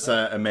 So it's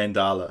a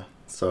mandala.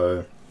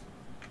 So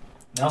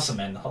Nelson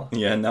Mandela.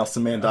 yeah,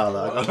 Nelson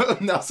Mandela. I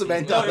got Nelson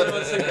No,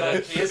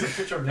 Mandela. here's a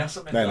picture of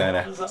Nelson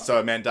Mandela. No. So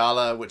a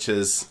mandala, which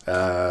is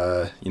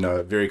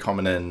very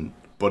common in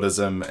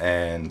Buddhism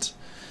and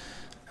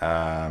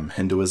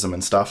Hinduism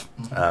and stuff.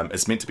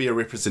 It's meant to be a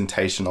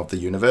representation of the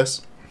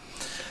universe.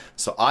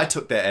 So I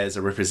took that as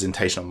a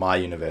representation of my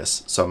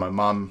universe. So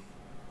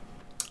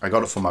I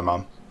got it for my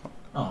mum.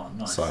 Oh,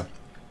 nice. So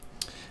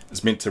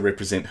it's meant to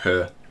represent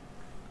her.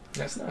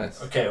 That's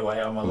nice. Okay, wait,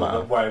 I'm a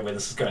little bit worried where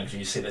this is going because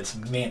you said it's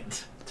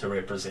meant to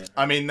represent.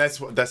 I mean, that's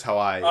how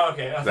I. Oh,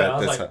 okay, I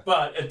was like,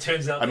 but it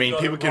turns out. I mean,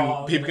 people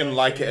can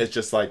like it as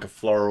just like a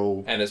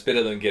floral. And it's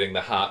better than getting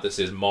the heart that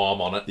says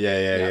 "mom" on it.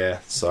 Yeah.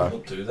 So People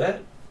do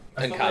that.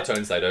 In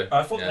cartoons, they do.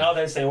 I thought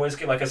nowadays they always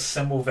get like a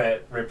symbol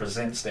that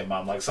represents their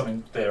mum, like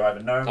something they're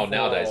either known for. Oh,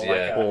 nowadays, or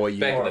yeah. Like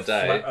Back in the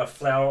day. a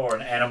flower or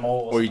an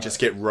animal. or you just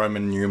get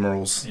Roman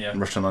numerals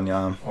written on your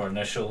arm. Or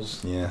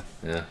initials. Yeah.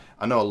 Yeah.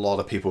 I know a lot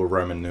of people with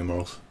Roman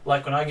numerals.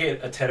 Like when I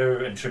get a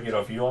tattoo in tribute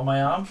of you on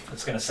my arm,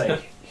 it's going to say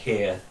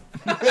hair.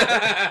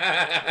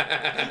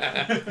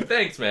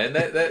 Thanks, man.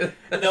 That...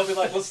 And they'll be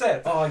like, what's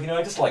that? Oh,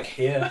 I just like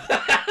hair.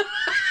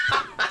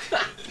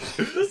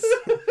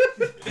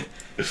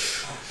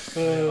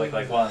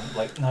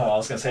 I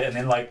was gonna say, and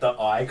then like the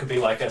eye could be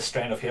like a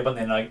strand of hair, but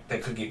then like they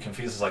could get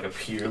confused as like a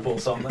pube or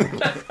something.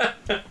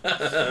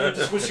 I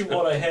just wish you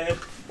what I had.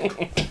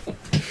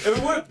 It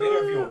would work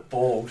better if you were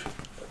bald.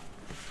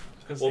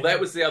 Well, that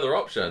was the other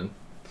option.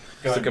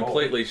 To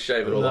completely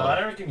shave it all I off.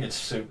 don't reckon you'd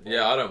suit.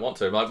 Yeah, I don't want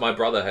to. My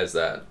brother has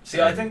that.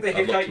 See, I think the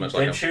haircut you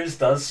did choose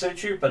does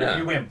suit you, but if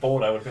you went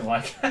bald, I would have been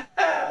like,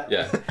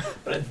 yeah.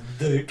 But a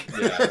dick.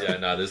 Yeah,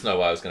 no, there's no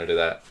way I was going to do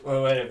that.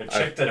 Well, wait, if a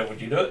chick did it, would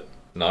you do it?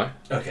 No.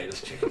 Okay,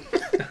 just checking.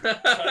 Trying to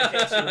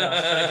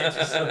catch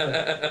you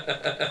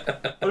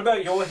slipping. What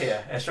about your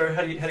hair, Astro?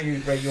 How do you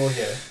rate your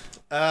hair?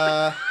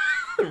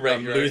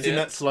 I'm losing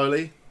it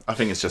slowly. I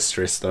think it's just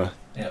stress though.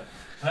 Yeah.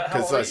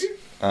 How old are you?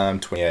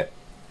 28.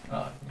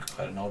 Oh, you're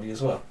quite an oldie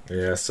as well.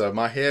 Yeah, so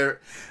my hair,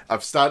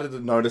 I've started to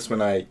notice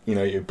when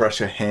you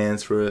brush your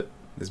hands through it,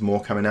 there's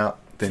more coming out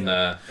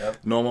than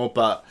normal,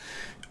 but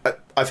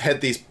I've had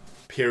these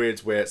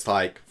periods where it's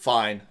like,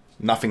 fine,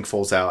 nothing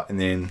falls out,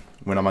 and then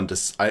when I'm under,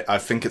 I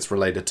think it's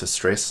related to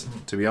stress,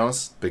 to be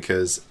honest,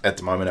 because at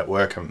the moment at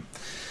work,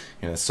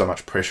 there's so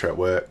much pressure at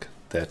work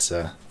that...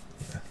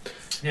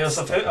 Yeah,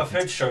 so I've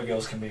heard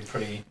showgirls can be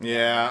pretty...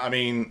 Yeah, I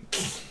mean,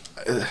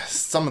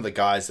 some of the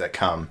guys that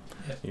come,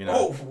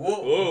 Oh,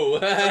 whoa.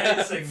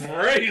 Whoa.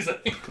 Phrasing.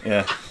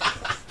 Yeah.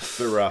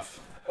 bit rough.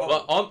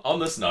 Well, on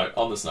this note.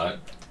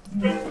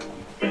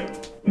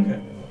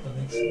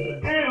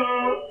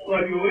 Hello,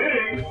 what are you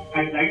wearing?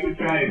 I'd like to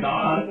try it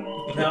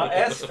on. Now,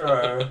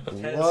 Astro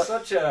has What?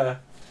 such a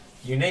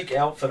unique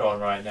outfit on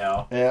right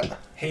now. Yeah.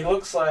 He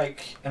looks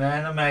like an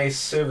anime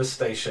service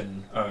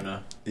station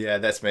owner. Yeah,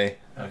 that's me.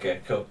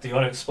 Okay, cool. Do you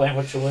want to explain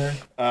what you're wearing?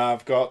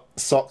 I've got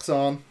socks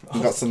on.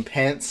 I've got some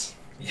pants,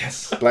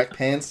 Yes. black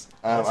pants.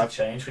 That's a I've,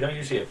 change. We don't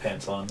usually have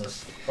pants on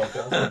this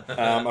podcast.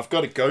 I've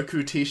got a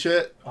Goku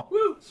t-shirt. Oh,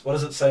 woo. What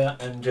does it say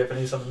in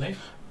Japanese underneath?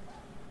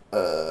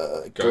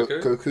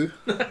 Goku? Goku.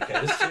 Okay,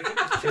 just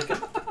check it.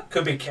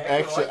 Could be cat.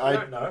 Actually, I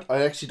don't know.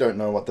 I actually don't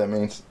know what that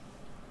means.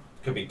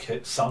 Could be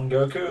Son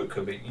Goku. It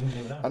could be. You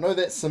never I know. know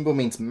that symbol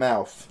means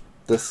mouth.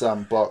 This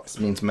box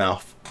means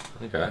mouth.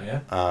 Okay.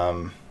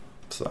 Yeah.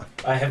 So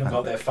I haven't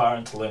got that far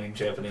into learning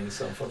Japanese,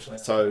 so unfortunately.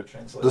 I So, can't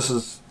translate this it.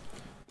 is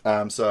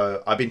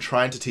so I've been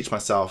trying to teach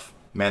myself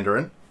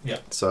Mandarin. Yeah.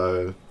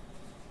 So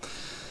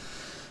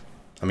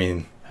I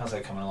mean, How's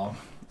that coming along?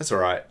 it's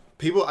alright.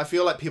 I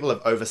feel like people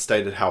have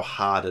overstated how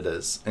hard it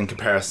is in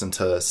comparison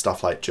to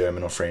stuff like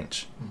German or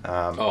French.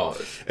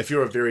 If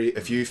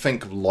you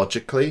think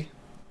logically,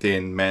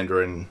 then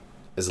Mandarin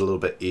is a little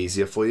bit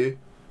easier for you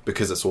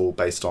because it's all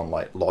based on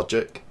like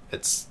logic.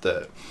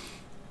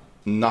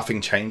 Nothing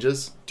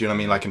changes. Do you know what I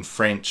mean? Like in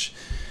French,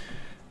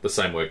 the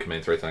same word can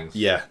mean three things.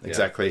 yeah,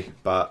 exactly.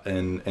 But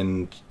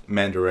in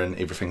Mandarin,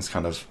 everything's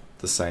kind of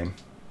the same,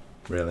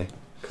 really.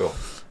 Cool.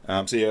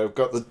 So yeah, I've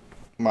got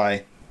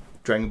my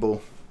Dragon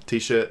Ball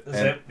t-shirt. Is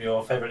that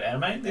your favourite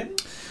anime then?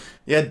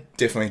 Yeah,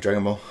 definitely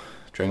Dragon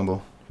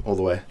Ball, all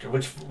the way.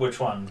 Which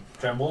one?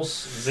 Dragon Ball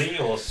Z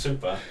or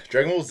Super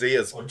Dragon Ball Z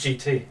is or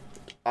GT?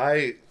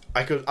 I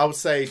would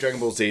say Dragon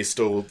Ball Z is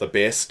still the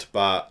best,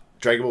 but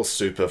Dragon Ball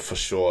Super for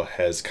sure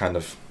has kind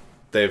of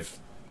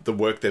the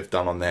work they've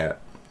done on that.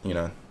 You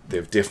know,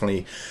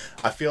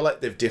 I feel like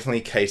they've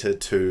definitely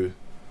catered to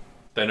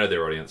They know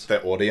their audience.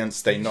 their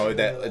audience. They know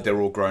that they're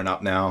all grown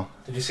up now.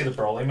 Did you see the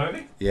Broly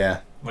movie?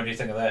 Yeah, What do you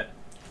think of that?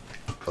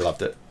 I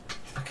loved it.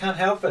 I can't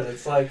help it.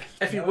 It's like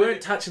If you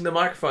weren't touching the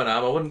microphone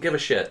arm, I wouldn't give a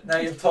shit. now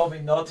you've told me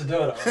not to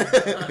do it.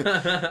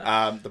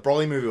 The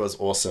Broly movie was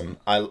awesome.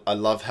 I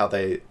love how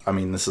this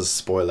is a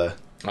spoiler.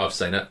 I've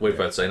seen it. We've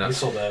both seen We it.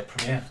 saw the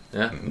premiere.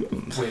 Yeah.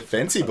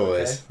 Fancy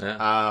boys.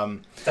 Yeah.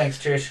 Thanks,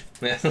 Trish.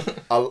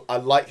 I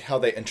like how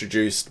they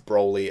introduced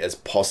Broly as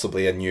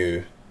possibly a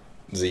new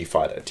Z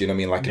fighter. Do you know what I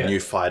mean? Like Yeah. a new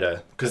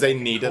fighter. Because they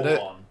needed Full it.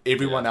 on.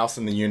 Everyone Yeah. else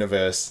in the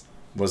universe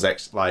was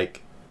actually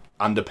like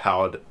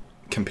underpowered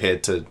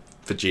compared to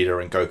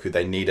Vegeta and Goku.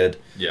 They needed,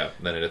 Yeah.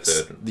 They need a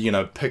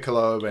third.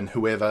 Piccolo and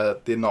whoever.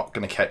 They're not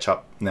going to catch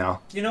up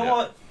now. You know Yeah.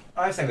 what?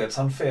 I think that's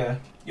unfair.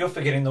 You're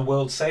forgetting the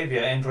world savior,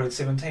 Android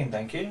 17.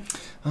 Thank you.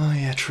 Oh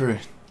yeah, true.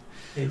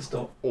 He's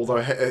still.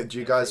 Although, do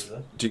you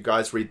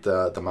guys read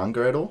the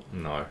manga at all?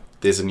 No.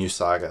 There's a new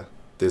saga.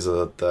 There's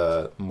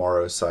the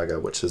Moro saga,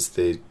 which is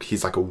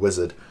he's like a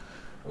wizard.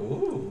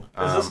 Ooh.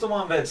 Is this the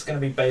one that's going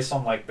to be based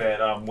on like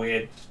that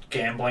weird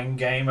gambling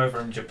game over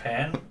in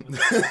Japan?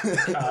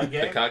 Card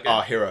game? The card game.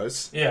 Oh,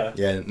 Heroes. Yeah.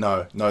 Yeah,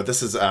 no.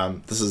 This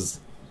is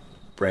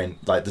brand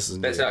like this is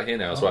That's new. out here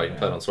now as well. You can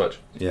play it on Switch.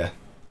 Yeah.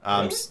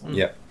 Really?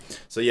 Yeah.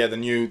 So yeah, the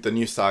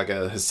new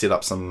saga has set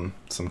up some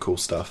cool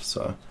stuff.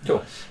 So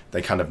Cool.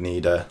 they kind of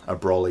need a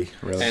Broly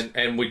really.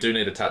 And we do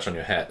need to touch on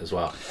your hat as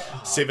well.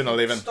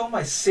 7-Eleven. Stole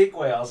my segue.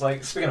 I was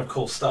like, speaking of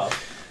cool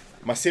stuff,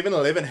 My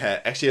 7-Eleven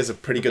hat actually has a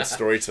pretty good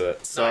story to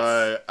it. So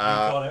you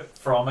got it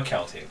from a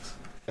Caltex.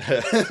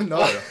 no,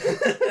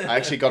 I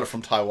actually got it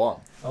from Taiwan.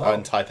 Oh.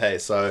 In Taipei.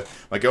 So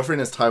my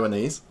girlfriend is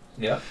Taiwanese.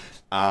 Yeah.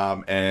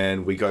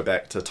 And we go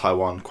back to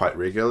Taiwan quite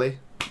regularly.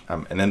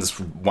 And then that's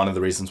one of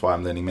the reasons why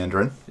I'm learning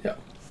Mandarin. Yeah.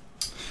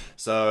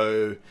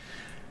 So,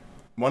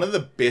 one of the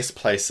best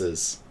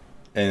places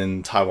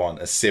in Taiwan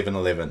is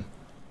 7-Eleven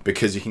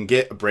because you can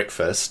get a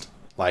breakfast,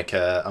 like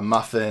a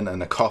muffin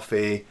and a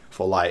coffee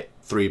for like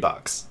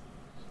 $3.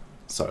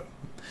 So,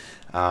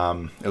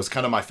 it was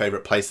kind of my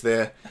favorite place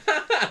there.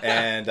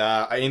 And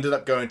I ended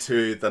up going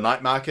to the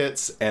night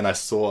markets and I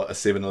saw a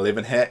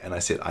 7-Eleven hat and I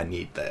said, I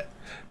need that.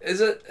 Is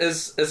it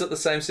the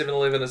same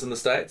 7-Eleven as in the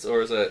States,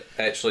 or is it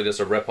actually just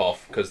a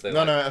rip-off? Because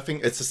No, I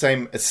think it's the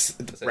same. It's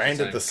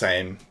branded the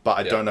same, but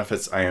I don't know if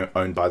it's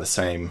owned by the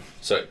same.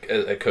 So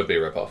it could be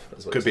a rip-off.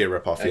 Could be a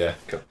rip-off, yeah.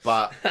 Cool.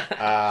 But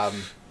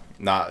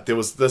there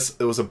was this.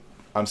 It was a.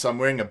 So I'm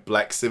wearing a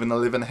black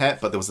 7-Eleven hat,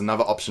 but there was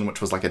another option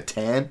which was like a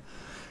tan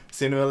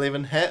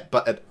 7-Eleven hat,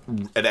 but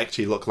it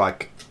actually looked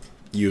like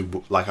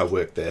I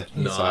worked there.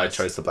 Nice. So I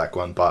chose the black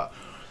one, but.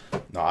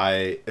 No,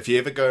 if you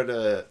ever go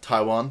to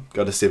Taiwan,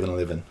 go to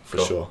 7-Eleven for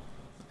Cool. sure.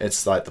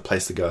 It's like the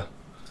place to go.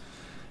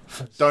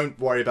 Don't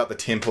worry about the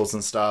temples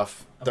and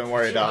stuff. Don't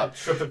worry about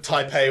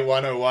Taipei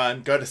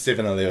 101. Go to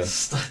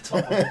 7-Eleven.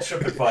 Top of the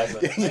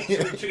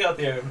TripAdvisor. Check out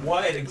their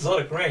wide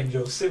exotic range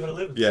of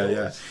 7-Eleven.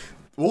 Yeah.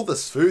 All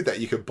this food that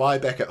you could buy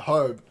back at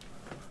home,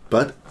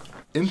 but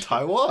in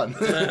Taiwan.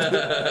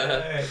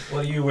 Alright,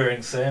 what are you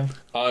wearing, Sam?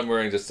 I'm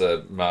wearing just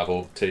a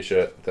Marvel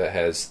t-shirt that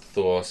has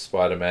Thor,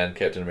 Spider-Man,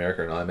 Captain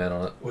America, and Iron Man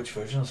on it. Which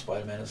version of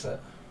Spider-Man is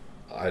that?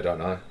 I don't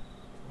know.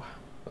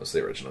 It's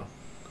the original.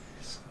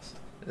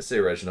 It's the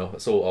original.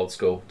 It's all old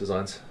school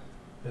designs.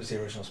 Who's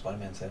the original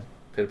Spider-Man then?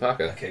 Peter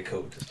Parker. Okay,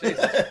 cool.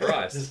 Jesus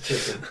Christ. Just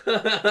checking.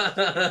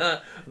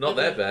 Not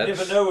that bad.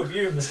 Never know with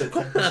you, Mr.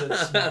 Composite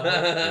Smile.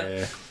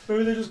 Yeah.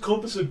 Maybe they just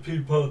composite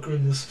Peter Parker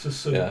in this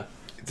facility. Yeah.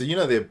 Do you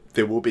know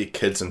there will be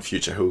kids in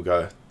future who will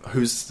go,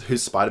 who's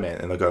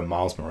Spider-Man? And they'll go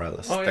Miles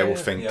Morales. Oh, they yeah, will yeah.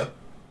 think Yep.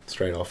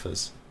 straight off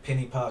as...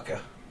 Penny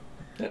Parker.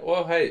 Yeah,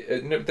 well,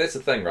 hey, no, that's the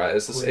thing, right?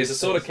 He's the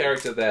sort of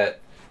character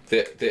that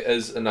there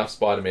is enough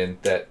Spider-Man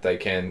that they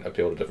can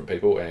appeal to different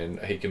people, and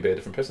he can be a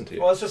different person to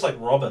you. Well, it's just like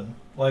Robin.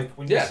 Like,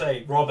 when you Yeah.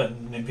 say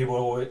Robin, then people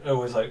are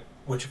always like,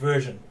 which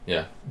version?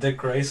 Yeah. Dick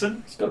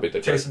Grayson? It's got to be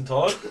different. Jason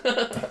Todd?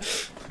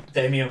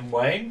 Damian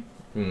Wayne?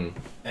 Hmm.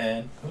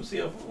 And who's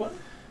the other one?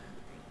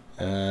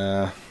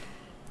 Uh,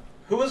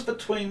 Who was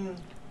between...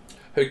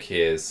 Who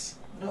cares?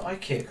 No, I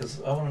care,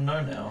 because I want to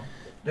know now.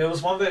 There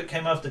was one that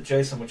came after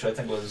Jason, which I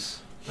think was...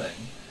 thing.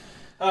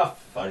 Ah,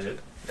 fudge it.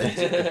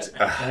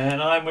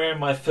 And I'm wearing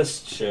my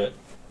Fist shirt.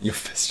 your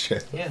fist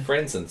shit. Yeah.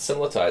 Friends and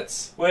similar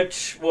tights.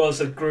 Which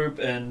was a group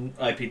in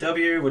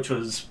IPW, which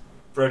was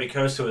Brody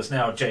Coast, who is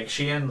now Jake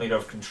Sheehan, leader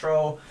of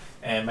Control,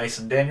 and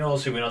Mason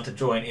Daniels, who went on to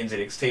join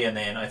NZXT, and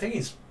then I think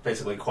he's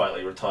basically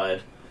quietly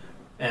retired.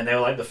 And they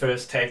were like the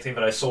first tag team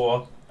that I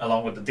saw,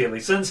 along with the Deadly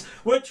Sins,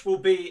 which will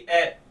be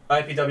at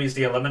IPW's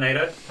The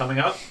Eliminator coming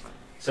up.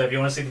 So if you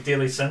want to see the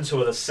Deadly Sins, who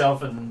are the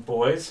Southern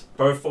boys,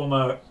 both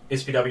former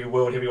SPW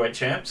World Heavyweight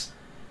Champs,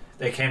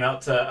 they came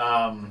out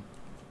to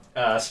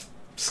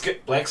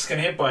Black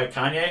Skinhead by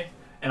Kanye,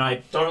 and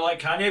I don't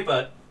like Kanye,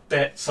 but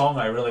that song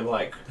I really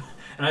like.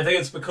 And I think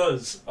it's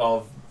because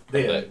of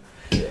them.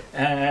 Yeah.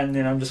 And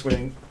then I'm just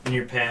wearing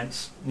new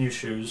pants, new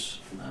shoes.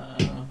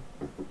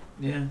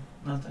 Yeah,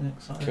 nothing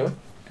exciting. Cool.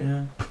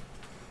 Yeah.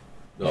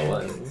 Oh,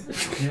 well.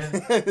 Yeah.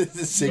 This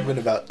is a segment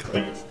about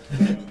clothes.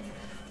 Did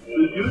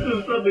you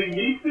do something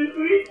neat this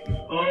week?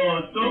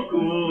 Oh, so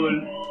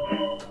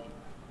cool.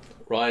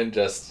 Ryan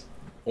just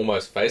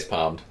almost face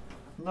palmed.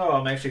 No,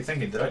 I'm actually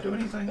thinking, did I do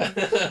anything?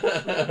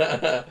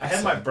 I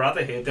had my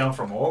brother here down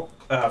from Auckland,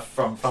 down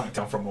from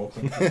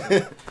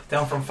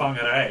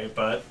Whangarei,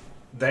 but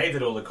they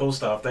did all the cool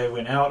stuff. They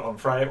went out on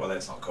Friday. Well,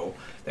 that's not cool.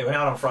 They went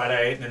out on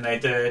Friday, and then they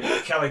did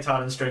Kelly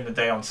Tartan's during the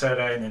day on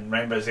Saturday, and then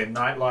Rainbow's End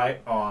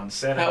Nightlight on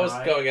Saturday How is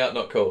night. going out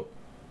not cool?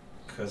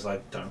 Because I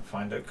don't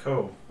find it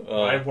cool.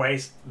 Oh. I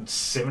waste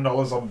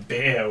 $7 on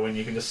beer when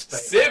you can just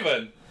stay.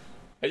 $7?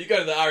 Are you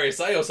going to the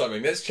RSA or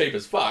something? That's cheap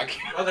as fuck.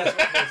 Well, that's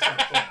my point.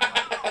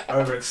 Like,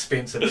 over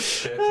expensive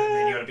shit, and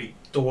then you got to be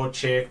door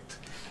checked,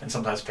 and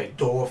sometimes pay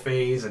door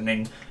fees, and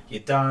then you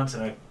dance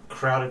in a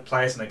crowded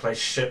place, and they play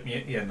shit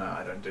music. Yeah, no,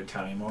 I don't do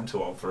town anymore. I'm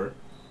too old for it.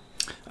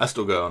 I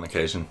still go on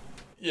occasion.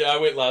 Yeah, I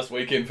went last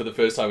weekend for the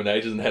first time in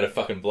ages and had a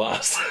fucking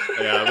blast.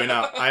 Yeah, I went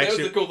out. That was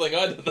the cool thing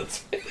I did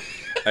this week.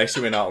 I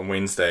actually went out on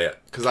Wednesday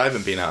because I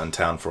haven't been out in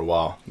town for a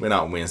while. Went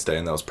out on Wednesday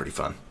and that was pretty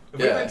fun. If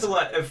Yeah. we went to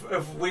like,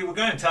 if we were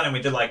going to town and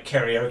we did like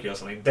karaoke or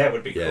something, that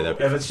would be Yeah, cool. that'd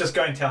be If it's just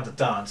going town to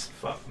dance,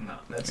 fuck no,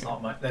 that's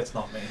not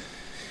me.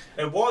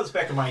 It was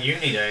back in my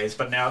uni days,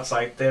 but now it's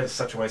like there's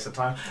such a waste of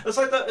time. It's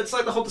like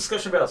the whole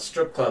discussion about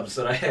strip clubs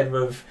that I had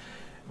with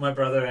my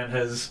brother and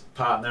his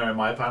partner and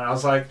my partner. I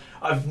was like,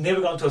 I've never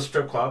gone to a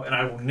strip club, and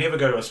I will never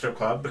go to a strip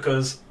club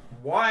because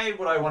why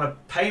would I want to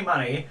pay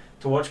money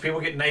to watch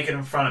people get naked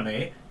in front of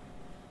me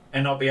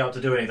and not be able to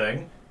do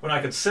anything when I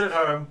could sit at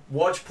home,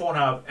 watch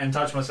Pornhub, and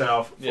touch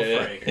myself for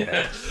free?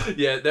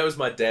 Yeah, that was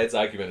my dad's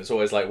argument. It's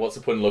always like, what's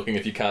the point in looking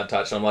if you can't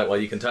touch? And I'm like, well,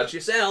 you can touch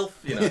yourself,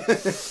 you know.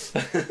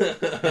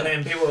 And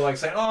then people were like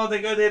saying, oh,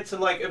 they go there to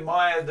like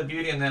admire the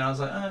beauty, and then I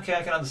was like, oh, okay,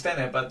 I can understand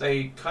that, but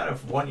they kind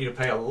of want you to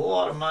pay a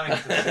lot of money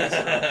to see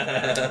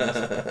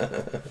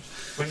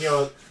stuff.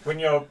 When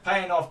you're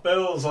paying off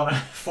bills on a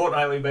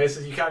fortnightly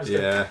basis, you can't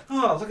just go,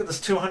 oh, look at this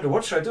 200,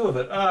 what should I do with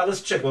it? Ah,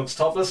 this chick looks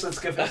topless, let's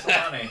give her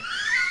some money.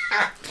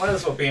 Might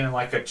as well be in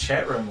like a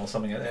chat room or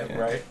something like that,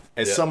 right?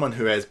 As someone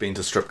who has been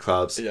to strip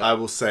clubs, I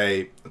will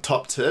say,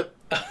 top tip,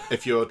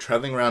 if you're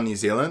travelling around New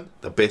Zealand,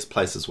 the best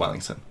place is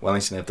Wellington.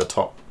 Wellington have the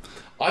top.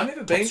 I've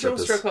never been to a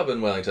strip club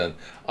in Wellington.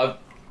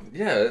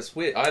 Yeah, it's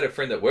weird. I had a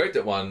friend that worked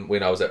at one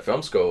when I was at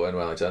film school in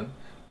Wellington,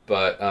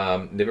 but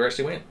never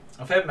actually went.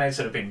 I've had mates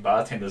that have been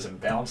bartenders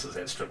and bouncers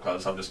at strip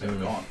clubs, I've just never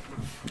gone.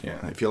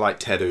 Yeah, if you like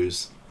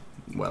tattoos,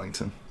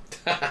 Wellington.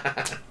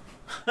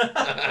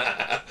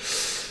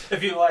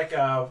 If you like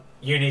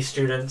uni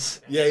students,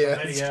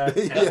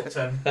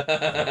 Hamilton.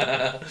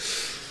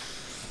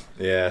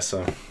 Yeah,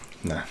 so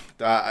no.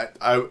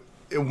 I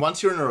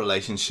once you're in a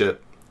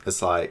relationship,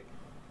 it's like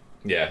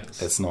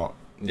it's not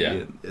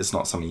it's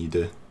not something you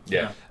do.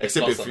 Yeah,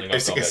 except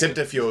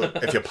if your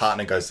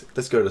partner goes,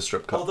 let's go to a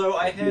strip club. Although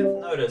I have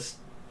noticed,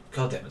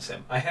 God damn it,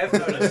 Sam, I have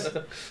noticed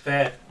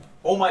that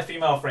all my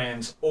female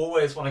friends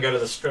always want to go to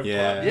the strip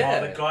club,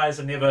 while the guys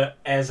are never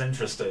as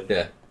interested.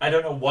 Yeah, I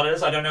don't know what it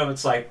is. I don't know if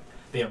it's like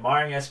the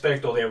admiring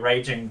aspect or their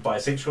raging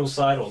bisexual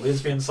side or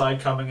lesbian side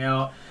coming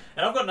out.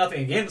 And I've got nothing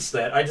against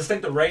that. I just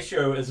think the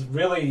ratio is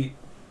really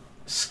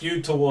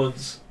skewed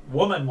towards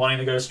women wanting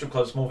to go to strip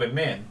clubs more than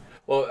men.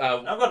 Well,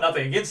 I've got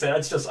nothing against it.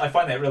 It's just I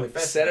find that really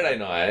fascinating. Saturday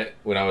night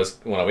when I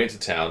went to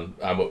town,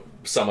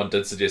 someone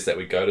did suggest that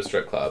we go to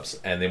strip clubs,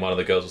 and then one of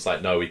the girls was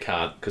like, "No, we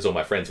can't," because all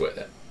my friends were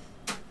there.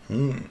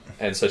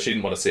 And so she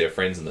didn't want to see her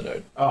friends in the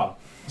nude. Oh, I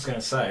was going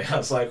to say, I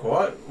was like,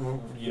 what?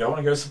 You don't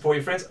want to go support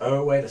your friends?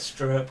 Oh, wait, a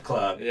strip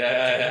club.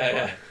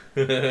 Yeah.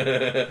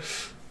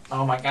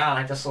 Oh my god,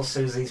 I just saw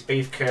Susie's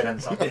beef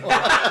curtains.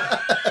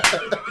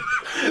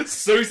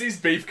 Susie's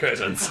beef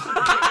curtains.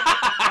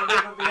 I'll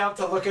never be able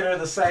to look at her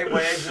the same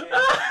way again.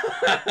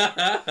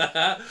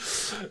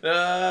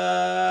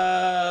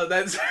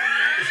 That's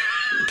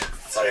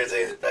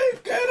Susie's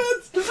beef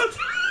curtains.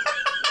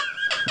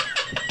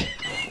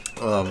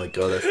 Oh my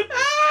god.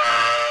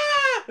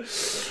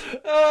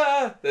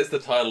 That's the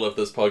title of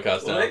this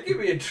podcast Will now. that give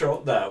me a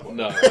troll? No.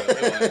 No,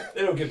 it won't.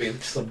 It'll give me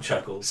some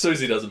chuckles.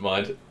 Susie doesn't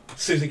mind.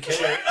 Susie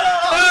Kelly.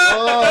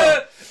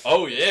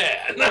 Oh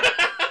yeah.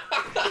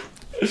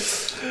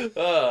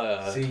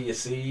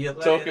 See you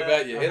later. Talk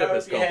about your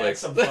Oedipus I hope you had complex.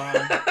 some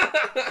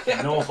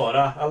fun. No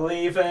hotter. I'm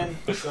leaving.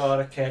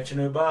 Gotta catch an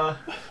Uber.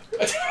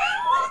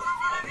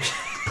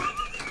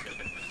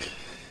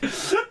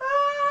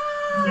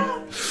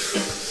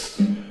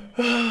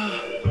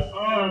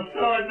 Oh,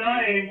 so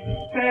annoying.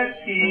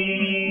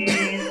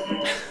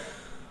 Pepsi.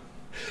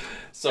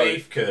 So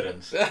Beef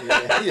curtains.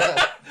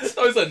 Yeah.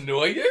 those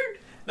annoy you?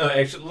 No,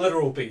 actually,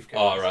 literal beef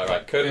curtains. Oh,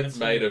 right. Curtains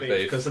made of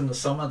beef. Because in the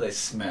summer they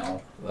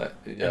smell. Like,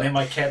 And then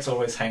my cat's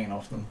always hanging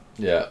off them.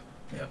 yeah.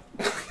 Yeah.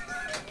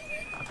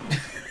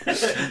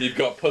 You've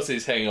got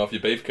pussies hanging off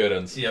your beef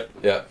curtains. Yep.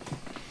 Yeah.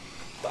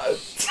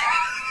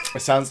 It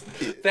sounds.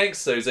 Thanks,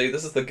 Susie.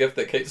 This is the gift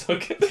that keeps on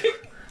giving.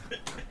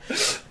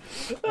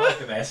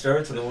 Welcome,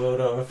 Astro, to the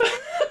world of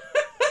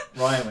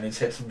Ryan when he's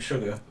had some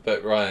sugar.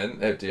 But Ryan,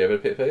 do you have a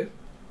pet peeve?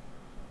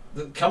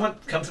 Come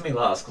to me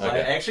last, because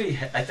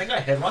Okay. I think I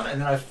had one,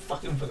 and then I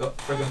friggin'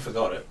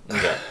 forgot it.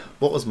 Okay.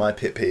 What was my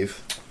pet peeve?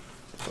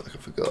 Fuck, I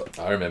forgot.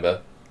 I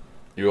remember.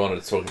 You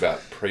wanted to talk about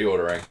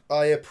pre-ordering.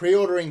 Oh yeah,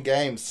 pre-ordering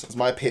games is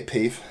my pet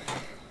peeve.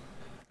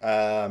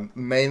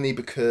 Mainly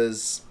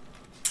because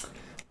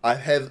I've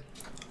had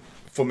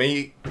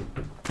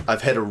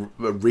a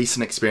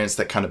recent experience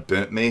that kind of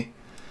burnt me,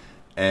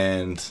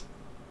 and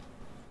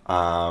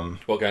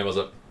What game was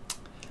it?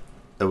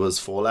 it was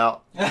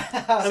Fallout.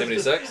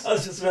 76? I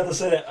was just about to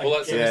say that.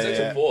 Fallout 76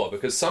 Yeah. and 4,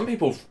 because some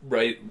people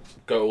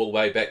go all the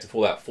way back to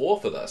Fallout 4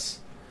 for this.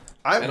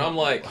 And I'm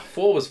like,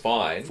 4 was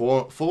fine.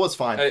 Four was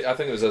fine. I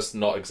think it was just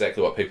not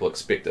exactly what people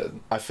expected.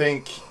 I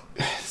think,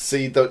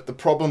 see, the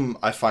problem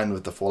I find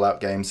with the Fallout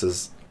games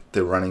is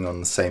they're running on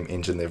the same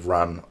engine they've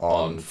run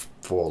on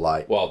for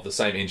like... Well, the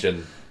same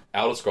engine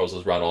Elder Scrolls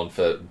has run on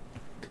for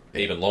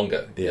even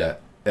longer. Yeah,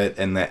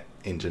 and that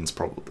engine's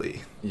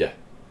probably Yeah.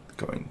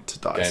 going to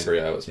die.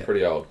 Gamebryo, it's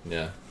pretty old,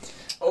 yeah.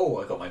 Oh,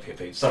 I got my pet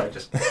peeve. Sorry,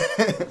 just...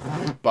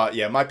 But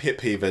yeah, my pet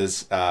peeve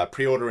is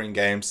pre-ordering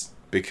games,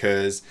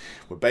 because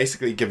we're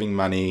basically giving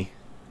money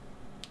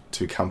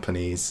to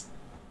companies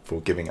for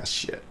giving us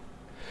shit.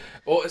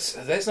 Well,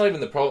 that's not even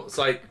the problem. It's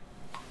like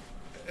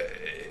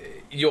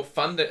you're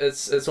funding.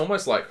 It's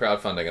almost like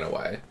crowdfunding in a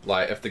way.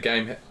 Like if the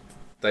game,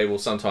 they will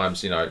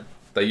sometimes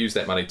they use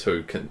that money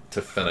to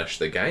finish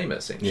the game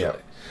essentially, Yeah.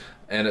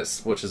 and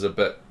which is a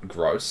bit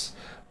gross.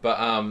 But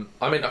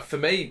I mean, for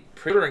me,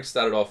 pre-ordering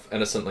started off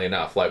innocently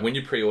enough. Like when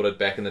you pre-ordered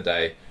back in the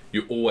day,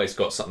 you always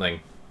got something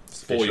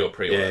for your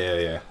pre-order.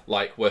 Yeah.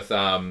 Like with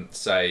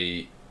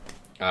say,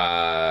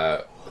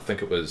 I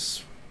think it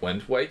was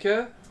Wind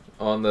Waker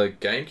on the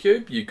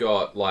GameCube. You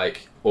got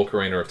like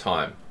Ocarina of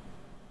Time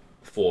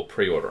for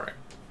pre-ordering.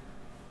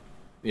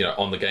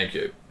 On the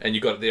GameCube, and you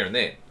got it there and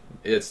then.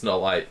 It's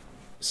not like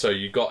so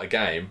you got a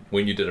game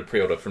when you did a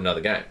pre-order for another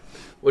game,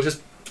 which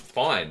is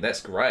fine.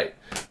 That's great.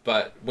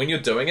 But when you're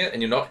doing it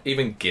and you're not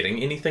even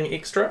getting anything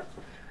extra,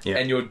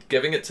 and you're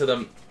giving it to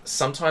them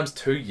sometimes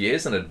 2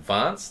 years in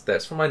advance.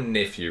 That's from my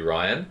nephew,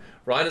 Ryan.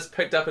 Ryan has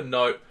picked up a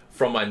note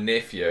from my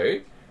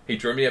nephew. He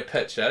drew me a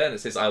picture and it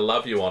says, "I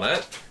love you" on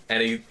it.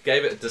 And he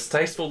gave it a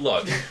distasteful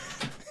look.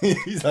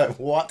 He's like,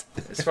 what?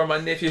 It's from my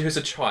nephew who's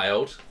a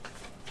child.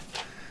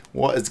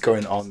 What is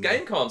going on?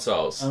 Game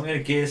consoles. I'm going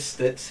to guess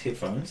that's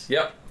headphones.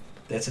 Yep.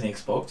 That's an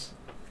Xbox.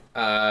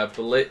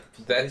 Believe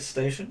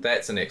PlayStation?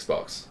 that's an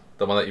Xbox.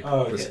 The one that you...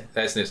 Oh, okay.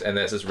 That's this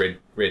red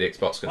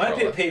Xbox My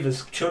controller. pet peeve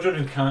is children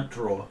who can't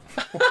draw.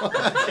 I'm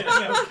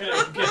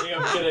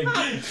kidding.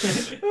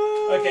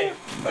 Okay,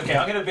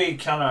 I'm going to be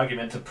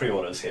counter-argument to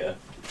pre-orders here.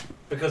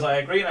 Because I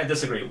agree and I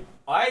disagree.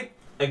 I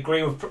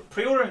agree with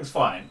pre-ordering's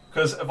fine.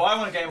 Because if I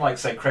want a game like,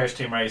 say, Crash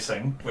Team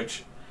Racing,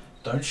 which...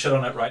 Don't shit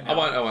on it right now.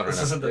 I won't. This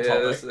right isn't now. the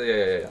topic.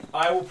 Yeah.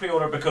 I will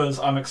pre-order because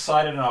I'm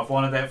excited and I've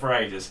wanted that for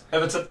ages.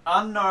 If it's an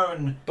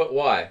unknown... But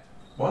why?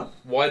 What?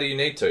 Why do you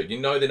need to? You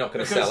know they're not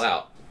going to Because- sell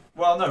out.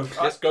 Well, no.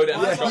 Just go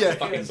down my the shop logic and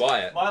fucking is-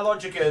 buy it. My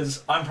logic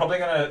is I'm probably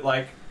going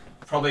to,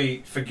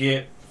 probably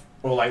forget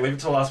or, leave it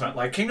till the last minute.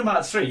 Like, Kingdom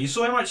Hearts 3, you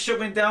saw how much shit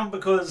went down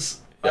because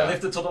I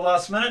left it till the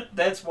last minute.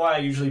 That's why I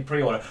usually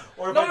pre-order.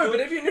 Or if I do but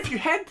it- even if you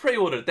had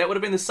pre-ordered, that would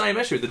have been the same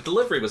issue. The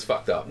delivery was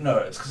fucked up. No,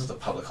 it's because it's a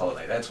public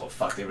holiday. That's what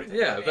fucked everything.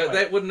 Yeah, up. but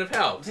that wouldn't have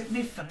helped. Let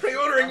me finish.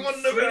 Pre-ordering I'm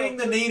wouldn't have threading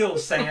helped. the needle,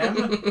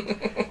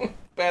 Sam.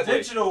 Badly.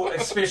 Digital,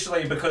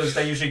 especially because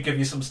they usually give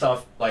you some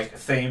stuff like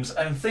themes,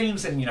 and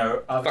themes and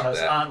advertisers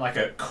that. aren't like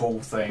a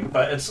cool thing,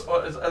 but it's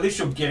at least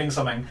you're getting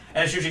something,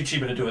 and it's usually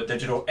cheaper to do it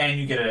digital, and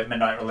you get it at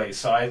midnight release.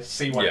 So I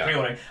see why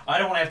pre-ordering. I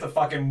don't want to have to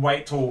fucking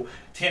wait till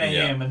 10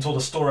 a.m. until the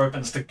store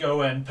opens to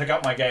go in, pick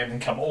up my game, and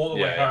come all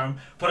the way home,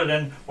 put it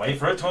in, wait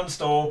for it to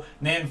install,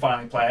 and then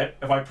finally play it.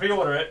 If I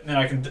pre-order it, then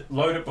I can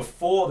load it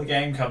before the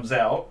game comes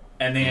out,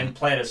 and then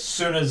play it as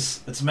soon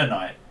as it's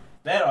midnight.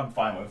 That I'm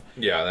fine with.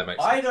 Yeah, that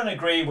makes sense. I don't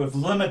agree with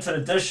limited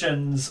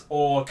editions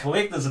or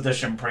collector's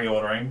edition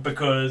pre-ordering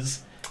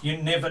because you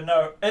never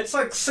know. It's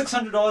like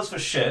 $600 for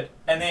shit,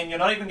 and then you're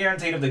not even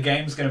guaranteed if the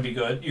game's going to be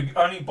good. You're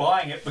only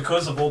buying it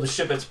because of all the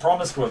shit that's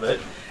promised with it,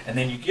 and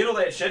then you get all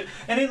that shit,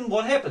 and then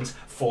what happens?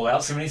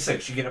 Fallout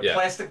 76, you get a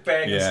plastic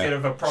bag instead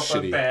of a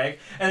proper bag,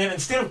 and then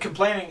instead of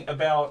complaining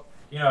about,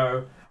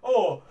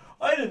 oh,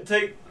 I didn't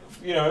take...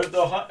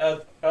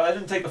 I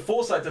didn't take the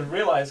foresight to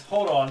realize,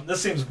 hold on,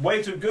 this seems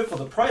way too good for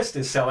the price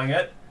they're selling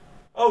it.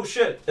 Oh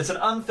shit, it's an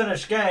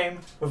unfinished game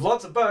with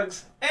lots of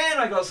bugs, and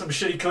I got some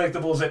shitty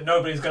collectibles that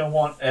nobody's going to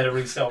want at a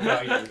resale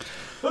value.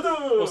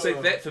 Well, see,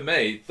 that for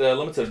me, the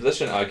limited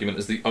edition argument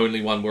is the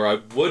only one where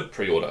I would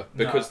pre-order,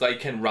 because they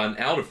can run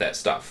out of that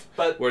stuff.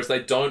 Whereas they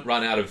don't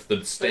run out of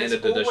the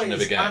standard edition of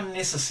a game. It's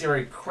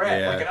unnecessary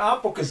crap. Like, an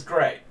art book is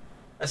great.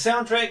 A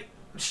soundtrack...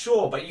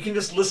 Sure, but you can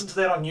just listen to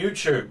that on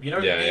YouTube. You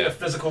don't need a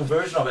physical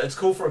version of it. It's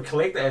cool for a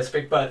collector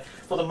aspect, but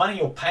for the money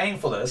you're paying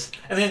for this,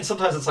 and then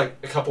sometimes it's like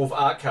a couple of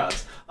art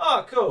cards.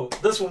 Oh, cool.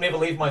 This will never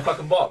leave my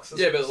fucking box. So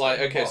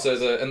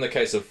in the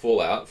case of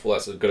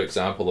Fallout's a good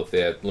example of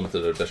their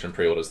limited edition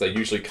pre-orders. They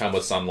usually come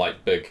with some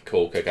like big,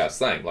 cool, kick-ass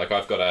thing. Like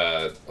I've got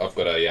a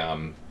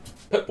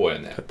Pip-Boy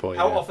in there. Pip-Boy,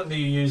 How often do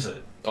you use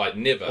it? Like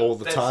never. All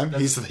the time.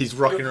 He's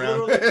rocking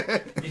around.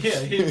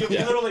 You've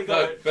literally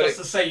got it just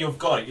to say you've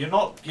got it. You're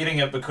not getting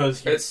it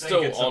because you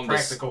think it's a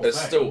practical thing.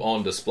 It's still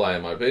on display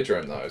in my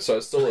bedroom though, so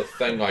it's still a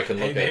thing I can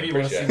look at and you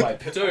want to see appreciate. my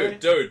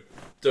Pip-Boy?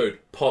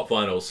 Dude, pop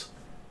vinyls.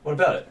 What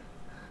about it?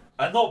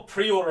 I'm not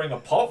pre-ordering a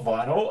pop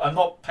vinyl. I'm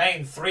not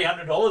paying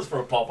 $300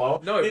 for a pop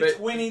vinyl. No, it's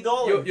but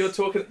 $20. You're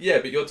talking,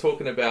 but you're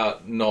talking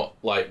about not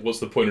like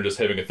what's the point of just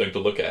having a thing to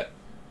look at?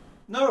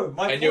 No,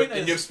 my point is...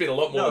 And you've spent a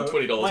lot more than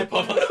 $20 on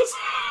pop vinyls.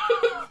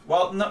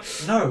 Well,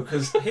 no,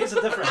 because here's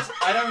the difference.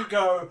 I don't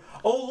go,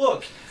 oh,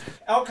 look,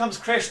 out comes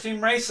Crash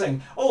Team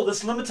Racing. Oh,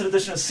 this limited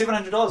edition is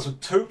 $700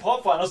 with 2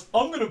 pop vinyls.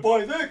 I'm going to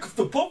buy that because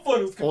the pop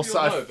vinyls can also, be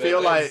on. I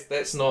feel like...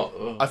 That's not...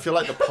 I feel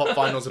like the pop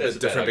vinyl's a bit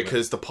different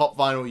because the pop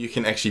vinyl you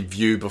can actually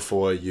view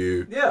before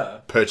you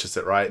purchase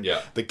it, right?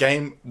 Yeah. The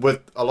game,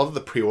 with a lot of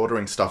the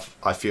pre-ordering stuff,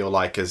 I feel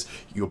like, is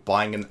you're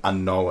buying an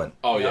unknown.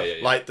 Oh,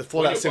 yeah. Like the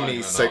Fallout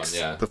 76,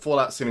 the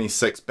Fallout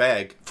 76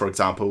 bag, for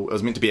example, it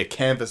was meant to be a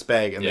canvas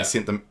bag, and they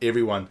sent them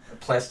everyone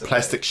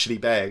plastic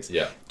shitty bags.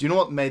 Yeah. Do you know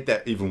what made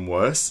that even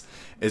worse?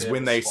 Is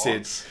when they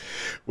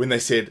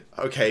said,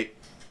 okay,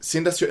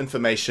 send us your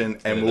information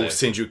and we'll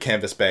send you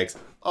canvas bags.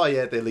 Oh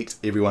yeah, they leaked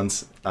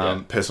everyone's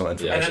personal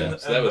information. And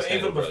then,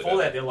 even before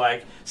that, they're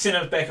like, send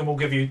it back and we'll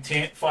give you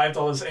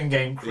 $5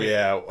 in-game credit.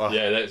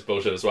 Yeah, that's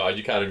bullshit as well.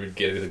 You can't even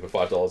get anything for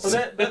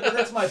 $5. But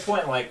that's my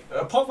point. Like,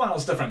 a pop vinyl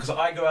is different because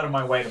I go out of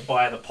my way to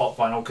buy the pop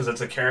vinyl because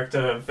it's a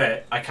character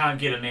that I can't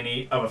get in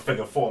any other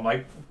figure form.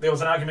 Like, there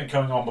was an argument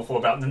going on before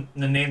about the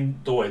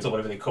Nintendoids or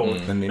whatever they're called.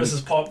 This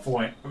is pop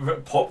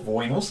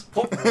vinyls.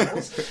 Pop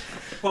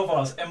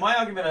vinyls. And my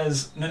argument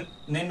is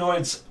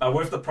Nintendoids are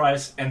worth the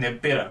price and they're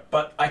better.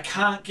 But I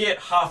can't get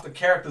half the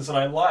characters that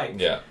I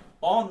like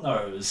on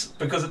those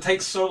because it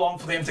takes so long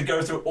for them to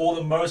go through all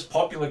the most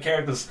popular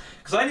characters.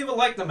 Because I never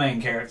like the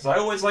main characters. I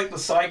always like the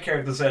side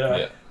characters that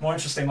are more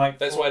interesting. Like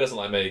that's why he doesn't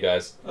like me,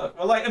 guys.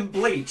 Like in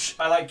Bleach,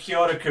 I like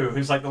Kyotoku,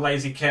 who's like the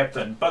lazy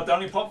captain. But the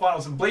only pop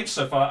vinyls in Bleach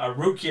so far are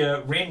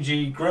Rukia,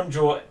 Renji,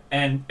 Grimjaw,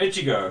 and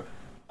Ichigo.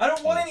 I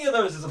don't want any of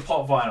those as a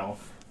pop vinyl.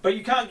 But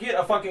you can't get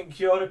a fucking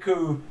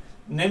Kyotoku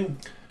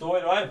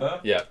Nindoid either.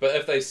 Yeah, but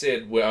if they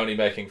said we're only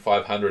making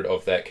 500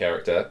 of that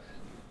character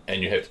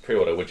and you have to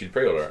pre-order, would you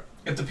pre-order it?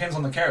 It depends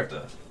on the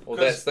character. Well,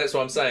 that's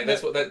what I'm saying.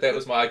 That's what that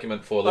was my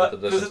argument for limited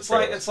edition.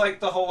 Because it's like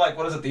the whole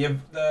what is it,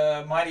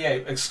 the Mighty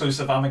Ape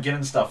exclusive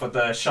Armageddon stuff with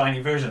the shiny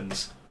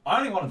versions. I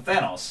only wanted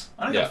Thanos.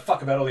 I don't give a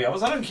fuck about all the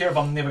others. I don't care if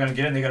I'm never going to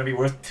get it and they're going to be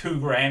worth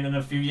 $2,000 in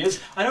a few years.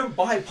 I don't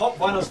buy pop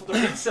vinyls for the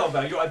resale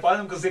value. I buy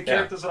them because they're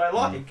characters that I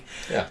like.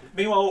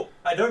 Meanwhile,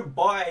 I don't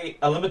buy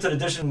a limited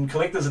edition,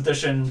 collector's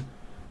edition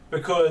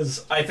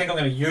because I think I'm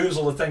going to use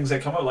all the things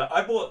that come up. Like,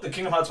 I bought the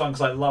Kingdom Hearts one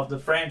because I loved the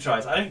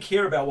franchise. I didn't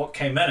care about what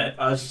came in it.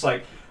 I was just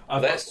like...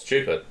 That's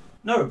stupid.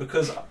 No,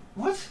 because...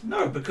 What?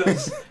 No,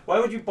 because why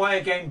would you buy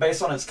a game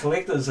based on its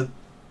collector's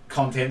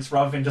contents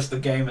rather than just the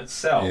game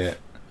itself? Yeah.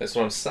 That's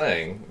what I'm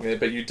saying. Yeah,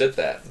 but you did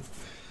that.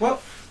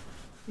 Well,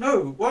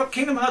 no. Well,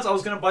 Kingdom Hearts, I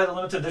was going to buy the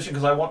limited edition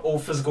because I want all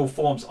physical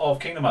forms of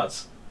Kingdom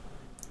Hearts.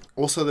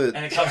 Also,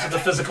 and it comes with the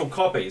physical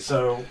copy,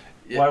 so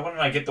why wouldn't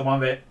I get the one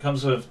that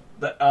comes with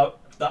the art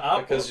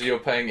Because book. you're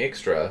paying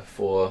extra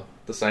for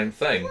the same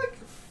thing. Like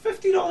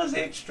 $50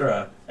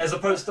 extra, as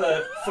opposed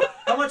to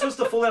how much was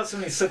the Fallout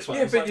 76 one?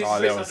 Yeah, It was but like you-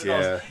 Oh, that was,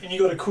 $600, and you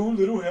got a cool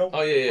little helmet.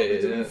 Oh yeah.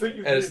 It didn't fit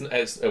your And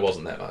head. it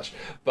wasn't that much,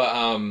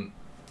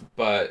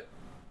 but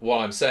what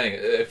I'm saying,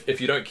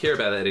 if you don't care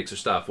about that extra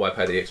stuff, why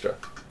pay the extra?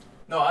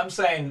 No, I'm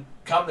saying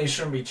companies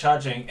shouldn't be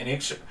charging an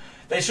extra.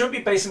 They shouldn't be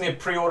basing their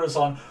pre-orders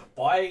on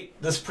buy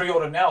this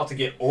pre-order now to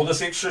get all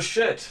this extra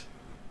shit.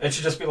 It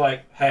should just be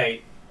like,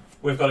 hey,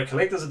 we've got a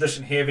collector's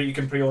edition here that you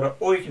can pre-order,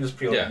 or you can just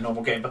pre-order Yeah. a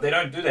normal game. But they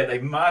don't do that. They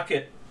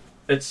market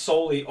it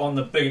solely on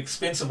the big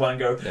expensive one and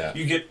go, Yeah.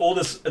 you get all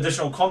this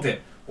additional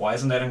content. Why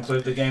doesn't that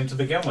include the game to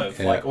begin with?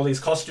 Yeah. Like all these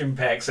costume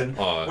packs and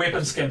Oh,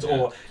 weapon skins, yeah.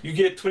 or you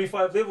get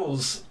 25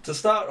 levels to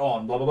start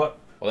on, blah, blah, blah.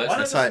 Well, Why not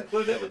that's just like-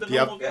 include that with the The,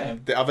 normal oth-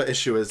 game? the other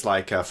issue is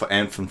like for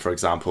Anthem, for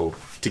example,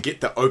 to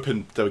get the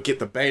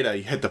beta,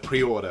 you had the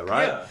pre-order,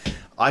 right? Yeah.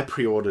 I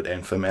pre-ordered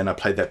Anthem and I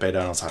played that beta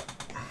and I was like,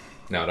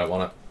 no, I don't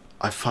want it.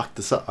 I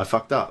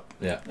fucked up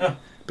Yeah. Yeah.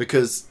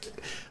 because,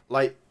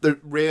 like,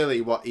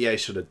 really what EA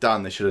should have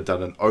done, they should have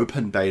done an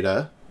open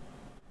beta,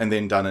 and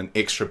then done an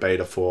extra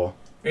beta for.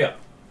 Yeah.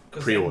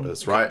 'Cause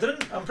Pre-orders, then- right?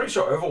 I'm pretty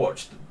sure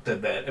Overwatch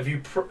did that. If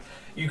you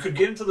could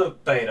get into the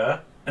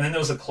beta, and then there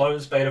was a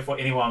closed beta for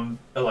anyone,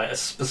 like a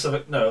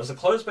specific. No, it was a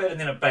closed beta and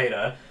then a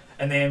beta,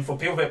 and then for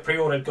people that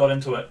pre-ordered, got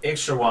into an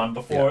extra one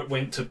before Yeah. it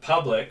went to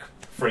public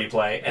free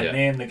play, and Yeah.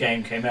 then the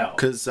game came out.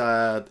 Because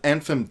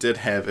Anthem did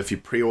have, if you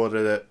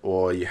pre-ordered it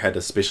or you had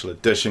a special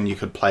edition, you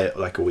could play it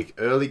like a week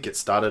early, get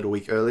started a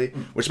week early,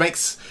 which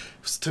makes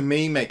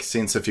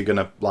sense if you're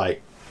gonna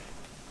like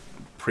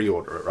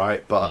pre-order it,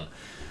 right? But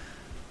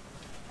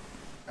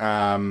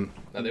No,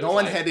 there no was,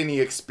 one like- had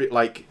any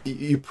like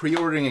you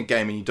pre-ordering a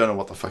game and you don't know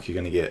what the fuck you're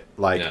gonna get.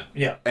 Like Yeah.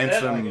 Yeah, that I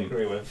Anthem- can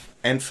agree with.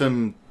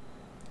 Anthem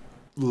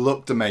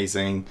looked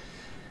amazing,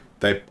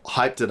 they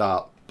hyped it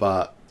up,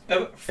 but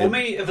For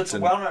me, if it's a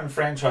didn't- well-known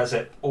franchise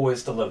that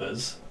always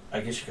delivers, I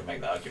guess you could make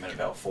the argument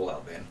about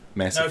Fallout then.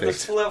 Mass No, because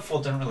Effect, Fallout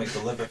 4 didn't really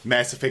deliver.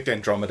 Mass Effect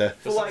Andromeda.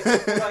 For like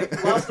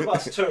Last of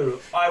Us 2,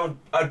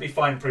 I'd be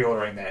fine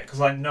pre-ordering that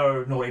because I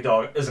know Naughty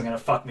Dog isn't going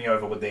to fuck me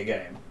over with their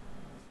game.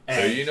 Do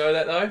And- you know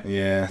that though?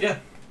 Yeah. Yeah.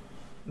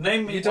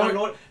 Name me You don't-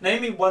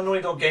 one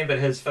Naughty Dog game that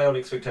has failed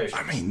expectations.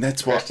 I mean,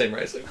 that's Crash what. Team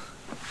Racing.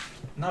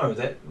 No,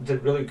 that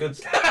did really good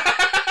stuff.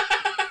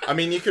 I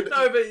mean, you could.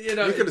 No, but you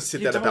know, you could have said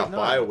you that don't about know.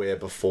 BioWare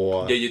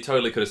before. Yeah, you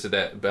totally could have said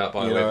that about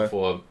BioWare You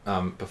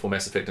know. before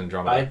Mass Effect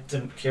Andromeda. I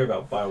didn't care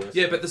about BioWare.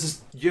 Yeah, but this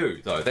is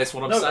you though. That's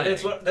what I'm no, saying.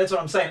 but that's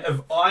what I'm saying.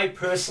 If I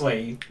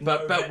personally, know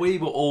But that- we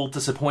were all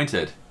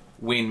disappointed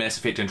when Mass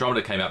Effect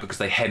Andromeda came out because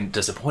they hadn't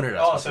disappointed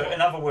us. Oh, so before.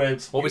 in other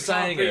words, What you we're can't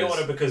saying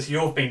pre-order is- because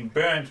you've been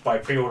burnt by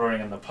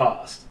pre-ordering in the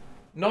past.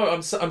 No,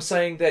 I'm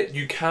saying that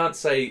you can't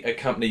say a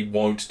company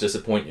won't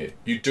disappoint you.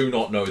 You do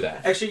not know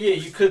that. Actually, yeah,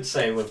 you could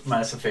say with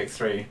Mass Effect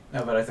 3.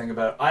 Now that I think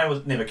about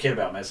it, never cared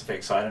about Mass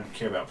Effect, so I didn't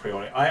care about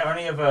pre-ordering. I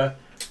only ever.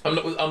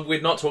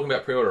 We're not talking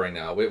about pre-ordering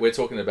now. We're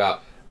talking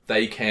about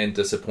they can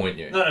disappoint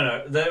you.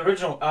 No. The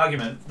original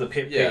argument, the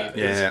pet peeve, Yeah.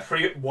 Yeah.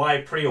 is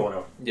why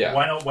pre-order? Yeah.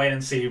 Why not wait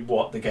and see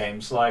what the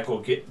game's like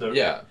or get the.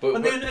 Yeah,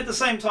 but then at the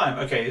same time,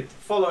 okay,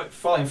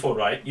 following forward,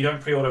 right? You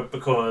don't pre-order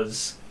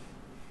because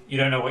you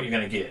don't know what you're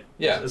going to get.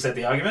 Yeah. Is that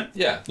the argument?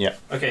 yeah,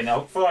 Okay,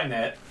 now following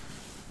that,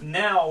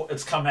 now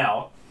it's come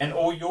out, and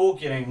all you're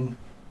getting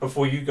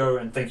before you go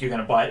and think you're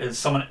going to buy it is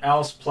someone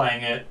else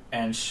playing it,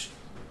 and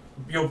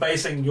you're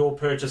basing your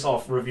purchase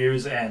off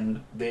reviews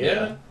and their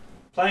Yeah.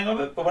 playing of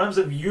it. But what happens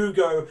if you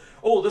go,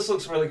 oh, this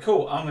looks really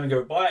cool, I'm going to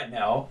go buy it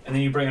now, and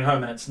then you bring it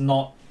home and it's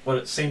not what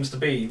it seems to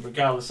be,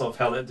 regardless of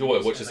how that.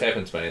 which has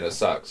happened to me and it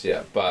sucks.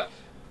 Yeah, but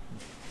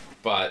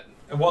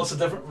And what's the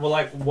difference? Well,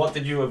 like, what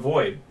did you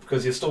avoid?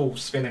 Because you're still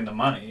spending the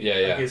money. Yeah,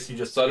 yeah. I guess you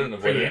just So I didn't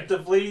avoid it.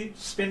 preemptively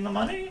spend the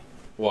money.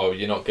 well,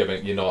 you're not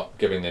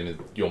giving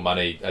them your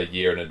money a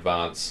year in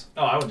advance.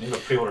 Oh, I would never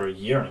pre-order a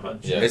year in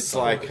advance. Yeah. It's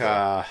like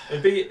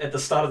It'd be at the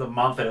start of the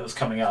month that it was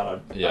coming out.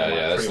 I'd Yeah, might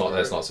that's pre-order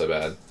not it. so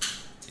bad.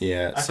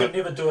 yeah. I So could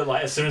never do it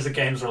like as soon as the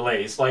game's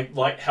released,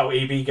 like how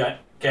EB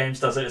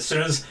Games does it. As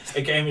soon as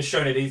a game is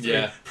shown at E3,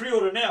 Yeah.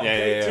 pre-order now, Yeah,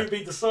 yeah, yeah. to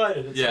be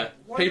decided. It's Yeah, like,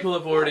 what people the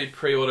have already fuck?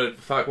 pre-ordered.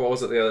 Fuck, what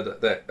was it the other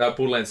day?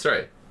 Borderlands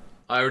 3.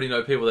 I already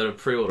know people that have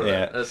pre-ordered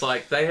Yeah. it. It's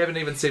like they haven't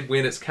even said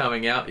when it's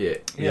coming out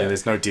yet. yeah,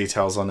 there's no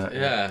details on it.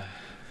 Yeah,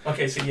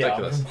 Okay, so yeah,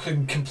 Ridiculous.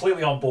 I'm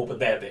completely on board with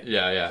that then.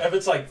 yeah. If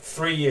it's like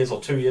 3 years or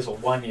 2 years or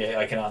 1 year,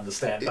 I can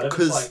understand. But if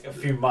 'Cause- it's like a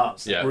few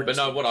months, Yeah, but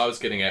no, what I was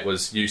getting at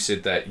was you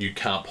said that you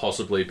can't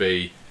possibly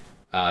be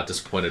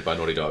disappointed by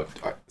Naughty Dog.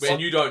 So-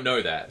 And you don't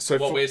know that. so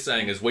what for- we're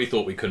saying is we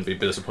thought we couldn't be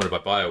disappointed by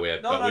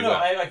BioWare, but we no, were.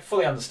 I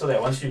fully understood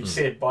that. Once you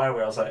said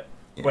Bioware, I was like,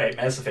 wait,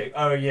 Mass Effect.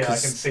 Oh yeah, I can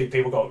 'Cause- see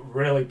people got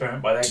really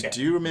burnt by that game.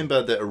 Do you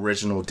remember the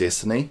original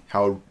Destiny?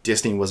 How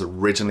Destiny was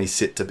originally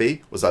set to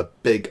be? Was a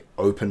big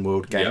open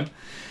world game. Yeah.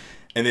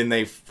 And then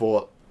they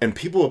thought, and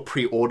people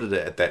pre-ordered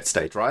it at that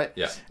stage, right?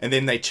 Yeah. And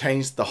then they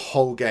changed the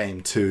whole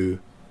game to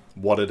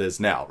what it is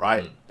now,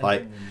 right?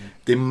 Like,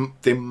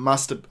 there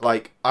must have,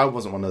 like, I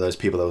wasn't one of those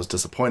people that was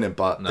disappointed,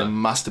 but there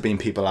must have been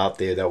people out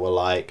there that were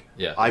like,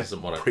 I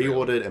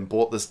pre-ordered and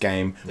bought this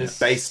game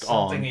based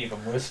on... something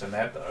even worse than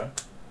that, though.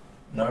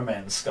 No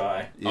Man's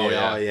Sky.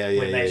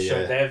 When they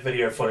showed their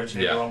video footage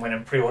and everyone went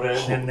and pre-ordered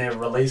it, and then their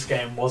release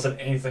game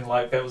wasn't anything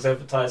like that was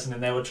advertised, and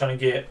then they were trying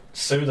to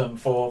sue them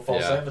for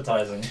false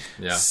advertising.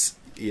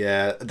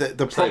 Yeah.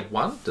 The They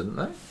won, didn't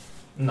they?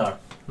 No.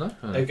 No?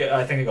 Oh. I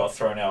think it got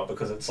thrown out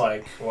because it's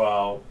like,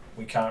 well,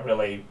 we can't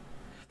really...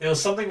 There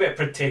was something that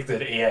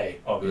protected EA.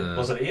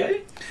 Was it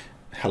EA?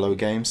 Hello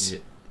Games. Yeah.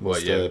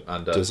 Was the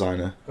under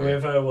designer.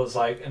 Whoever was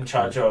like in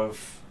charge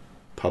of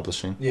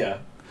publishing. Yeah.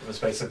 It was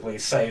basically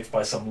saved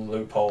by some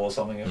loophole or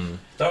something.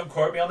 Don't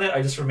quote me on that.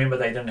 I just remember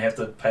they didn't have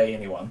to pay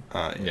anyone.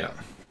 Yeah.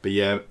 But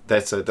yeah,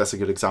 that's a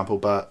good example.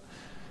 But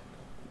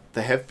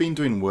they have been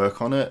doing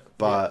work on it.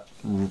 But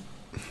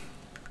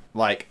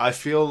like, I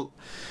feel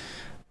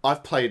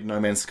I've played No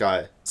Man's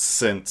Sky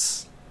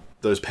since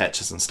those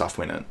patches and stuff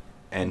went in,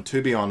 and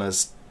to be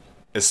honest,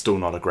 it's still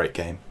not a great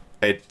game.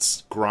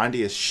 It's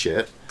grindy as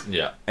shit.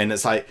 Yeah. And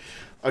it's like,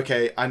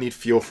 okay, I need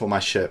fuel for my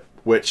ship,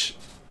 which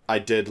I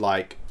did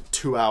like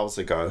 2 hours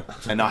ago,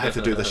 and now I have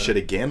to do this shit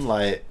again.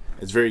 Like,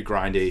 it's very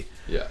grindy.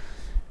 Yeah.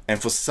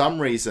 And for some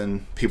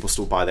reason, people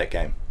still buy that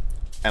game.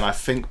 And I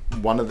think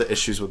one of the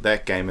issues with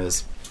that game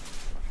is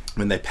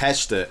when they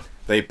patched it,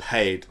 they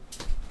paid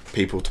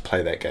people to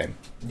play that game.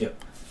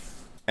 Yep.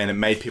 And it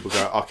made people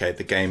go, okay,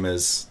 the game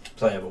is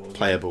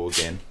playable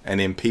again. And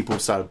then people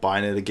started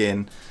buying it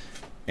again,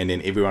 and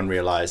then everyone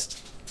realized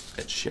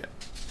it's shit.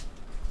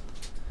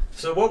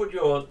 So what would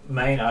your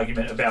main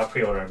argument about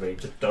pre-ordering be?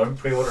 Just don't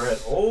pre-order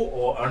at all,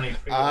 or only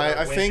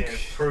pre-order when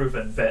they've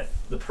proven that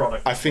the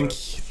product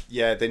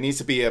there needs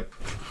to be a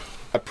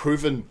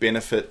proven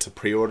benefit to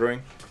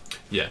pre-ordering.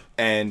 Yeah.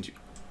 And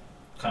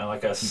kind of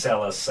like a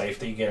seller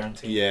safety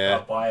guarantee. Yeah.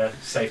 A buyer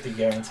safety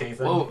guarantee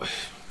thing. Well,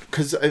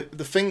 because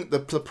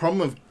the problem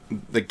with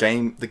the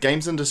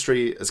games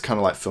industry is kind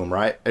of like film,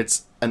 right?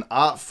 It's an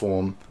art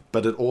form,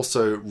 but it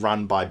also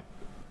run by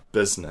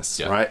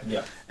business, right?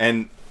 Yeah.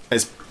 And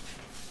as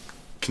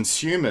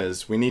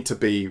consumers, we need to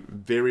be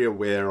very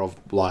aware of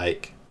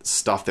like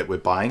stuff that we're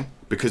buying,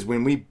 because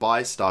when we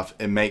buy stuff,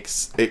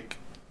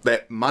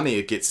 that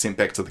money gets sent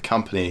back to the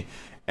company,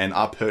 and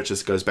our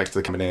purchase goes back to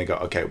the company and they go,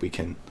 okay, we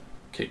can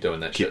keep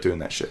doing that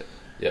shit.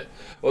 Yeah.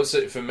 Well,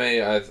 so for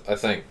me, I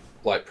think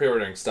like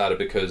pre-ordering started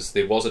because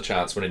there was a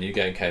chance when a new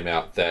game came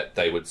out that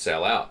they would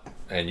sell out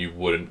and you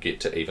wouldn't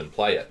get to even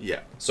play it. Yeah.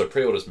 So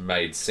pre-orders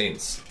made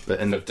sense but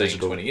in 15,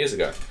 20 years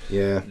ago.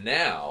 Yeah.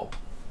 Now,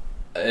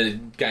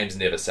 games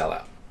never sell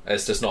out.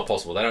 It's just not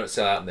possible. They don't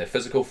sell out in their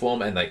physical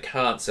form, and they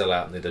can't sell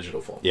out in their digital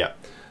form. Yeah.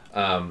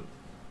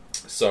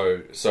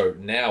 So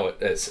now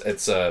it's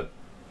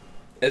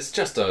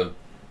just a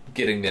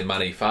getting their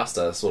money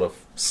faster sort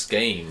of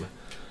scheme.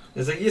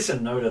 There's a yes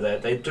and no to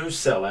that. They do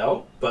sell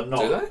out, but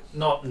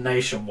not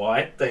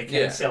nationwide. They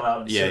can sell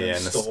out in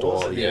certain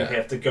stores, and you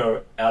have to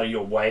go out of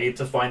your way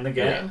to find the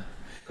game.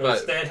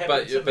 But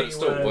it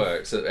still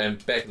works.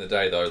 And back in the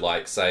day, though,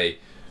 like say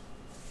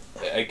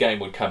a game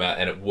would come out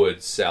and it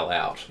would sell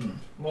out.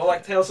 Well,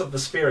 like Tales of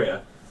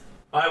Vesperia,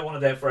 I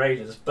wanted that for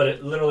ages, but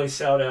it literally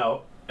sold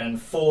out in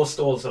 4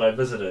 stores that I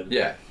visited.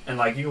 Yeah. And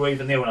like you were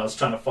even there when I was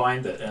trying to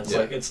find it, and it's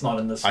like it's not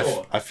in the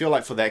store. I feel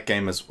like for that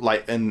game is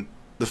like in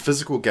the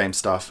physical game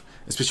stuff,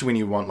 especially when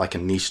you want like a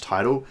niche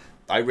title,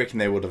 I reckon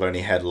they would have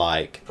only had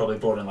like probably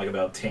brought in like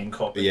about 10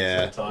 copies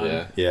at a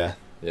time. Yeah.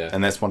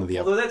 And that's one of the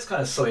Although that's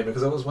kind of silly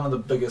because it was one of the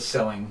biggest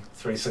selling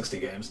 360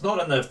 games.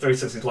 Not in the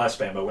 360's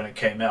lifespan, but when it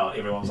came out,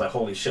 everyone was like,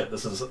 holy shit,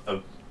 this is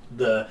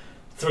the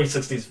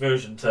 360's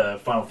version to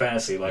Final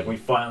Fantasy. Like, we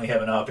finally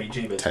have an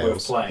RPG that's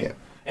worth playing. Yeah.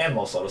 And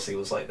Lost Odyssey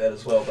was like that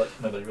as well, but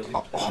nobody really...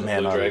 Oh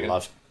man,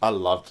 I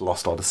loved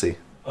Lost Odyssey.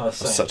 Oh, it was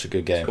such a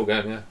good game. It's a cool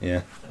game,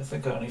 yeah. I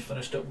think I only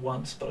finished it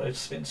once, but I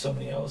spent so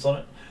many hours on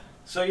it.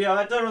 So yeah,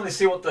 I don't really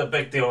see what the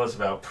big deal is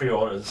about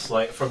pre-orders,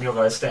 like from your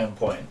guys'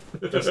 standpoint.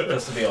 Just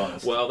to be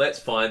honest. Well, that's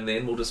fine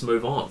then. We'll just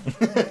move on.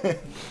 Did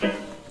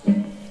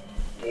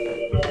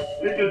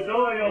you do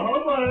your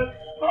homework?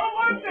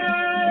 Homework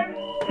time!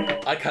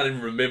 I can't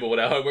even remember what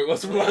our homework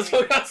was from last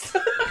podcast.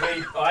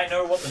 I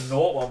know what the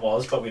Nort one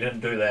was, but we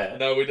didn't do that.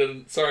 No, we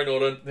didn't. Sorry,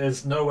 Norton.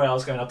 There's no way I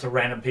was going up to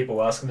random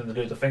people asking them to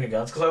do the finger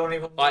guns because I wouldn't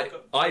even.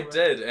 I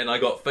did, and I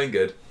got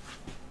fingered.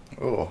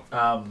 Oh.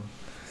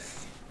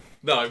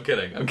 No, I'm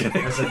kidding.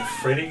 As in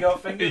Freddy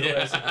got fingered, or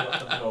as in got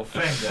the middle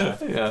finger?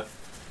 Yeah.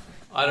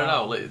 I don't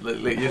know.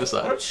 Let you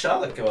decide. What did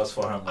Charlotte give us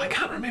for homework? I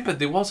can't remember.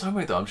 There was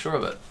homework though. I'm sure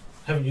of it.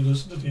 Haven't you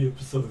listened to the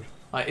episode?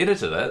 I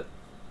edited it,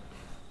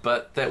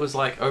 but that was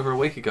like over a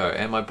week ago,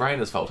 and my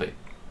brain is faulty.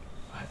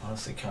 I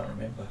honestly can't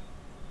remember.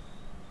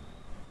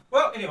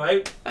 Well,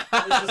 anyway,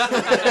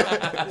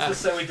 let's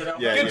just say we did our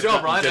Good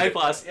job, Ryan. A+.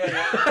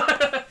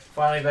 Yeah.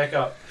 Finally back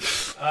up.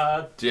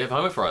 Do you have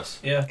homework for us?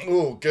 Yeah.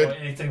 Oh, good. Or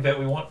anything that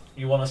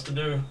you want us to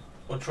do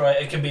or try.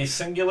 It can be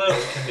singular, or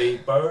it can be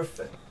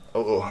both.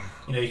 Oh.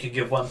 You know, you could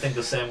give one thing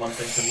to Sam, one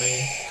thing to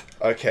me.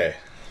 Okay.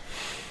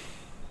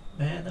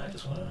 Man, I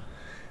just want to...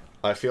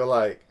 I feel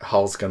like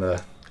Hull's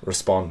gonna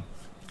respond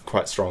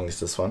quite strongly to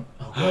this one.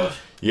 Oh god.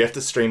 You have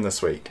to stream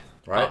this week,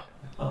 right?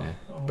 Oh, Yeah.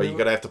 But you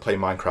gotta have to play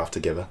Minecraft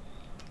together.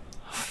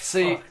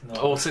 See,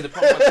 Fuck no.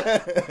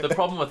 the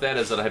problem with that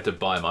is that I have to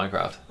buy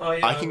Minecraft. Oh,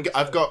 yeah,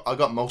 I've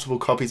got multiple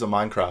copies of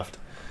Minecraft.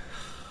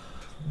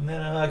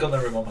 No, I got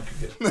no room on my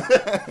computer.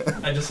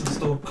 I just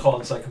installed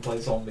COD so I can play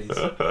zombies.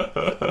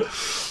 I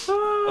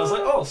was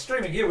like, oh,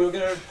 streaming, yeah, we were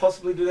going to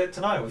possibly do that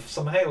tonight with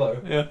some Halo.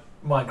 Yeah.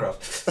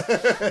 Minecraft.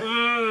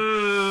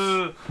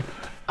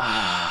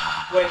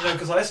 Wait, no,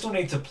 because I still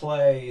need to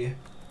play...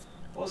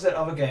 What was that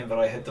other game that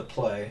I had to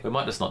play? We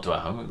might just not do our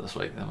homework this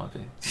week. That might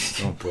be.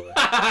 Oh boy.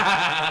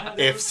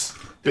 Ifs.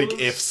 Big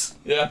ifs.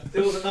 Yeah.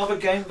 There was another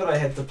game that I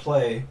had to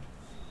play,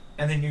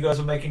 and then you guys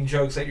were making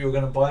jokes that you were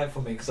going to buy it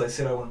for me because I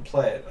said I wouldn't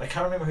play it. I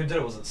can't remember who did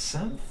it. Was it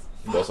Synth?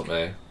 It wasn't me.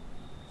 It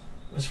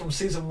was from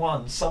season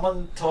 1.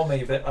 Someone told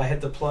me that I had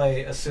to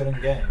play a certain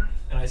game,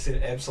 and I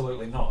said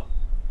absolutely not.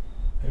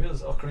 Maybe it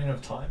was Ocarina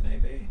of Time,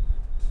 maybe?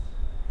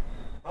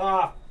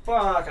 Ah,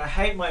 fuck. I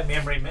hate my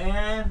memory,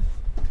 man.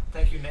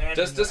 Thank you, Nan.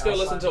 Just go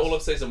listen to all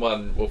of season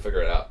 1. We'll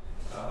figure it out.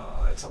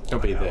 Oh, it's a lot It'll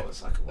be of there.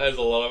 hours. I could watch There's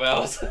a lot of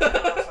hours.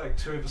 It's like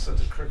 2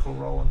 episodes of Critical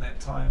Role in that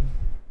time.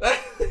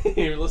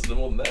 You listen to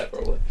more than that,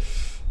 probably.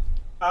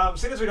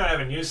 Seeing as we don't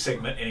have a news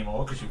segment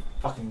anymore, because you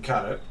fucking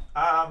cut it,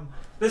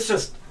 let's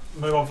just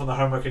move on from the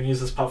homework and use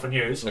this part for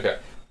news. Okay.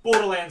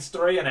 Borderlands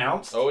 3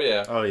 announced. Oh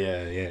yeah. Oh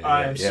yeah.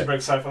 I am super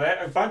excited for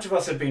that. A bunch of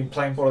us have been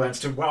playing Borderlands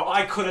 2. Well,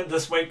 I couldn't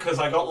this week because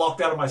I got locked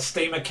out of my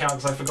Steam account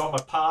because I forgot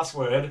my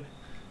password.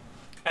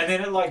 And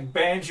then it like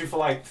bans you for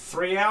like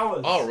 3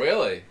 hours. Oh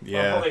really?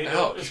 Yeah.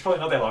 Well, it's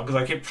probably not that long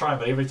because I kept trying,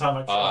 but every time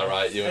I tried. Oh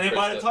right. You And then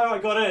by the increased time I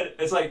got in,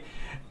 it's like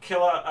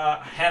Killer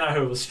Hannah,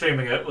 who was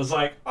streaming it, was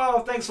like, "Oh,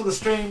 thanks for the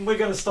stream. We're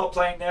going to stop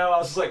playing now." I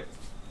was just like,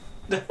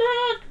 "No."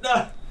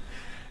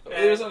 it.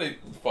 There was only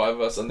 5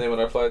 of us in there when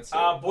I played.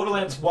 So.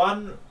 Borderlands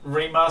 1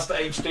 Remaster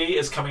HD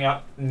is coming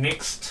out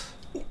next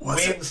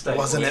Wednesday.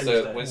 Wasn't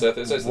it? Wednesday,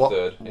 Thursday's the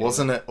 3rd. Yeah.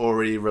 Wasn't it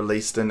already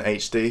released in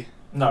HD?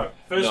 No,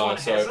 first No, one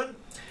so- hasn't.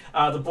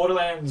 The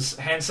Borderlands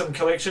Handsome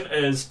Collection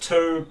is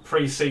 2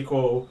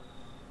 pre-sequel.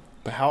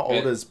 But how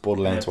old is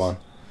Borderlands Yes. 1?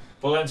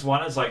 Borderlands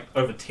 1 is like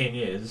over 10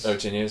 years. Over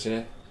 10 years,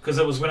 yeah. Because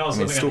it was when I was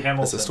living in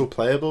Hamilton. is it still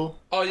playable?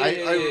 Oh yeah,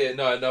 yeah.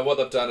 No. What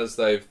they've done is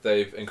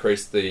they've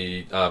increased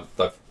the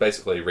they've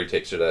basically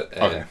retextured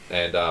it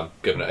and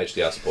given it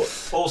HDR support.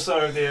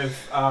 Also, they've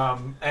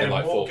added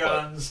like more 4-player.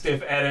 guns.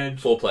 They've added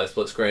 4-player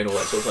split screen, all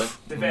that sort of thing.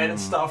 They've added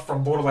stuff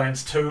from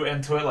Borderlands 2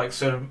 into it, like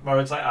certain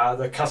modes. Like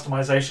the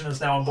customization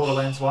is now on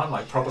Borderlands 1,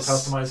 like proper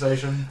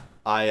customization.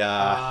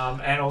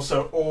 And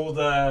also all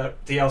the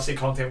DLC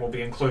content will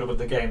be included with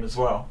the game as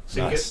well.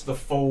 So you Nice. get the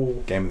full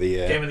Game of the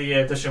Year. Game of the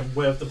Year edition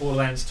with the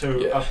Borderlands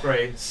 2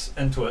 upgrades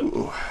into it.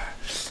 Ooh.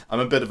 I'm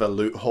a bit of a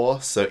loot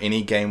whore, so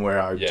any game where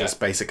I'm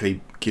just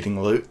basically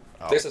getting loot.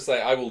 Let's just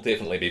say I will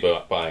definitely be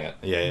buying it.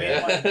 Me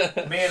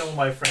and all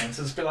my friends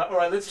just be like,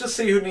 alright, let's just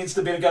see who needs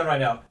to beat a gun right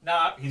now.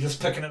 Nah, you're just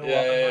picking it all up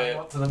and running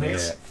up to the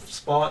next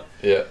spot.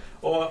 Yeah.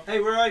 Or, hey,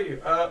 where are you?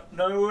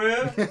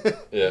 Nowhere.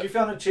 Yeah. You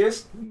found a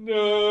chest?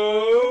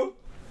 No.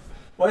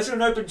 Why is there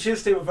an open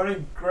chest here with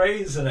only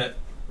greys in it?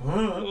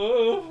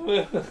 Maybe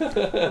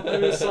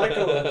a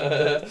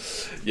psycho.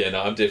 Yeah,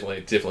 no, I'm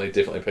definitely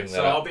picking that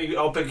So up.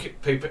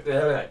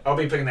 I'll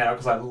be picking that out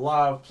because I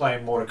love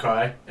playing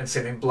Mordecai and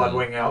sending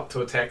Bloodwing out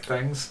to attack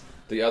things.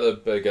 The other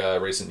big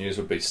recent news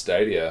would be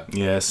Stadia.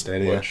 Yeah,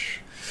 Stadia. Which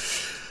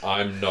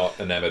I'm not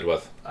enamored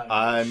with.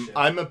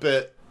 I'm a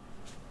bit.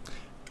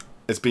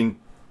 It's been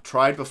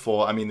tried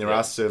before. I mean, there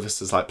are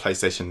services like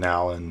PlayStation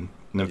Now and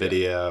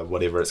Nvidia,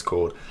 whatever it's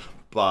called,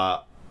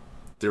 but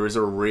there is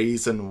a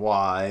reason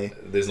why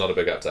There's not a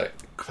big uptake.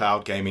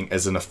 cloud gaming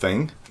isn't a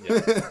thing. Yeah.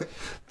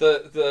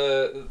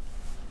 the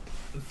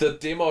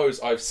demos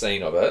I've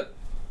seen of it,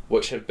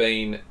 which have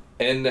been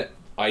in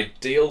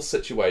ideal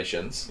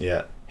situations,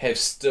 have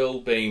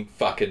still been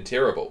fucking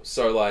terrible.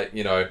 So like,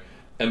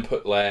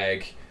 input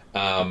lag,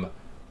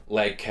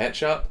 lag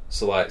catch up.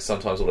 So like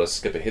sometimes we'll just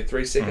skip ahead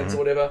 3 seconds or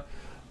whatever.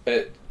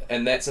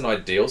 And that's in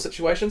ideal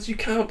situations. You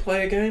can't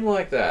play a game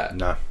like that.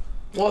 No.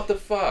 What the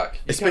fuck?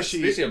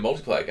 Especially a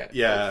multiplayer game.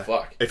 Yeah. What the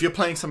fuck? If you're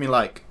playing something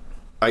like,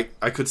 I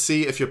could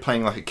see if you're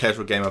playing like a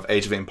casual game of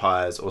Age of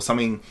Empires or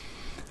something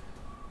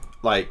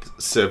like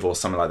Civ or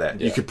something like that,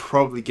 you could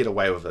probably get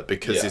away with it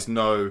because there's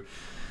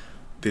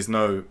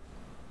no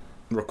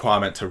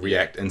requirement to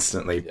react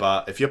instantly.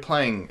 But if you're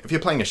playing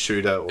a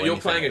shooter or You're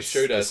playing a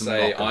shooter, it's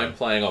say not gonna- I'm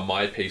playing on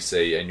my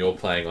PC and you're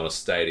playing on a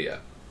Stadia.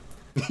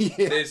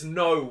 There's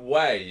no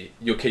way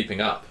you're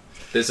keeping up.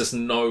 There's just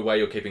no way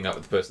you're keeping up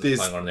with the person that's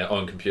playing on their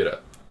own computer.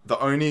 The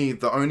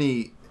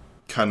only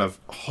kind of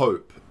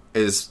hope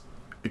is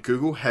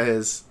Google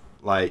has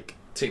like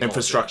Technology.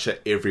 infrastructure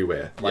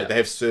everywhere. Like they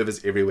have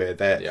servers everywhere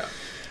that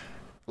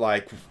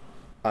like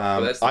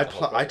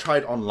I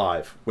tried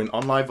OnLive when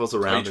OnLive was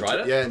around. you tried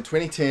it? Yeah, in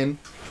 2010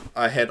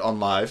 I had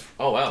OnLive.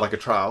 Oh wow. Like a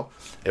trial.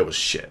 It was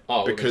shit.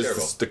 Oh, it would be terrible.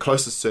 because the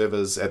closest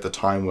servers at the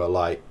time were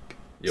like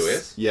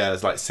US? Yeah,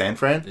 it's like San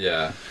Fran.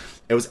 Yeah.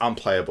 It was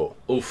unplayable.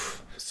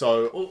 Oof.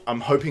 So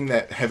I'm hoping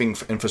that having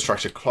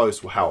infrastructure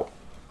close will help.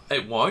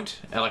 It won't,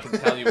 and I can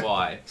tell you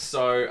why.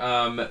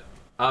 So,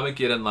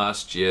 Armageddon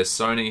last year,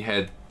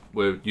 Sony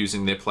were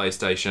using their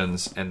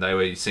PlayStations, and they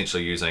were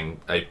essentially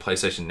using a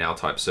PlayStation Now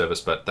type service,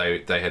 but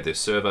they had their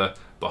server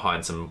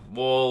behind some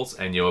walls,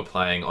 and you were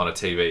playing on a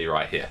TV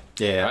right here.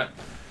 Yeah. Right?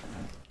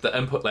 The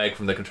input lag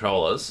from the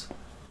controllers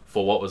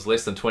for what was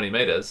less than 20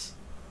 meters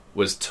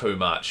was too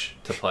much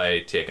to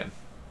play Tekken.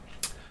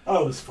 I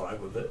was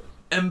fine with it.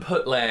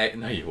 Input lag...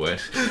 No, you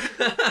weren't.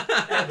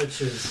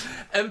 Amateurs.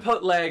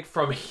 Input lag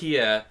from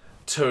here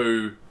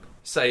to,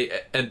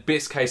 say, in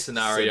best case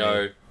scenario...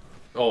 Sydney.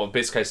 Or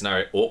best case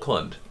scenario,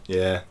 Auckland.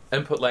 Yeah.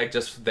 Input lag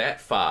just that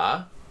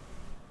far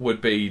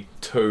would be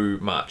too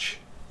much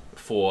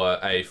for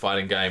a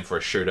fighting game, for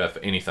a shooter, for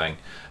anything.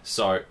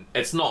 So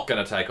it's not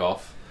going to take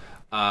off.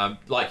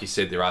 Like you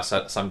said, there are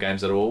some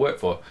games that it will work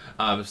for.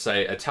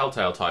 Say a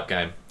Telltale type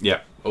game. Yeah.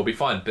 It'll be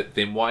fine. But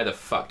then why the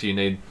fuck do you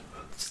need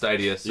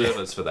Stadia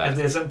servers for that? If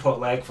there's input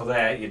lag for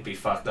that, you'd be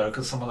fucked though,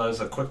 because some of those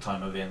are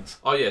QuickTime events.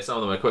 Oh yeah, some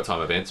of them are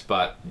QuickTime events,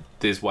 but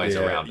there's ways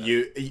around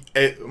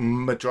it.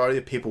 Majority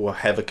of people will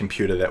have a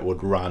computer that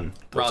would run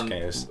those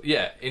games.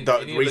 Yeah.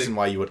 The reason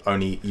why you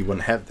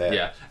wouldn't have that.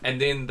 Yeah, and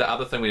then the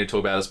other thing we need to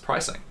talk about is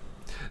pricing.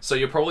 So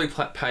you're probably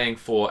paying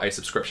for a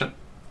subscription,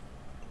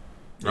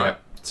 right?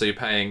 So you're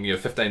paying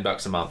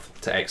 $15 a month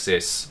to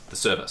access the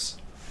service.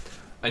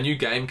 A new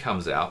game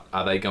comes out.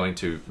 Are they going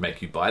to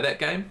make you buy that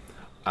game?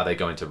 Are they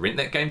going to rent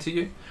that game to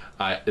you?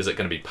 Is it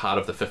going to be part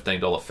of the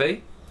 $15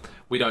 fee?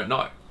 We don't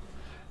know.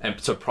 And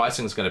so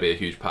pricing is going to be a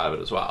huge part of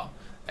it as well.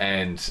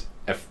 And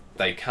if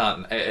they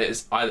can't...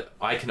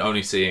 I can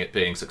only see it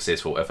being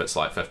successful if it's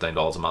like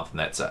 $15 a month and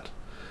that's it.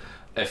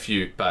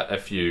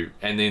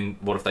 And then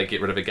what if they get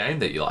rid of a game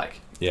that you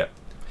like? Yeah.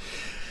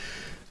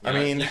 I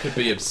mean... You could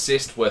be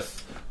obsessed with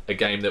a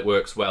game that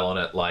works well on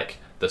it, like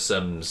The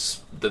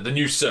Sims... The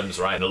new Sims,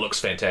 right? And it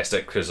looks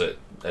fantastic because it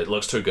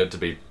looks too good to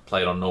be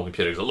played on normal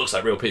computers. It looks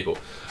like real people.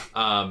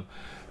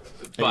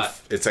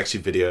 But it's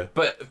actually video.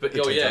 But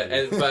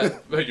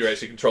you're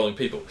actually controlling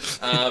people.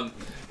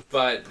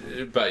 But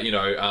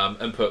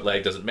input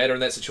lag doesn't matter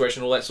in that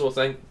situation, all that sort of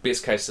thing.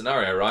 Best case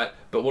scenario, right?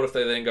 But what if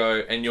they then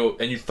go and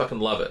you fucking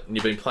love it and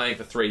you've been playing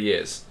for 3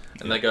 years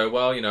and they go,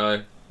 well,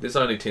 there's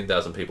only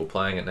 10,000 people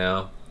playing it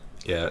now.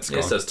 Yeah, it's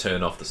let's just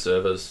turn off the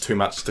servers. Too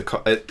much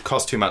it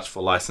costs too much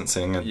for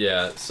licensing.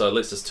 And so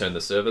let's just turn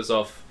the servers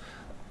off.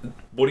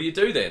 What do you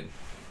do then?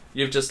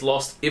 You've just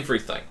lost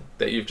everything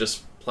that you've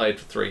just played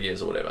for 3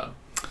 years or whatever.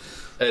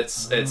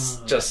 It's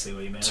just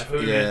too...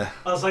 Yeah.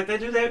 I was like, they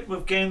do that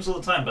with games all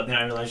the time, but then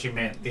I realised you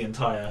meant the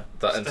entire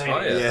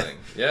thing.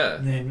 Yeah.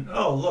 And then,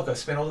 oh look, I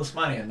spent all this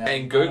money and now...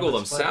 And Google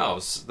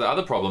themselves, the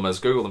other problem is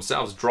Google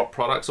themselves drop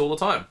products all the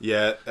time.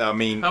 Yeah, I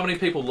mean... How many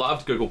people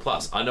loved Google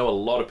Plus? I know a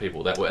lot of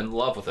people that were in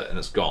love with it and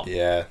it's gone.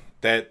 Yeah,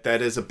 that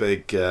is a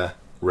big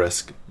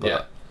risk. But...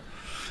 Yeah.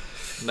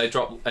 And they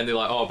drop, and they're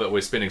like, oh, but we're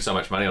spending so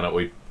much money on it,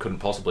 we couldn't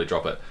possibly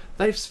drop it.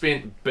 They've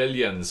spent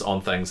billions on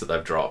things that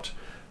they've dropped.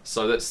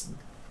 So that's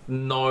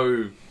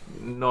no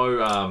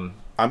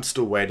I'm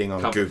still waiting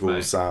on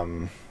Google's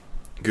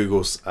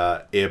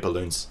air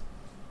balloons.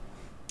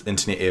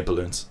 Internet air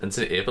balloons.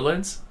 Internet air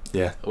balloons?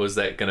 Yeah. Or was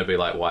that going to be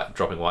like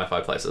dropping Wi-Fi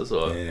places?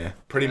 Or yeah,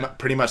 pretty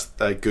much.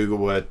 Google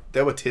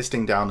were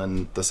testing down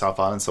in the South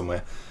Island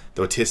somewhere.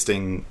 They were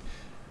testing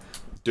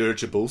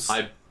dirigibles.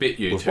 I bet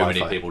you too Wi-Fi.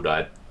 many people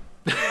died.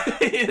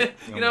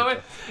 You know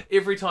what?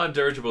 Every time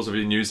dirigibles have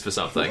been used for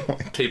something,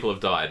 people have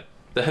died.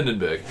 The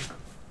Hindenburg.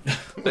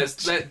 That's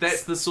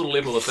the sort of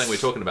level of thing we're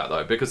talking about,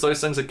 though, because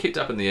those things are kept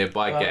up in the air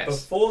by gas.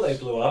 Before they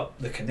blew up,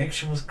 the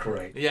connection was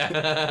great.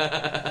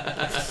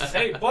 Yeah.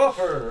 Hey,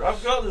 Buffer,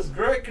 I've got this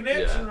great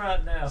connection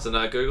right now. So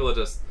now Google are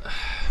just...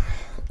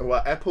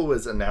 Well, Apple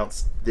has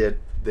announced they're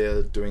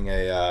doing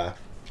a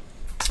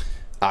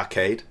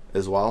arcade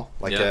as well,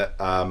 like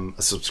a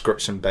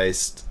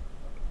subscription-based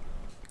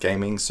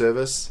gaming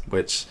service.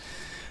 Which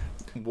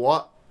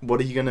what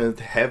are you going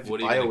to have?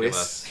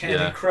 iOS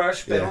Candy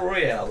Crush Battle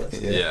Royale.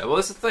 Yeah, well,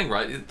 that's the thing,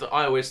 right? The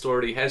iOS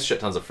already has shit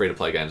tons of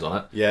free-to-play games on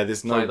it. Yeah,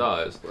 there's Play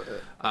those.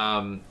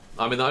 I mean,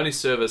 the only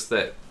service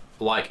that,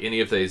 like any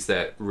of these,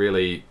 that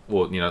really,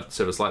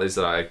 service like these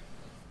that I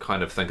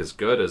kind of think is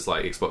good is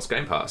like Xbox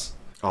Game Pass.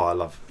 Oh, I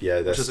love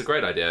which is a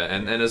great idea,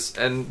 and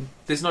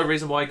there's no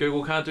reason why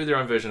Google can't do their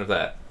own version of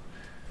that.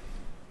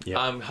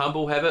 Yeah.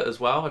 Humble have it as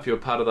well. If you're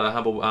part of the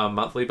Humble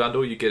monthly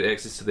bundle, you get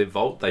access to their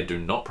Vault. They do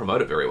not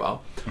promote it very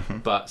well,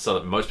 but so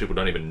that most people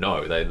don't even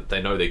know. They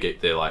know they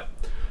get their like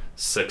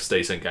 6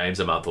 decent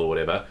games a month or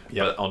whatever.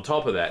 Yep. But on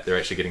top of that, they're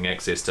actually getting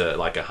access to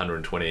like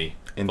 120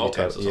 Vault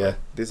tabs or something. Yeah,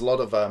 there's a lot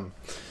of.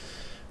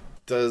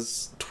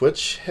 Does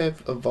Twitch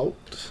have a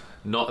Vault?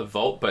 Not a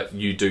Vault, but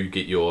you do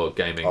get your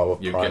gaming.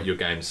 You get your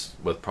games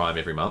with Prime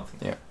every month.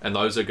 Yeah, and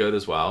those are good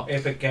as well.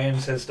 Epic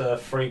Games has the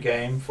free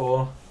game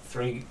for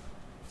 3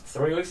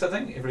 weeks, I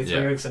think. Every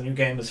 3 weeks a new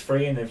game is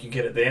free, and if you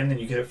get it then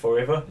you get it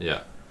forever.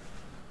 Yeah.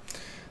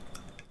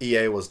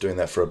 EA was doing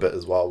that for a bit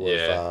as well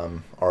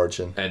with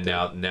Origin. And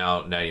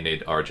now you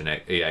need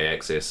EA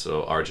Access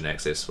or Origin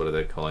Access, what are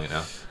they calling it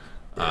now?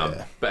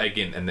 But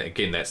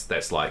again,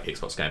 that's like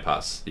Xbox Game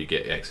Pass. You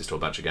get access to a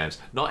bunch of games,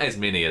 not as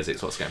many as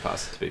Xbox Game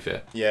Pass, to be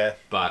fair. Yeah.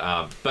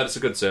 But it's a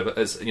good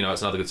service.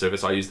 It's another good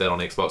service. I used that on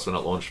Xbox when it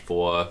launched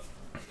for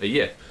a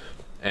year,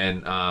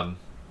 but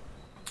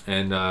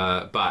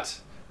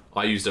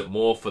I used it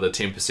more for the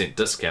 10%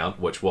 discount,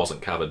 which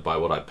wasn't covered by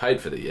what I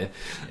paid for the year.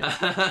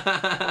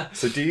 Yeah.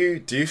 So do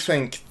you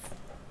think?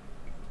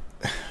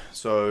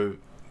 So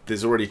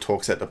there's already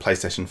talks that the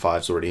PlayStation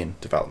 5's already in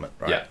development,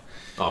 right? Yeah.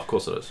 Oh, of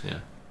course it is. Yeah.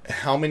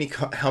 How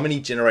many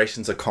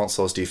generations of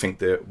consoles do you think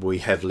that we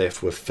have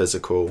left with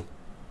physical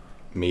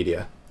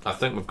media? I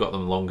think we've got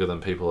them longer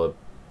than people are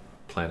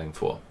planning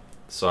for.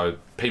 So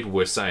people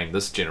were saying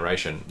this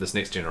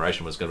next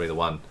generation was going to be the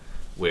one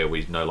where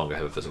we no longer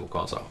have a physical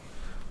console.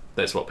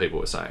 That's what people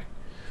were saying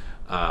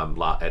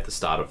at the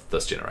start of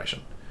this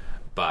generation.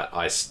 But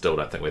I still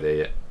don't think we're there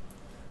yet.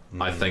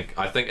 I think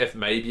if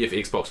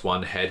Xbox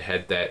One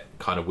had that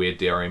kind of weird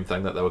DRM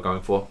thing that they were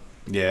going for,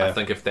 I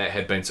think if that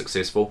had been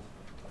successful,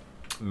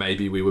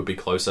 maybe we would be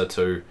closer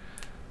to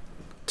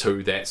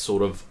that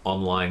sort of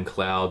online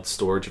cloud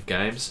storage of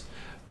games.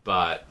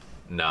 But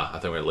I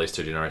think we're at least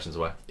 2 generations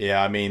away.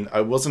 Yeah, I mean,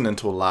 it wasn't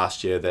until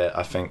last year that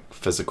I think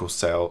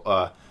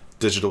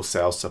digital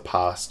sales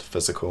surpassed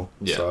physical.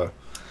 Yeah. So.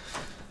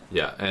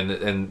 Yeah,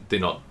 and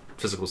they're not,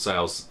 physical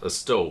sales are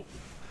still,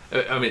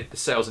 I mean,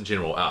 sales in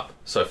general are up.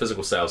 So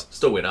physical sales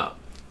still went up.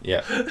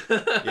 Yeah.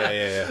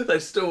 Yeah. They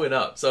still went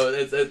up. So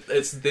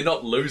it's they're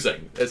not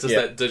losing. It's just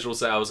that digital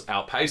sales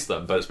outpace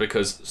them, but it's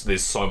because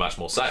there's so much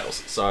more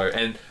sales. So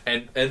and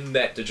in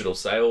that digital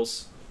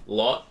sales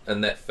lot,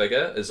 and that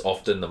figure is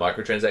often the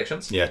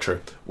microtransactions. Yeah,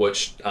 true.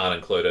 Which aren't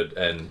included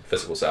in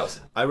physical sales.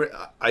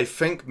 I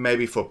think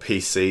maybe for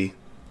PC,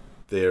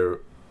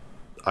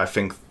 I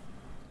think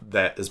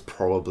that is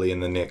probably in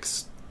the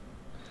next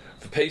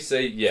for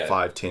PC,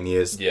 5-10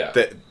 years. Yeah,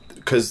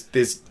 because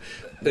there's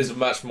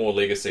much more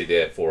legacy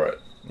there for it.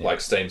 Yeah.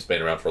 Like Steam's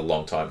been around for a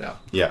long time now.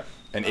 Yeah,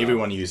 and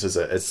everyone uses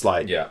it. It's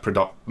like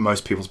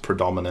most people's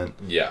predominant.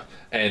 Yeah,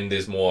 and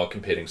there's more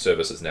competing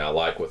services now,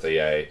 like with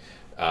EA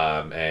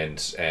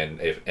and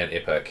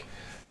Epic.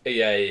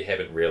 EA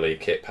haven't really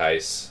kept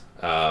pace,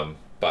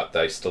 but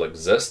they still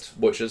exist,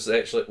 which is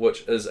a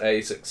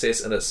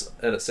success in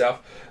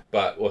itself.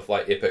 But with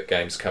like Epic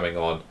Games coming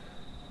on,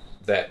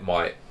 that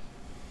might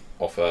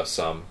offer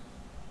some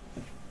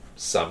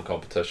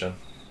competition.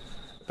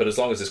 But as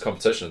long as there's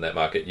competition in that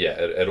market,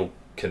 it'll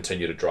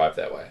continue to drive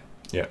that way.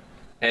 Yeah.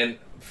 And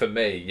for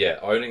me,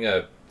 owning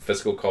a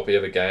physical copy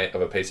of a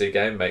PC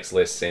game makes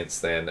less sense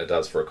than it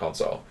does for a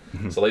console.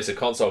 Mm-hmm. So at least a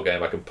console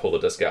game, I can pull the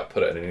disc out,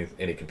 put it in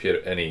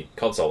any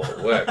console that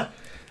will work.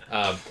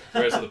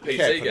 Whereas with a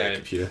PC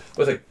game,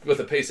 with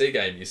a PC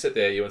game, you sit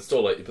there, you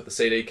install it, you put the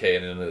CD key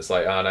in, and it's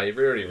like, oh no, you've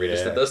already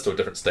registered this to a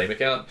different Steam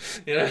account.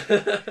 And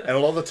a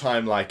lot of the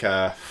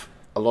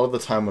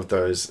time, with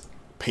those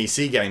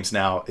PC games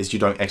now, is you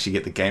don't actually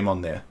get the game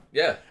on there.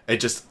 Yeah. It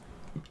just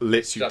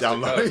lets you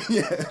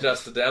download.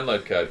 Just a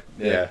download code.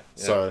 Yeah.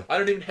 So I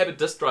don't even have a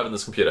disc drive in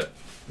this computer.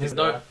 There's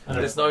no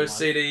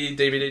CD,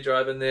 DVD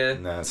drive in there.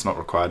 No, it's not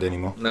required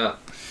anymore. No.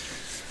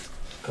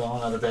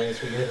 Gone are the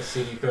days where you had a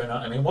CD going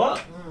on. I mean,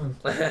 what?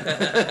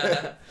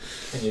 And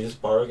you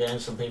just borrow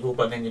games from people,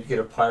 but then you'd get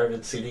a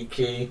pirated CD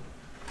key.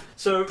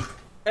 So,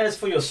 as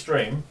for your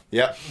stream,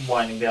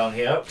 winding down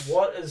here,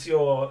 what is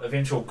your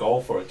eventual goal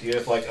for it? Do you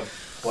have like a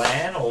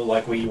plan or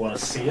like where you want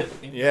to see it?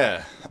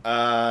 Yeah.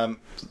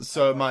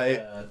 So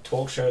my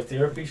talk show,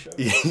 therapy show.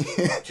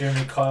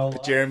 Jeremy Kyle.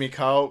 Jeremy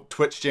Kyle,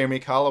 Twitch. Jeremy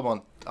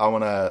Kyle. I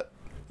want to,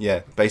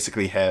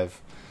 basically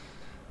have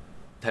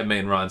me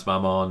and Ryan's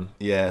mum on.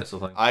 Yeah. That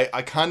sort of thing.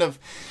 I kind of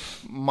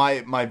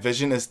my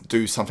vision is to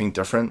do something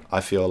different.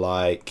 I feel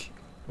like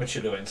which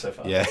you're doing so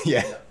far. Yeah.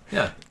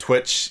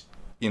 Twitch.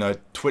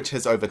 Twitch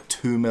has over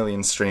 2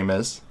 million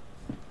streamers.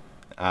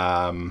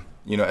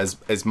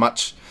 As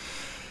much.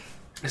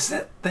 Is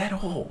that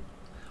all?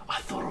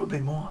 I thought it would be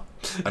more.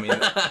 I mean,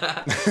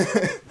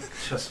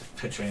 just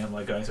picturing him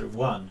like going through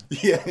 1.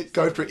 Yeah,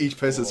 go for each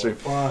person's stream.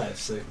 5,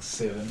 6,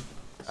 7.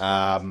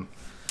 I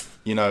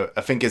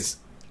think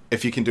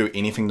if you can do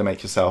anything to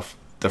make yourself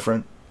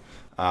different,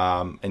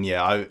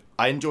 I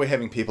enjoy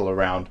having people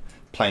around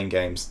playing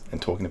games and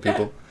talking to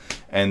people,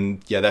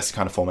 and that's the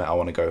kind of format I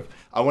want to go.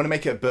 I want to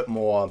make it a bit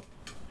more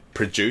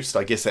produced.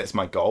 I guess that's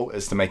my goal,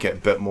 is to make it a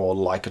bit more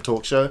like a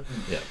talk show.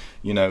 Yeah.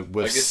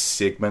 With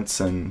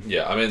segments and...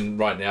 Yeah, I mean,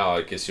 right now,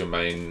 I guess your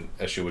main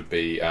issue would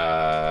be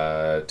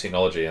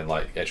technology and,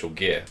 like, actual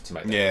gear to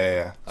make that.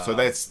 Yeah. So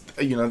that's,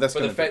 that's...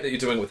 But the fact that you're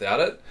doing without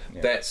it,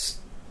 that's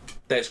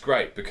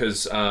great,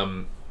 because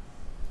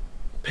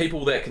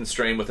people that can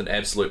stream with an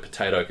absolute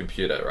potato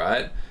computer,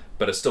 right,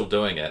 but are still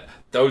doing it,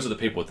 those are the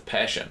people with the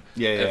passion.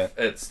 If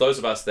it's those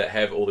of us that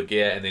have all the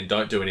gear and then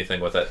don't do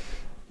anything with it,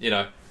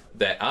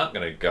 that aren't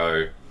going to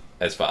go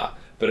as far.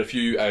 But if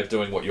you are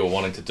doing what you're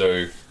wanting to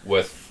do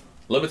with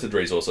limited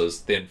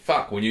resources, then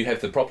when you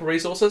have the proper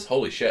resources,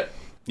 holy shit.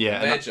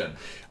 Yeah. Imagine.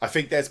 I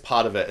think that's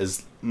part of it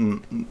is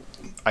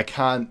I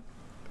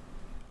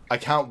I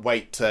can't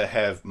wait to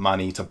have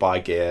money to buy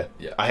gear.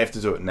 Yeah. I have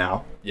to do it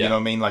now. Yeah. You know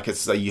what I mean? Like,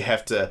 it's like you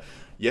have to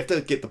get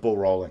the ball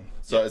rolling.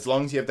 So as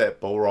long as you have that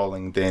ball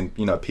rolling, then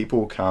people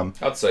will come.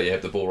 I'd say you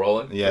have the ball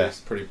rolling. Yeah. It's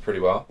pretty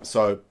well.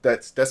 So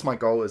that's my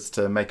goal, is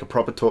to make a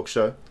proper talk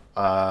show,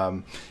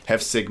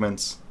 have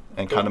segments,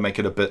 and kind of make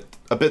it a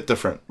bit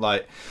different.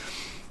 Like,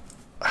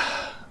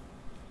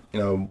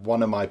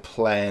 one of my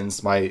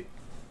plans that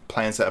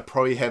I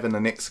probably have in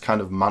the next kind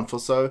of month or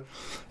so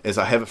is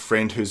I have a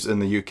friend who's in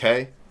the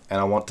UK, and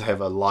I want to have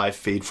a live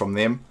feed from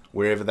them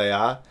wherever they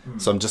are.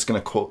 So I'm just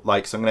going to I'm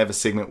going to have a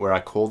segment where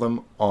I call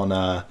them on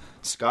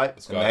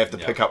Skype, and they have to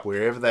pick up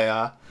wherever they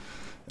are,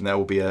 and that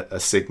will be a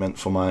segment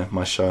for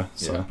my show.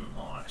 So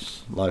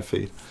Nice. live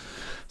feed.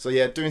 So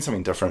yeah, doing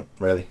something different,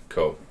 really.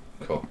 Cool.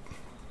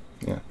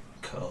 Yeah.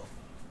 Cool.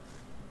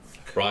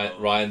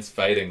 Ryan's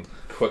fading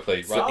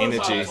quickly. So I was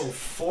up energy. till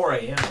 4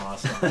 a.m.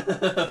 last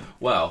night.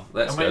 Well,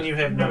 that's And when good. you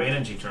have no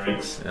energy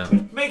drinks. Yeah.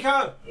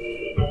 Miko!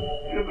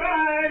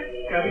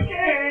 Goodbye. Come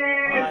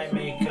again. Hi,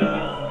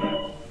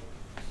 Miko.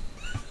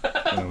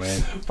 Oh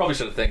man. Probably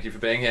should have thanked you for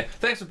being here.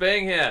 Thanks for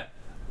being here.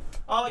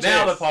 Oh,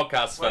 Now yes. the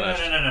podcast's Wait,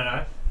 finished.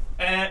 no.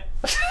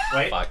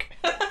 Wait. Fuck.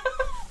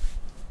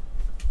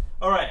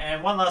 Alright,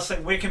 and one last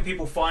thing. Where can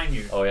people find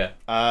you? Oh yeah.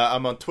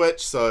 I'm on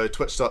Twitch, so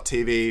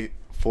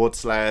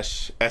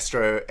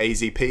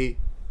twitch.tv/AstroAZP.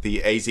 The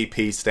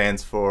AZP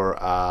stands for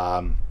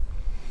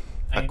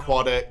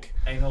aquatic.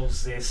 Anal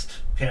zest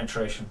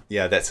penetration.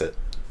 Yeah, that's it.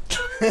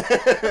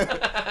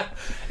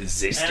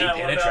 Zesty And what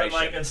penetration. about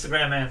like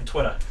Instagram and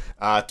Twitter?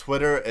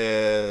 Twitter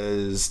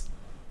is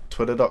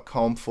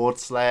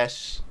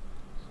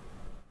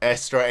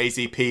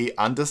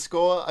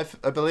twitter.com/AstroAZP_,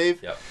 I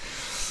believe. Yep.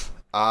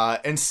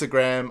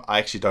 Instagram, I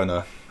actually don't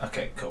know.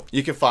 Okay, cool.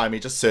 You can find me,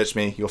 just search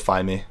me, you'll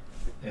find me.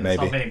 Yeah, Maybe.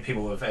 There's not many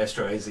people with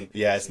Astro AZ.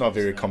 Yeah, it's not a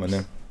very common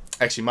name.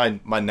 Actually,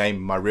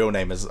 my real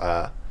name is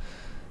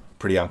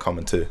pretty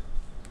uncommon too.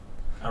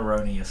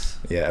 Erroneous.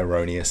 Yeah,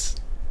 erroneous.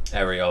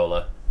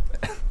 Areola.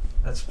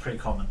 That's pretty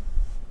common.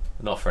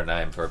 Not for a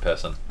name, for a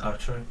person. Oh,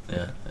 true.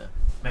 Yeah.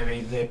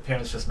 Maybe their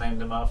parents just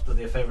named them after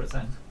their favourite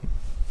thing.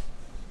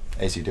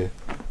 As you do.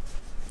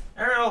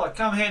 Ariola,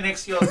 come here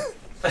next to your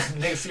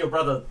next to your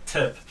brother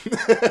Tip.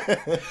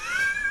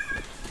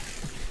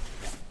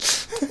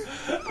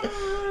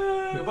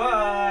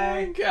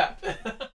 Goodbye. Cat.